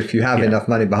 because if you have enough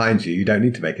money behind you, you don't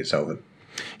need to make it solvent.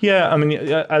 Yeah, I mean,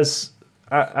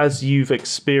 as you've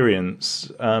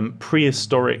experienced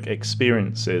prehistoric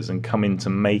experiences and come in to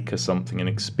make something and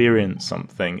experience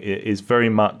something, it is very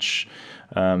much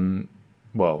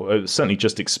certainly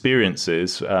just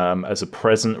experiences as a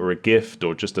present or a gift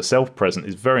or just a self-present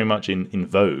is very much in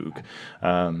vogue.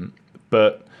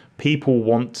 But people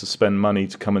want to spend money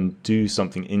to come and do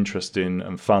something interesting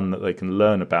and fun that they can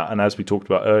learn about. And as we talked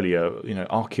about earlier,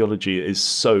 archaeology is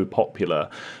so popular.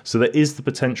 So there is the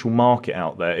potential market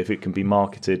out there if it can be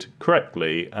marketed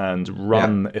correctly and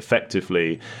run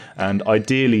effectively, and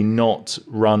ideally not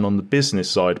run on the business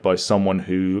side by someone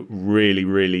who really,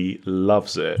 really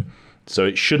loves it. So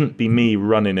it shouldn't be me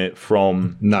running it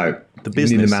from the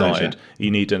business side.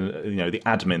 You need the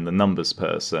admin, the numbers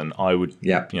person. I would,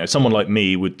 someone like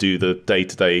me would do the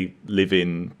day-to-day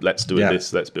living. Let's do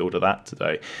this. Let's build that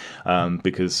today,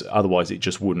 because otherwise it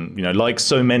just wouldn't. Like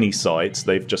so many sites,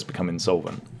 they've just become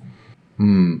insolvent.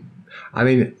 I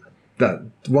mean, the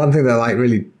one thing that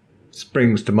really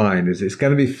springs to mind is it's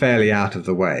going to be fairly out of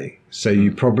the way. So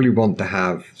you probably want to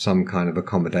have some kind of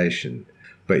accommodation.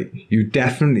 But you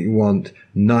definitely want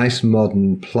nice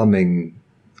modern plumbing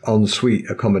ensuite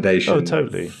accommodation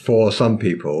for some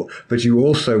people. But you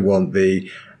also want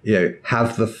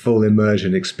have the full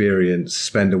immersion experience,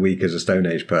 spend a week as a Stone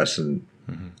Age person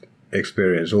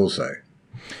experience also.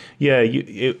 Yeah,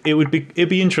 it'd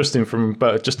be interesting from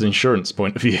just an insurance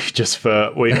point of view. Just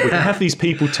for we can have these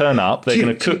people turn up, they're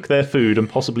going to cook their food and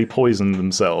possibly poison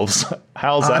themselves.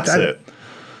 How's that sit?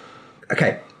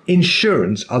 Okay.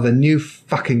 Insurance are the new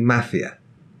fucking mafia.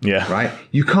 Yeah. Right?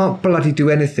 You can't bloody do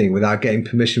anything without getting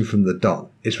permission from the Don.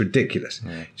 It's ridiculous.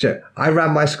 Yeah. So I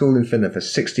ran my school in Finland for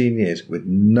 16 years with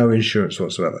no insurance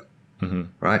whatsoever.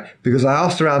 Right? Because I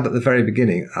asked around at the very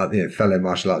beginning, fellow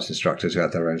martial arts instructors who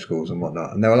had their own schools and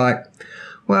whatnot, and they were like,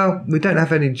 well, we don't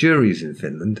have any juries in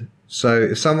Finland. So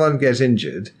if someone gets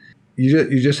injured,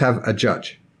 you just have a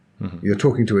judge. You're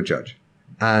talking to a judge.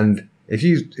 And if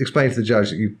you explain to the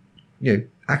judge that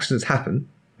accidents happen,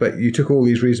 but you took all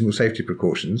these reasonable safety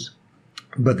precautions,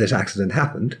 but this accident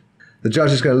happened, the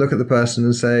judge is going to look at the person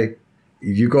and say,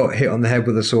 you got hit on the head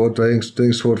with a sword doing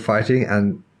sword fighting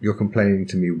and you're complaining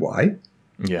to me why?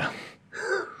 Yeah.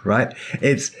 Right?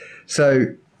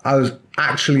 So I was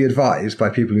actually advised by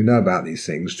people who know about these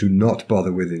things to not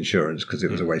bother with insurance because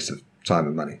it was a waste of time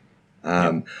and money.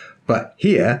 But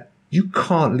here, you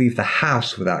can't leave the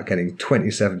house without getting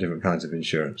 27 different kinds of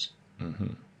insurance.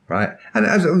 Right? And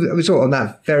as we saw on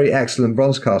that very excellent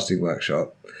bronze casting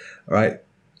workshop, right,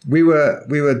 we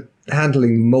were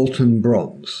handling molten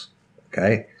bronze,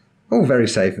 okay? All very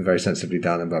safe and very sensibly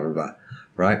done and blah, blah, blah,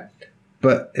 right?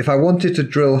 But if I wanted to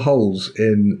drill holes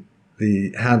in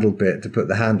the handle bit to put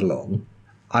the handle on,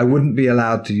 I wouldn't be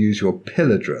allowed to use your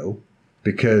pillar drill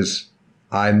because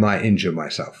I might injure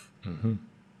myself.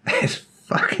 It's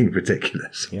fucking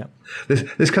ridiculous. Yeah.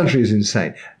 This country is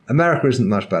insane. America isn't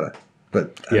much better.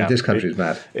 But this country is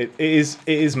mad. It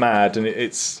is mad, and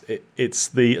it's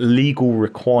the legal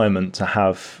requirement to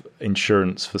have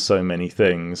insurance for so many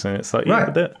things, and it's like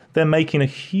but they're making a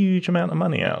huge amount of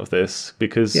money out of this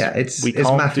because we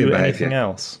can't do anything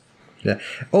else. Yeah.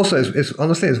 Also, it's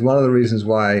honestly one of the reasons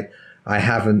why I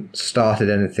haven't started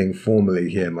anything formally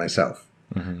here myself,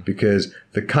 because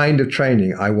the kind of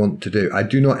training I want to do, I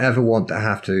do not ever want to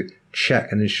have to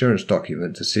check an insurance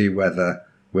document to see whether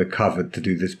we're covered to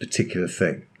do this particular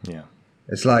thing. Yeah.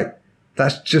 It's like,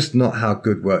 that's just not how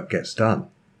good work gets done.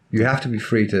 You have to be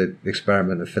free to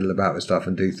experiment and fiddle about with stuff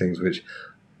and do things which,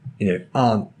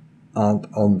 aren't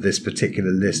on this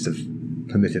particular list of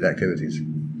permitted activities.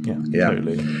 Yeah.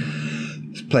 Totally.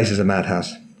 This place is a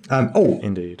madhouse.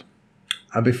 Indeed.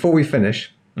 Before we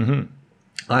finish,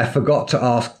 I forgot to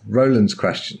ask Roland's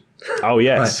question. Oh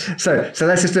yes. Right. So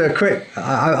let's just do a quick.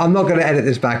 I'm not going to edit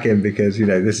this back in because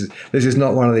this is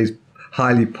not one of these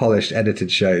highly polished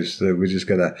edited shows. So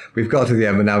we've got to the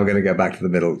end, but now we're going to go back to the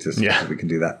middle so we can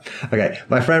do that. Okay,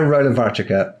 my friend Roland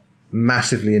Varchika,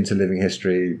 massively into living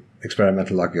history,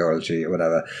 experimental archaeology, or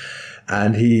whatever,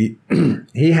 and he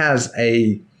has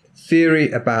a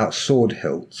theory about sword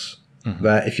hilts.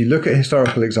 That if you look at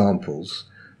historical examples,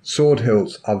 sword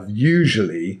hilts are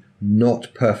usually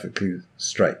not perfectly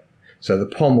straight. So the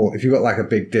pommel, if you've got like a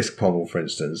big disc pommel, for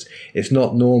instance, it's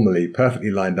not normally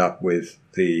perfectly lined up with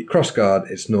the crossguard.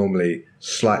 It's normally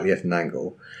slightly at an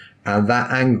angle. And that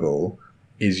angle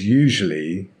is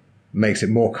usually makes it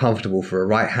more comfortable for a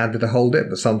right-hander to hold it,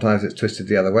 but sometimes it's twisted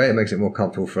the other way. It makes it more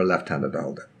comfortable for a left-hander to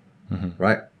hold it,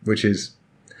 right? Which is,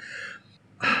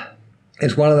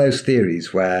 it's one of those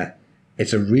theories where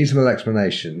it's a reasonable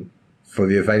explanation for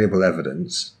the available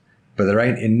evidence, but there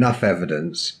ain't enough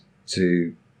evidence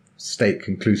to state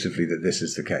conclusively that this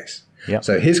is the case. Yep.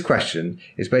 So his question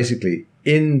is basically,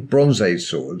 in Bronze Age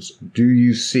swords, do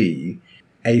you see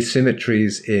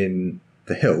asymmetries in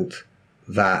the hilt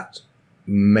that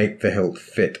make the hilt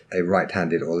fit a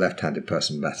right-handed or left-handed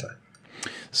person better?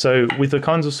 So with the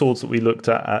kinds of swords that we looked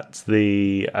at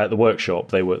the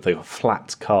workshop, they were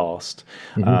flat cast,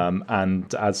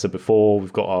 and as said before,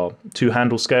 we've got our two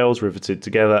handle scales riveted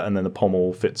together, and then the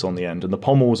pommel fits on the end. And the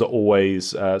pommels are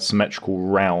always symmetrical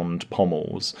round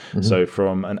pommels. So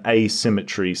from an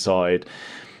asymmetry side,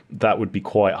 that would be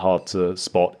quite hard to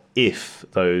spot if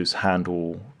those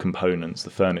handle components, the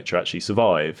furniture, actually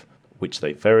survive, which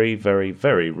they very, very,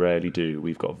 very rarely do.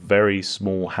 We've got a very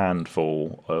small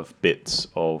handful of bits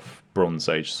of Bronze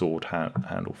Age sword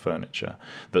handle furniture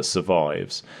that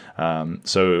survives.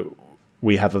 So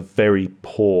we have a very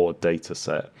poor data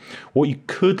set. What you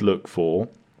could look for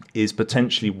is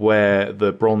potentially where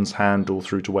the bronze handle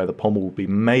through to where the pommel will be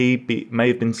may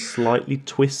have been slightly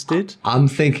twisted. I'm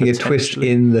thinking a twist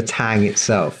in the tang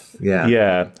itself. Yeah.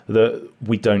 Yeah.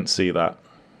 We don't see that.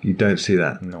 You don't see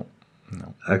that? No.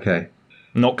 Okay.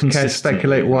 Not consistent.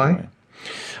 Can I speculate why?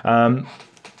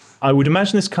 I would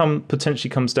imagine this potentially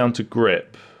comes down to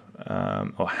grip,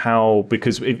 or how,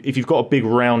 because if you've got a big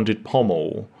rounded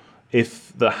pommel,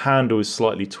 if the handle is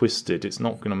slightly twisted, it's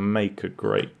not going to make a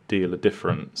great deal of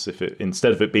difference. If it,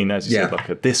 instead of it being, as you said, like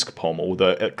a disc pommel,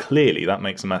 clearly that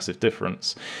makes a massive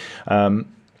difference.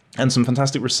 And some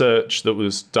fantastic research that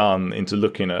was done into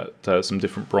looking at some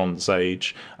different Bronze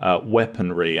Age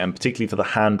weaponry, and particularly for the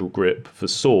handle grip for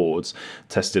swords,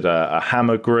 tested a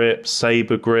hammer grip,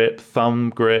 saber grip, thumb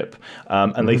grip,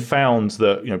 and they found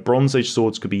that Bronze Age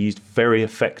swords could be used very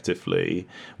effectively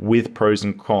with pros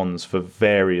and cons for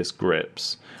various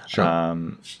grips. Sure.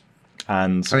 And I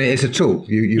mean, it's a tool.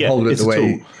 You hold it the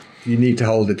way you need to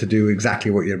hold it to do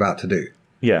exactly what you're about to do.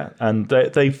 Yeah, and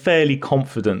they fairly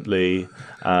confidently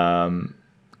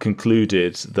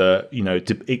concluded that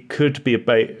it could be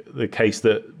the case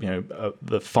that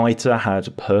the fighter had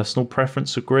a personal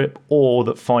preference for grip, or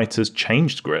that fighters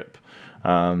changed grip.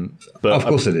 But of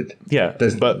course they did. Yeah,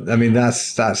 but I mean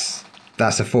that's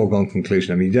a foregone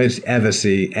conclusion. I mean, you don't ever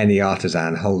see any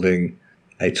artisan holding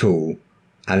a tool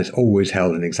and it's always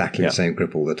held in exactly the same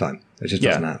grip all the time. It just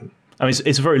doesn't happen. I mean,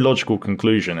 it's a very logical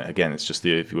conclusion. Again, it's just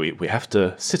we have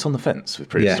to sit on the fence with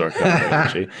prehistoric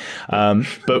archaeology.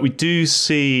 But we do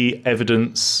see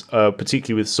evidence,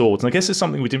 particularly with swords. And I guess it's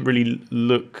something we didn't really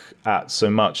look at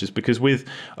so much, is because with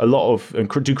a lot of, and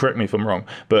do correct me if I'm wrong,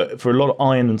 but for a lot of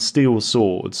iron and steel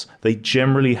swords, they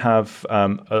generally have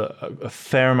a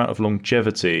fair amount of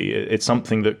longevity. It's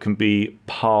something that can be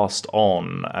passed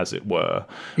on, as it were.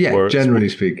 Yeah, generally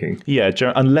speaking. Yeah,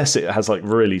 unless it has like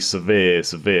really severe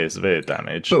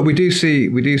damage. But we do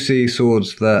see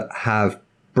swords that have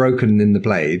broken in the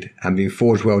blade and been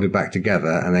forge welded back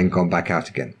together and then gone back out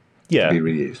again to be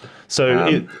reused.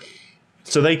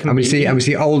 So they can. And we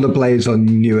see older blades on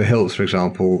newer hilts, for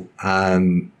example.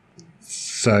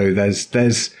 So there's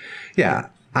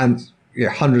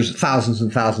hundreds, thousands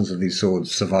and thousands of these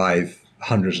swords survive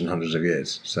hundreds and hundreds of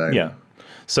years.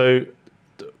 So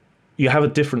you have a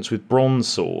difference with bronze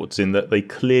swords in that they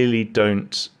clearly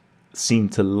don't seem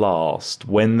to last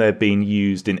when they're being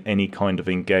used in any kind of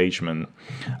engagement,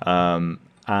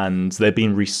 and they're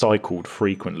being recycled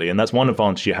frequently. And that's one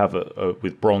advantage you have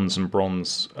with bronze and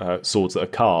bronze swords that are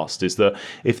cast, is that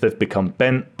if they've become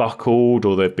bent, buckled,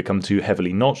 or they've become too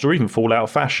heavily notched, or even fall out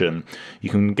of fashion, you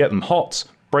can get them hot,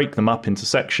 break them up into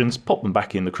sections, pop them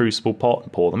back in the crucible pot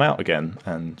and pour them out again,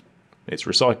 and it's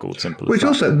recycled. Simple as that. Which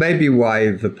also may be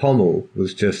why the pommel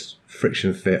was just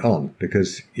friction fit on,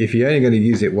 because if you're only going to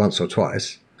use it once or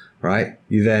twice, right,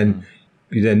 you then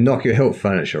knock your hilt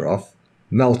furniture off,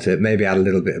 melt it, maybe add a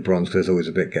little bit of bronze because always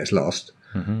a bit gets lost,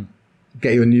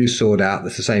 get your new sword out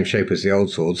that's the same shape as the old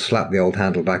sword, slap the old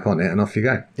handle back on it, and off you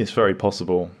go. It's very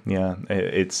possible. Yeah,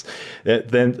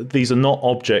 then these are not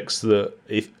objects that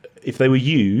if they were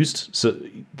used, so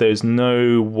there's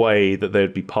no way that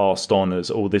they'd be passed on as,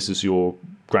 this is your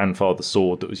grandfather's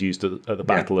sword that was used at the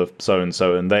battle of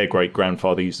so-and-so, and their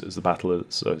great-grandfather used it as the battle of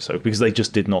so-and-so, because they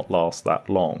just did not last that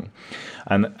long.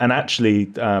 And actually,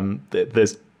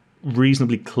 there's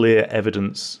reasonably clear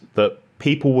evidence that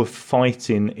people were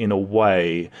fighting in a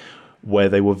way where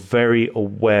they were very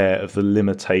aware of the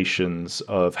limitations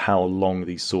of how long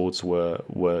these swords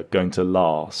were going to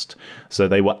last. So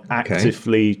they were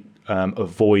actively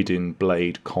avoiding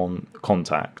blade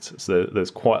contact. So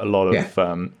there's quite a lot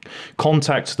of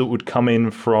contact that would come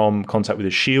in from contact with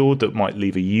a shield that might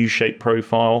leave a U-shaped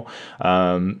profile,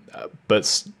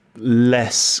 but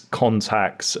less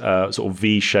contact, sort of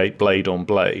V-shaped blade on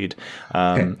blade.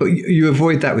 But you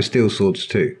avoid that with steel swords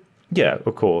too? Yeah,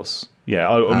 of course. Yeah,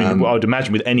 I mean, I would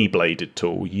imagine with any bladed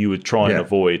tool, you would try and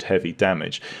avoid heavy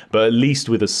damage. But at least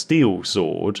with a steel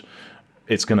sword,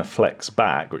 it's going to flex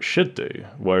back, which should do.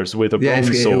 Whereas with a bronze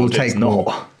it will sword, take it's not.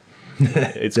 more.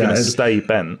 It's going to stay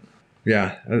bent.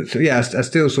 Yeah. So, a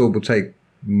steel sword will take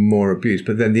more abuse,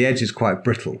 but then the edge is quite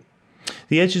brittle.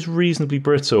 The edge is reasonably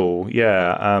brittle,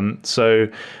 yeah. So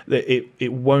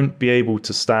it won't be able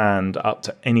to stand up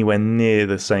to anywhere near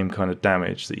the same kind of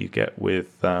damage that you get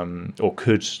with, or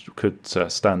could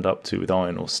stand up to with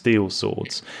iron or steel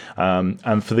swords.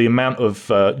 And for the amount of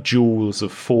joules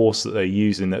of force that they're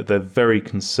using, they're very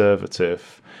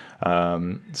conservative. How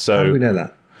do we know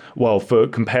that? Well, for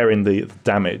comparing the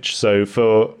damage, so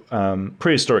for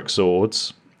prehistoric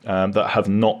swords that have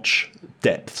notch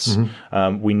depths,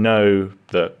 we know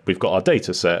that we've got our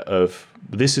data set of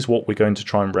this is what we're going to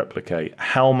try and replicate.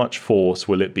 How much force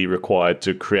will it be required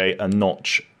to create a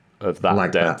notch of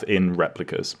that depth in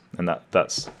replicas? And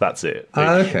that's it.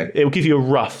 Okay. It will give you a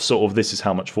rough sort of this is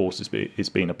how much force is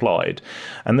being applied,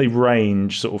 and they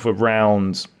range sort of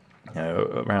around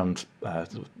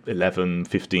 11,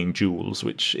 15 joules,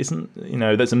 which isn't,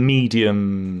 there's a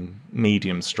medium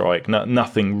strike,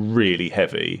 nothing really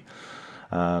heavy.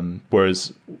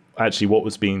 Whereas actually what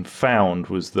was being found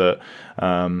was that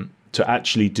to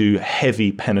actually do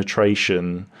heavy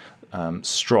penetration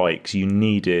strikes, you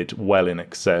needed well in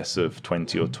excess of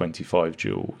 20 or 25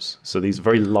 joules. So these are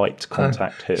very light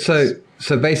contact hits.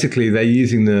 So basically they're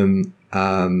using them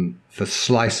for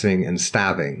slicing and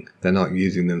stabbing. They're not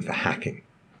using them for hacking.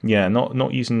 Yeah,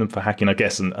 not using them for hacking, I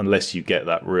guess, unless you get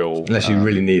that real... Unless you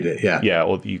really need it, yeah. Yeah,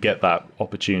 or you get that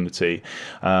opportunity.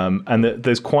 And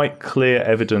there's quite clear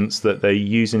evidence that they're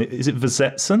using... Is it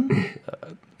Versetzen?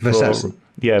 Versetzen.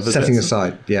 Yeah, Versetzen. Setting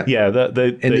aside, yeah. Yeah,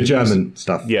 in the German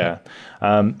stuff. Yeah.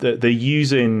 They're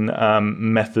using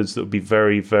methods that would be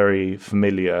very, very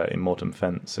familiar in modern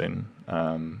fencing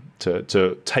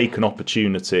to take an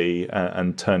opportunity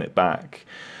and turn it back.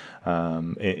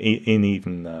 In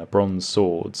even bronze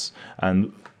swords,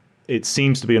 and it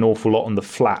seems to be an awful lot on the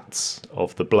flats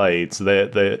of the blades.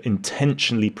 They're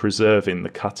intentionally preserving the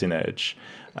cutting edge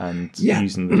and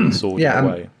using the sword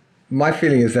away. My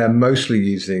feeling is they're mostly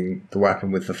using the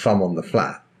weapon with the thumb on the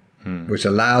flat, which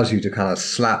allows you to kind of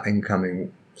slap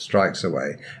incoming strikes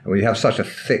away. And when you have such a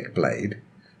thick blade,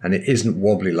 and it isn't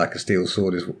wobbly like a steel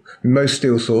sword is, most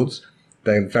steel swords,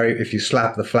 if you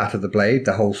slap the flat of the blade,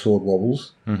 the whole sword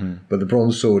wobbles. But the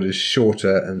bronze sword is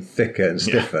shorter and thicker and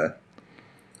stiffer.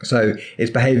 Yeah. So it's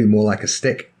behaving more like a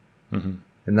stick in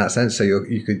that sense. So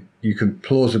you can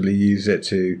plausibly use it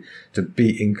to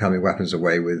beat incoming weapons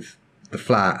away with the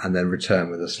flat and then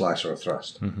return with a slice or a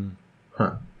thrust.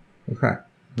 Huh. Okay.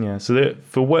 Yeah. So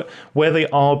for where they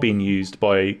are being used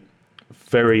by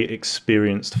very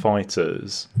experienced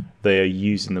fighters, they are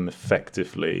using them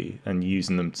effectively and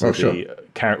using them to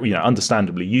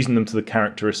understandably using them to the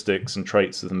characteristics and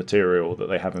traits of the material that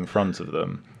they have in front of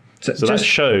them. So that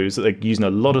shows that they're using a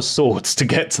lot of swords to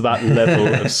get to that level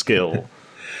of skill.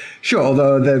 Sure,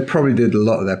 although they probably did a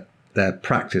lot of their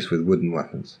practice with wooden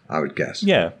weapons, I would guess.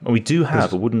 Yeah, and we do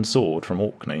have a wooden sword from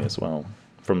Orkney as well,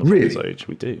 from the Bronze Age.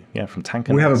 We do, yeah, from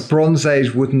Tankernes. We have a Bronze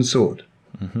Age wooden sword.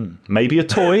 Maybe a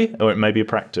toy, or it may be a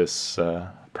practice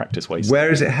waste.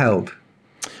 Where is it held?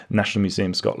 National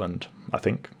Museum Scotland, I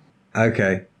think.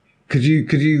 Okay. Could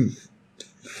you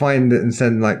find it and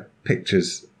send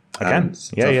pictures? I can.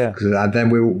 Yeah. And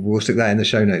then we'll stick that in the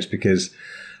show notes because,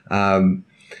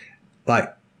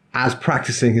 as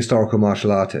practicing historical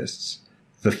martial artists,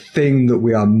 the thing that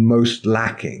we are most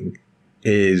lacking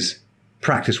is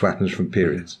practice weapons from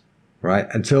periods, right?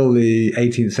 Until the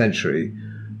 18th century,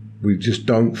 we just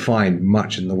don't find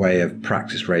much in the way of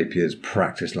practice rapiers,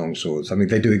 practice longswords. I mean,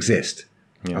 they do exist,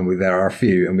 and there are a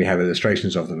few, and we have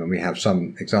illustrations of them, and we have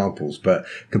some examples. But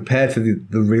compared to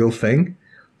the real thing,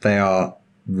 they are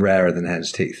rarer than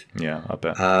hen's teeth. Yeah, I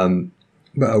bet.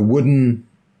 But a wooden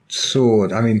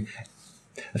sword, I mean,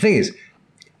 the thing is,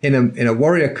 in a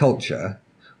warrior culture,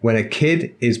 when a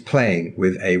kid is playing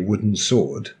with a wooden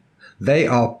sword, they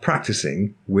are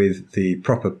practicing with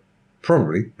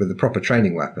probably with the proper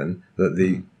training weapon that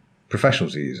the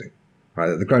professionals are using, right?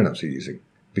 That the grown-ups are using,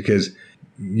 because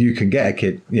you can get a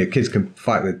kid, kids can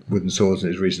fight with wooden swords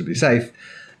and it's reasonably safe.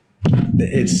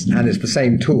 It's the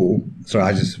same tool. Sorry,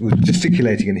 I just was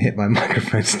gesticulating and hit my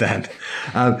microphone stand.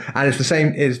 And it's the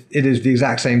same. It is the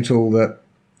exact same tool that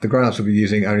the grown-ups will be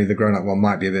using. Only the grown-up one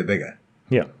might be a bit bigger.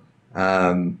 Yeah.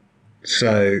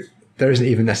 So there isn't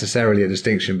even necessarily a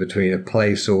distinction between a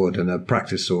play sword and a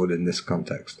practice sword in this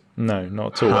context. No,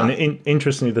 not at all. And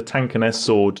interestingly, the Tankernes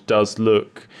sword does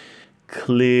look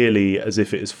clearly as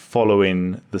if it is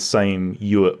following the same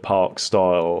Ewart Park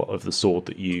style of the sword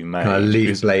that you made. Kind of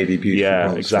leaf-bladey, beautiful.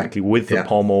 Yeah, exactly, with the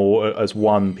pommel as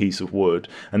one piece of wood.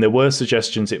 And there were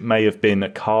suggestions it may have been a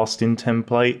casting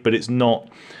template, but it's not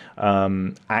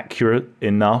accurate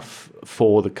enough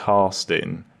for the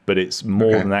casting, but it's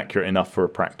more than accurate enough for a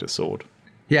practice sword.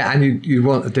 Yeah, and you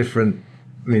want a different...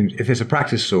 I mean, if it's a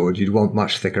practice sword, you'd want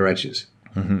much thicker edges.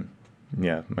 Mm-hmm.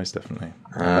 Yeah, most definitely.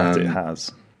 That it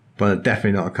has. But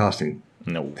definitely not a casting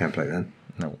template then.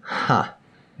 No.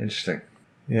 Interesting.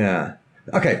 Yeah.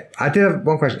 Okay, I did have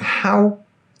one question. How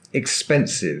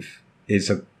expensive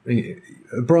is a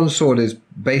bronze sword? Is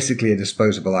basically a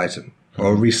disposable item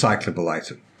or a recyclable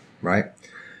item, right?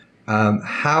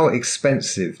 How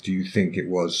expensive do you think it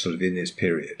was sort of in this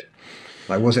period?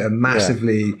 Like, was it a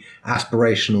massively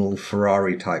aspirational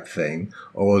Ferrari type thing,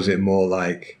 or was it more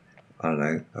like, I don't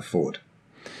know, a Ford?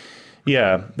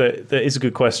 Yeah, that is a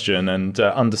good question, and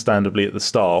understandably at the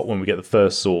start, when we get the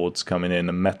first swords coming in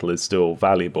and metal is still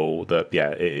valuable, that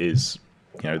it is,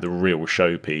 the real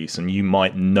showpiece, and you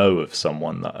might know of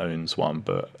someone that owns one,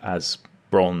 but as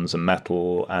bronze and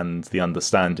metal and the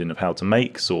understanding of how to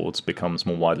make swords becomes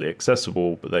more widely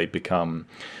accessible, but they become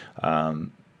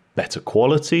better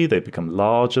quality, they become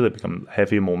larger, they become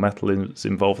heavier, more metal is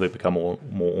involved, they become more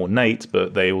ornate,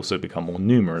 but they also become more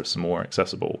numerous and more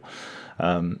accessible.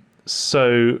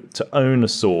 So to own a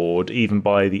sword, even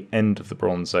by the end of the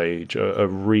Bronze Age, a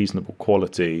reasonable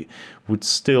quality, would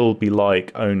still be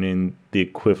like owning the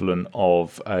equivalent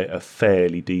of a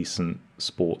fairly decent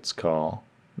sports car.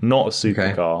 Not a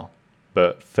supercar,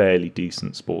 but fairly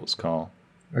decent sports car.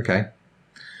 Okay.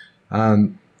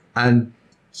 And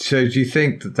so do you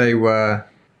think that they would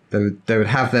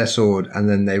have their sword, and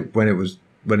then when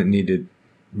it needed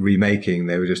remaking,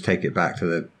 they would just take it back to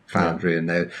the foundry and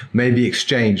they maybe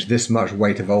exchange this much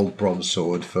weight of old bronze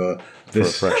sword for a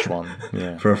fresh one.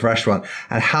 Yeah. For a fresh one.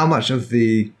 And how much of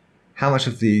the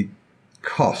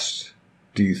cost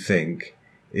do you think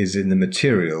is in the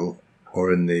material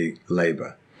or in the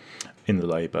labor? In the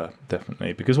labour,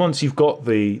 definitely, because once you've got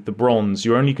the bronze,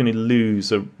 you're only going to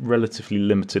lose a relatively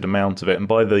limited amount of it, and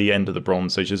by the end of the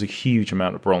Bronze Age, there's a huge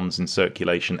amount of bronze in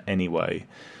circulation anyway.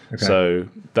 So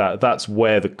that's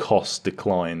where the cost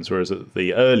declines, whereas at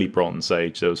the early Bronze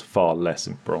Age, there was far less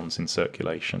bronze in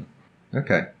circulation.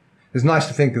 Okay. It's nice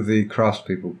to think of the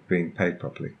craftspeople being paid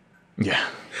properly. Yeah.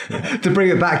 To bring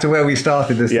it back to where we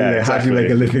started this, exactly. How do you make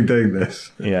a living doing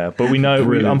this? Yeah, but we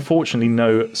unfortunately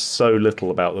know so little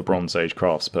about the Bronze Age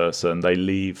craftsperson. They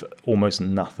leave almost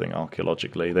nothing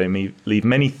archaeologically. They leave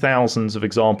many thousands of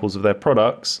examples of their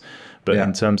products, but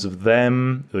in terms of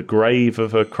them, the grave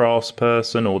of a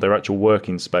craftsperson or their actual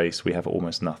working space, we have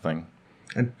almost nothing.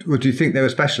 And do you think they were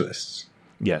specialists?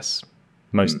 Yes.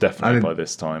 Most definitely by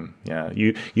this time. Yeah,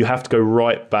 you have to go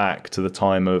right back to the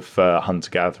time of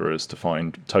hunter-gatherers to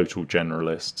find total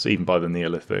generalists. Even by the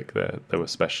Neolithic, there were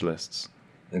specialists.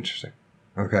 Interesting.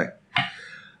 Okay.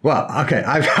 Well, okay,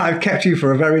 I've kept you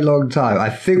for a very long time. I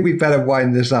think we'd better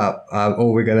wind this up,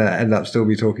 or we're going to end up still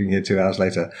be talking here 2 hours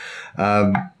later.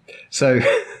 So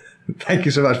thank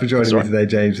you so much for joining me today,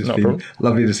 James. It's been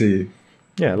lovely to see you.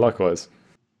 Yeah, likewise.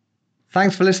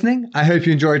 Thanks for listening. I hope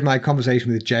you enjoyed my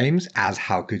conversation with James, as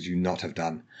how could you not have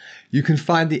done? You can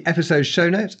find the episode show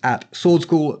notes at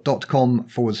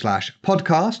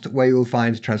swordschool.com/podcast, where you'll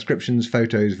find transcriptions,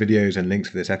 photos, videos, and links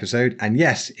for this episode. And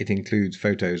yes, it includes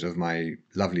photos of my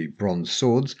lovely bronze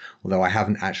swords, although I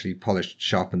haven't actually polished,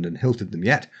 sharpened, and hilted them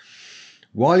yet.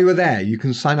 While you are there, you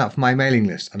can sign up for my mailing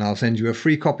list, and I'll send you a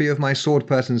free copy of my Sword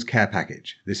Person's Care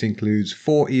Package. This includes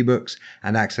 4 ebooks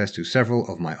and access to several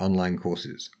of my online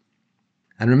courses.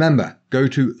 And remember, go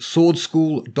to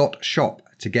swordschool.shop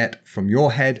to get from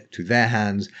your head to their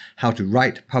hands how to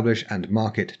write, publish, and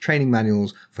market training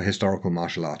manuals for historical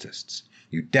martial artists.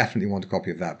 You definitely want a copy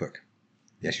of that book.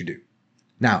 Yes, you do.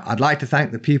 Now, I'd like to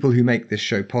thank the people who make this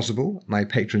show possible, my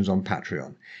patrons on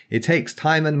Patreon. It takes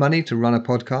time and money to run a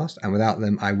podcast, and without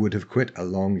them, I would have quit a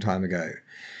long time ago.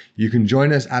 You can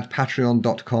join us at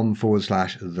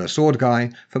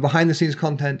patreon.com/theswordguy for behind-the-scenes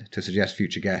content, to suggest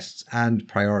future guests, and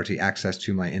priority access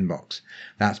to my inbox.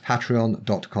 That's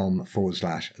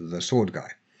patreon.com/theswordguy.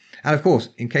 And of course,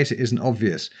 in case it isn't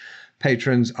obvious,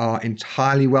 patrons are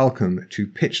entirely welcome to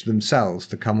pitch themselves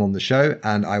to come on the show,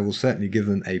 and I will certainly give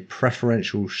them a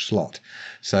preferential slot.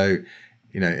 So,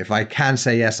 if I can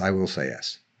say yes, I will say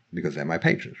yes, because they're my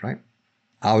patrons, right?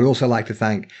 I would also like to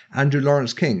thank Andrew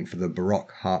Lawrence King for the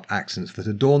Baroque harp accents that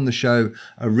adorn the show,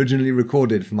 originally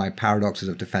recorded for my Paradoxes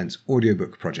of Defense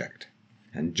audiobook project.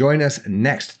 And join us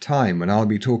next time when I'll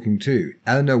be talking to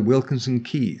Eleanor Wilkinson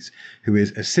Keyes, who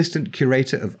is Assistant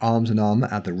Curator of Arms and Armour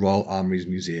at the Royal Armouries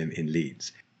Museum in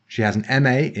Leeds. She has an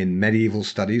MA in Medieval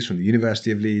Studies from the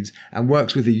University of Leeds and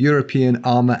works with the European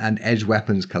Armour and Edge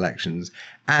Weapons collections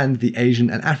and the Asian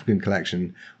and African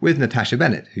collection with Natasha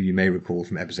Bennett, who you may recall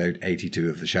from episode 82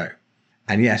 of the show.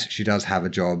 And yes, she does have a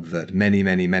job that many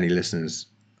listeners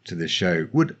to this show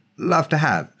would love to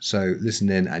have, so listen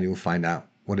in and you'll find out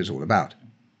what it's all about.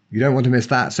 You don't want to miss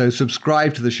that, so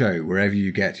subscribe to the show wherever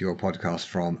you get your podcast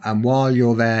from, and while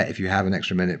you're there, if you have an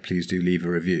extra minute, please do leave a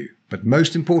review. But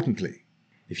most importantly,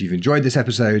 if you've enjoyed this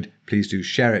episode, please do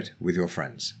share it with your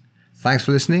friends. Thanks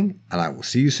for listening, and I will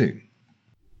see you soon.